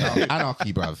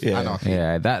 Anarchy, bruv. Anarchy.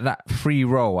 Yeah, that free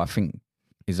role, I think,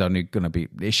 is only going to be.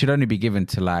 It should only be given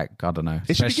to like, I don't know.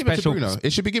 It should be given to Bruno.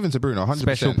 It should be given to Bruno. 100%.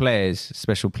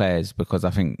 Special players, because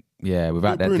I think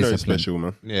without that Bruno discipline, is special,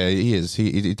 man. Yeah, he is.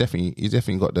 He's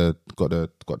definitely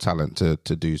got talent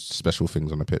to do special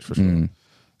things on the pitch for sure.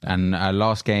 And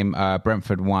last game,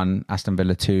 Brentford 1, Aston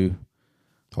Villa 2.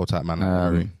 Hold tight,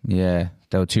 man. Yeah,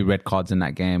 there were 2 red cards in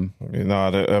that game.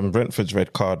 Brentford's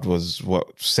red card was what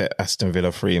set Aston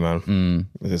Villa free, man.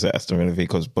 It set Aston Villa free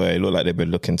because it looked like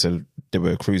they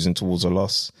were cruising towards a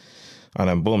loss. And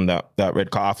then boom, that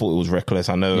red card, I thought it was reckless.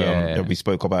 I know we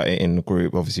spoke about it in the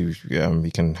group. Obviously,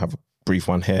 we can have a brief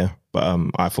one here, but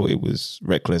I thought it was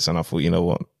reckless, and I thought, you know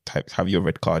what, have your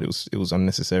red card. It was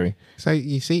unnecessary. So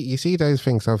you see those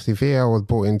things. Obviously, VAR was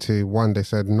brought into one. They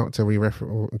said not to re-ref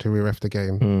the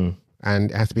game,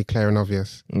 and it has to be clear and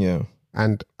obvious. Yeah.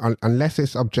 And unless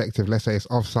it's objective, let's say it's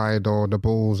offside or the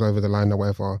ball's over the line or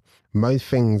whatever, most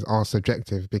things are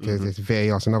subjective because it's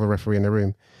VAR, it's another referee in the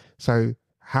room. So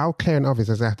how clear and obvious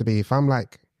does it have to be? If I'm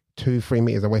like 2-3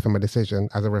 meters away from a decision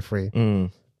as a referee,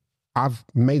 I've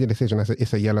made a decision. I said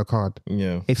it's a yellow card.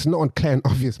 Yeah, it's not a clear and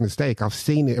obvious mistake. I've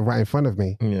seen it right in front of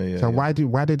me. So why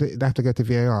did it have to go to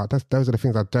VAR? Those are the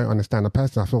things I don't understand.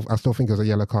 Personally, I still think it was a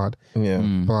yellow card. Yeah,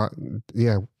 but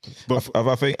yeah, but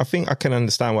I think I can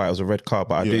understand why it was a red card.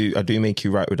 But I do make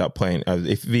you right with that point.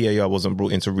 If VAR wasn't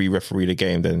brought in to re-referee the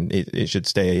game, then it should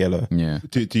stay a yellow. Yeah.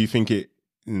 Do you think it?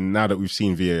 Now that we've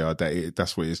seen VAR,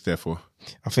 that's what it's there for?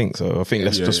 I think so. I think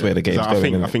that's just where the game's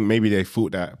going. I think maybe they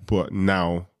thought that, but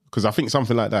now. Because I think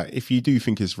something like that, if you do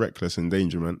think it's reckless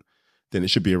endangerment, then it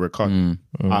should be a red card.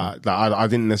 I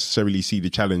didn't necessarily see the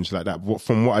challenge like that.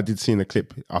 From what I did see in the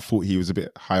clip, I thought he was a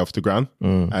bit high off the ground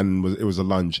and it was a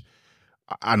lunge.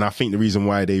 And I think the reason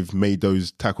why they've made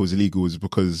those tackles illegal is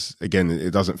because, again,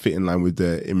 it doesn't fit in line with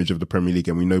the image of the Premier League.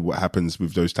 And we know what happens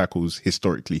with those tackles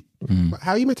historically. But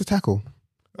how are you meant to tackle?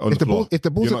 If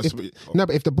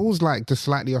the ball's like just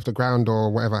slightly off the ground or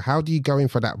whatever, how do you go in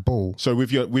for that ball? So with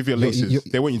your laces,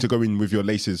 they want you to go in with your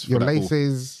laces. For your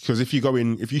laces, because if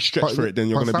you stretch for it, then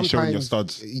you're going to be showing your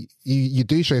studs. You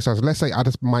do show your studs. Let's say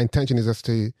my intention is just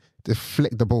to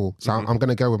flick the ball, so I'm going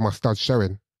to go with my studs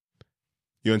showing.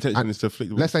 Your intention is to flick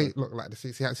the ball. Let's say, look, like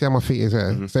see how my feet is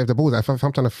here. So if the ball's if I'm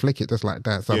trying to flick it just like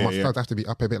that, so my studs have to be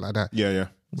up a bit like that. Yeah.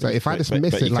 So if I just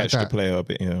miss it like that, the player a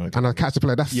bit, and I catch the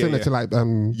player, that's similar to like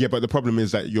yeah, but the problem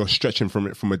is that you're stretching from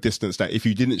it from a distance that if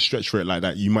you didn't stretch for it like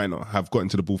that, you might not have gotten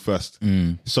to the ball first.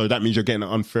 So that means you're getting an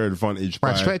unfair advantage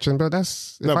by stretching. But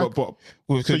that's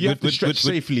so you have to stretch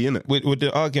safely, innit? Would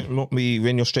the argument not be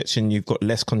when you're stretching, you've got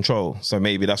less control? So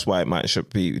maybe that's why it should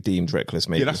be deemed reckless.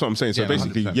 Maybe that's what I'm saying. So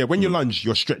basically, 100%. When you lunge,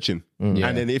 you're stretching, and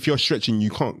then if you're stretching, you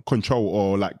can't control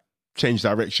or like change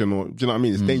direction, or do you know what I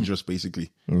mean? It's dangerous,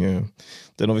 basically. Yeah.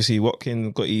 Then obviously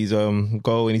Watkins got his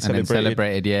goal and he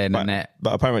celebrated in the net.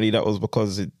 But apparently that was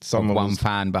because someone one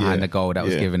fan behind the goal that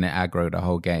was giving it aggro the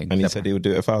whole game, and he said he would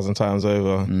do it 1,000 times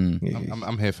over.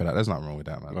 I'm here for that. There's nothing wrong with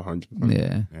that, man. 100%.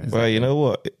 Yeah. Well, you know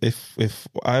what? If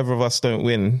either of us don't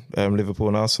win, Liverpool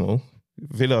and Arsenal,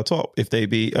 Villa are top. If they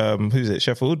beat who's it?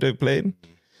 Sheffield, they're playing.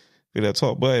 Villa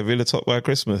top by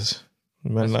Christmas.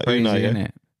 Man, that's crazy, isn't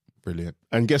it? Brilliant.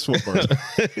 And guess what, bro?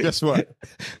 Guess what?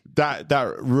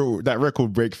 That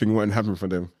record break thing won't happen for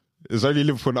them. It's only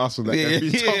Liverpool and Arsenal that can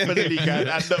be top of the league and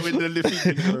not win the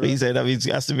league. He said that means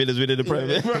Aston Villa's winning the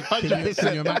Premier.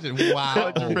 Can you imagine?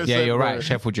 Wow. Yeah, you're right.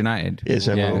 Sheffield United. Yeah,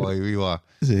 Sheffield. Boy, we are.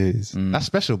 That's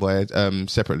special, boy.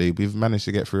 Separately, we've managed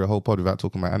to get through a whole pod without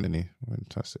talking about Anthony.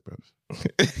 Fantastic, bro.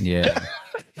 Yeah.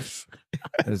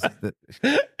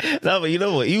 No, but you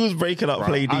know what? He was breaking up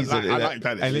play decent. I like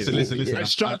that. Hey, listen.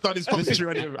 Strive done his commentary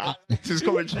on him. His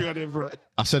commentary on him, bro.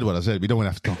 I said what I said. We don't want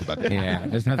to have to talk about it. Yeah,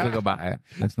 let's not talk about it.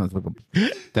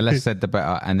 The less said, the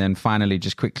better. And then finally,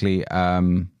 just quickly,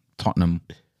 Tottenham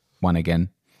won again.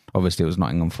 Obviously, it was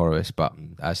Nottingham Forest, but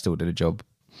I still did a job.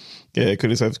 Yeah,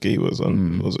 Kulusevski was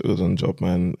on job,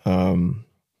 man.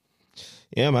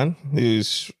 Yeah, man, he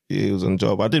was on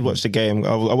job. I did watch the game.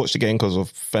 I watched the game because of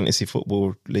fantasy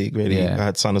football league. Really, Yeah. I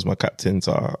had Son as my captain,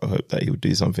 so I hope that he would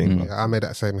do something. Yeah, I made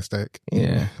that same mistake.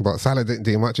 Yeah. But Salah didn't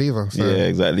do much either. So. Yeah,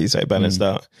 exactly. So it balanced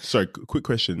out. Sorry, quick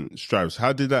question, Strives.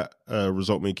 How did that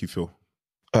result make you feel?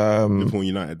 Um, Liverpool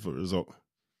United result.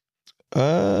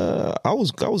 I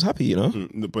was happy, you know.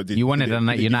 But You wanted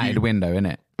a United win, though,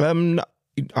 innit? No,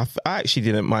 I actually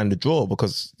didn't mind the draw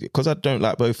because I don't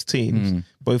like both teams.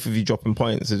 Both of you dropping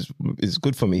points is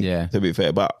good for me. Yeah. To be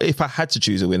fair, but if I had to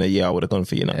choose a winner, I would have gone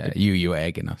for United. You were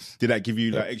egging us. Did that give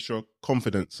you like extra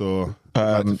confidence, or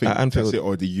At Anfield. that's it,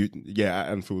 or at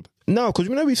Anfield? No, because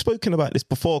we've spoken about this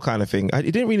before, kind of thing.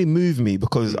 It didn't really move me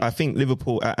because I think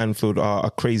Liverpool at Anfield are a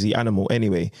crazy animal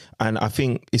anyway, and I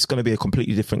think it's going to be a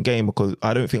completely different game because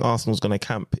I don't think Arsenal's going to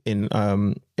camp in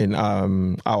our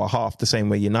half the same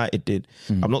way United did.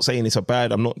 I'm not saying it's a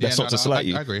bad. That's not to slight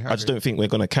you. I agree. I just don't think we're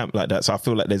going to camp like that. So I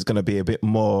feel like there's going to be a bit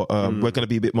more. We're going to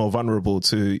be a bit more vulnerable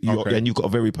to you, and you've got a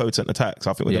very potent attack.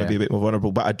 So I think we're going to be a bit more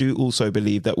vulnerable. But I do also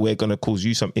believe that we're going to cause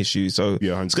you some issues. So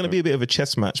it's going to be a bit of a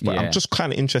chess match. But I'm just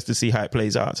kind of interested to see how it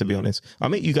plays out. To be honest, I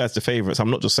make you guys the favourites. I'm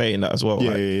not just saying that as well.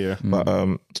 Yeah. But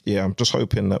I'm just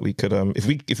hoping that we could.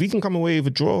 If we can come away with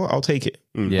a draw, I'll take it.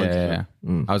 Yeah.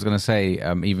 I was going to say,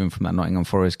 even from that Nottingham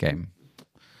Forest game,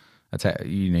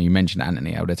 you mentioned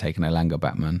Anthony. I would have taken Elanga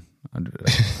back, man.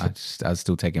 I'd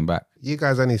still take him back. You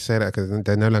guys only say that because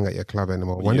they're no longer at your club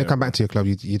anymore. When they come back to your club,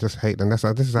 you just hate them. This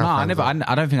is how I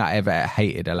don't think I ever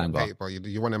hated Elanga. hate, but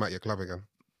you want them at your club again.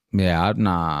 Yeah,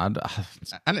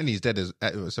 Anthony's dead as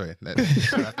sorry. He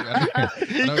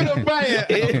couldn't buy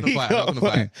it. I'm not gonna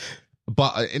buy it.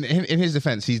 But in his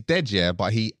defense, he's dead, yeah.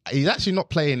 But he's actually not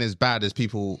playing as bad as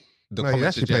people. He's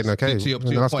actually playing okay. To your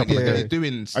point, he's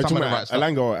doing some of the right stuff.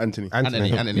 Elanga or Anthony? Anthony.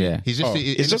 Yeah. He's just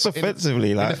It's just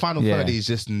offensively, in like the final third, he's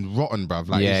just rotten, bruv.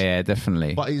 Like,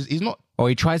 definitely. But he's not. Or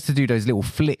he tries to do those little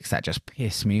flicks that just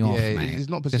piss me off, mate. He's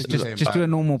not Just particularly do a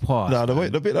normal pass. No,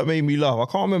 the bit that made me laugh,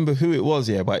 I can't remember who it was,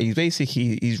 but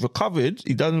he's recovered.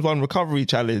 He done one recovery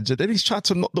challenge, and then he's tried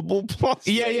to knock the ball past.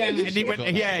 Yeah, and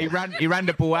he ran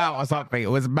the ball out or something.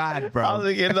 It was mad, bro. I was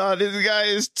thinking, no, this guy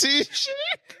is too shit.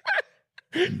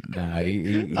 Nah,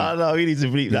 we need to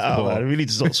bleep that out, man. We need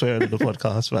to stop swearing on the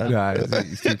podcast, man.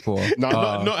 It's too poor. No,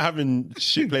 not having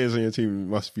shit players on your team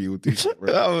must feel decent,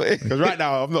 bro. Because right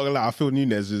now, I'm not gonna lie, I feel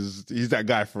Nunes he's that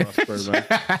guy for us, bro, man.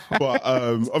 But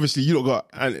obviously, you lot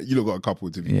got a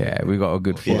couple to be. Yeah, we got a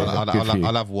good few.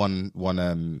 I'll have one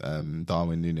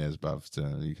Darwin Nunes, bruv. So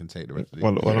you can take the rest of it.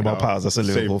 One of my pals, that's a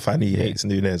Liverpool fan. He hates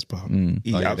Nunes, bro.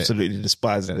 He absolutely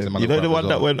despises him. You know the one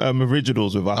that went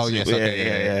originals with us? Oh yes,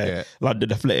 yeah. London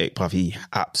Athletic, bruv. He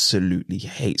absolutely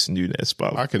hates Nunes,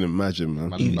 bruv. I can imagine,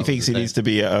 man. He thinks he needs to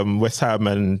be at West Ham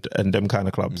and them kind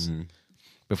of clubs.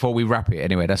 Before we wrap it,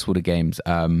 anyway, that's all the games.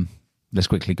 Let's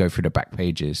quickly go through the back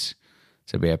pages.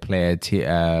 So be a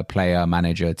player,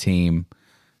 manager, team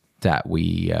that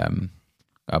we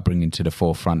are bringing to the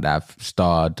forefront that have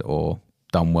starred or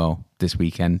done well this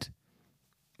weekend.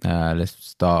 Let's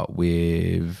start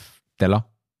with Della.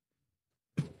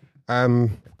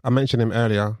 I mentioned him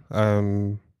earlier,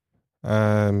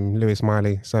 Lewis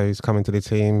Miley. So he's coming to the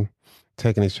team,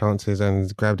 taking his chances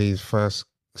and grabbed his first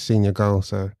senior goal.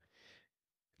 So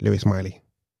Lewis Miley.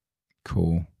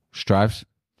 Cool. Strives.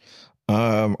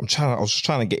 I was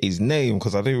trying to get his name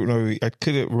because I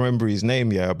couldn't remember his name,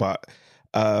 but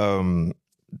the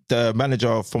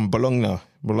manager from Bologna,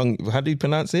 how do you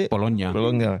pronounce it?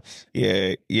 Bologna.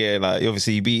 Yeah, like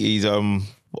obviously he beat his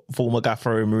former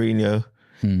gaffer Mourinho.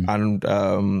 And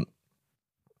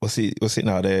what's it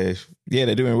now? They're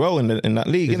doing well in that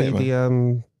league, isn't it?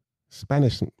 The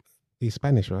Spanish? He's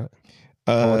Spanish, right?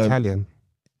 Or Italian?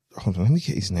 Hold on, let me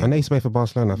get his name. I know he's played for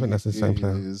Barcelona. I think that's the same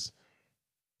player.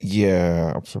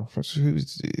 Yeah,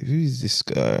 who's this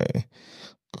guy?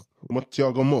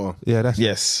 Thiago Motta. Yeah,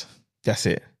 that's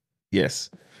it. Yes.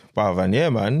 Wow, man, yeah,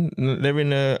 man. They're in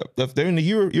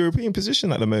the European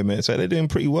position at the moment, so they're doing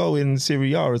pretty well in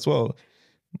Serie A as well.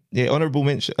 Yeah, honourable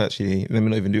mention. Actually, let me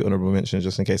not even do honourable mention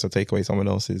just in case I take away someone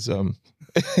else's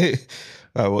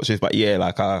watches. But yeah,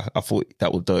 like I thought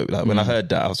that was dope. Like when I heard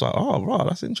that, I was like, oh, wow,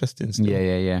 that's interesting. Still.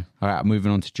 Yeah. All right,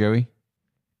 moving on to Joey.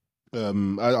 I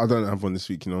don't have one this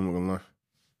week. I'm not gonna lie.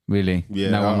 Really? Yeah,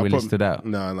 No one I really probably- stood out.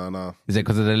 No. Is it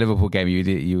because of the Liverpool game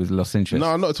you lost interest?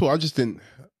 No, not at all. I just didn't.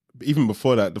 Even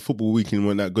before that, the football weekend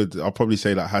weren't that good. I'll probably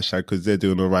say like hashtag because they're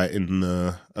doing all right in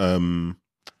the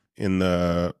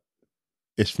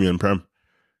Isthmian Prem.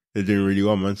 They're doing really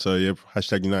well, man. So yeah,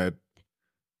 hashtag United.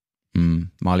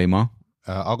 Marley Mar.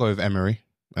 I'll go with Emery.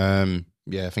 I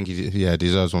think he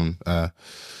deserves one.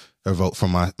 A vote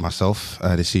from myself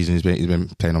this season. He's been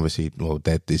playing obviously. Well,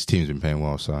 his team's been playing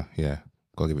well. So yeah,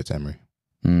 gotta give it to Emery.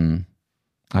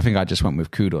 I think I just went with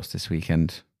Kudos this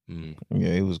weekend.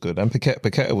 Yeah, he was good. And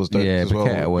Paqueta was dope as well.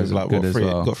 Paqueta was like, good as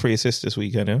well. Got 3 assists this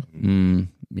weekend,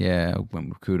 Yeah, I went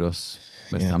with Kudos.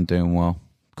 West Ham doing well.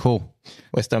 Cool.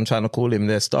 West Ham trying to call him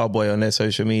their star boy on their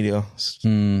social media.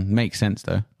 Makes sense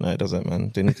though. No, it doesn't,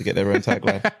 man. They need to get their own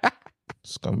tagline.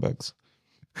 Scumbags.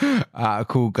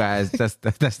 Cool, guys. That's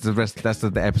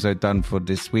the episode done for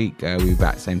this week. We'll be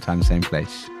back same time, same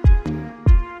place.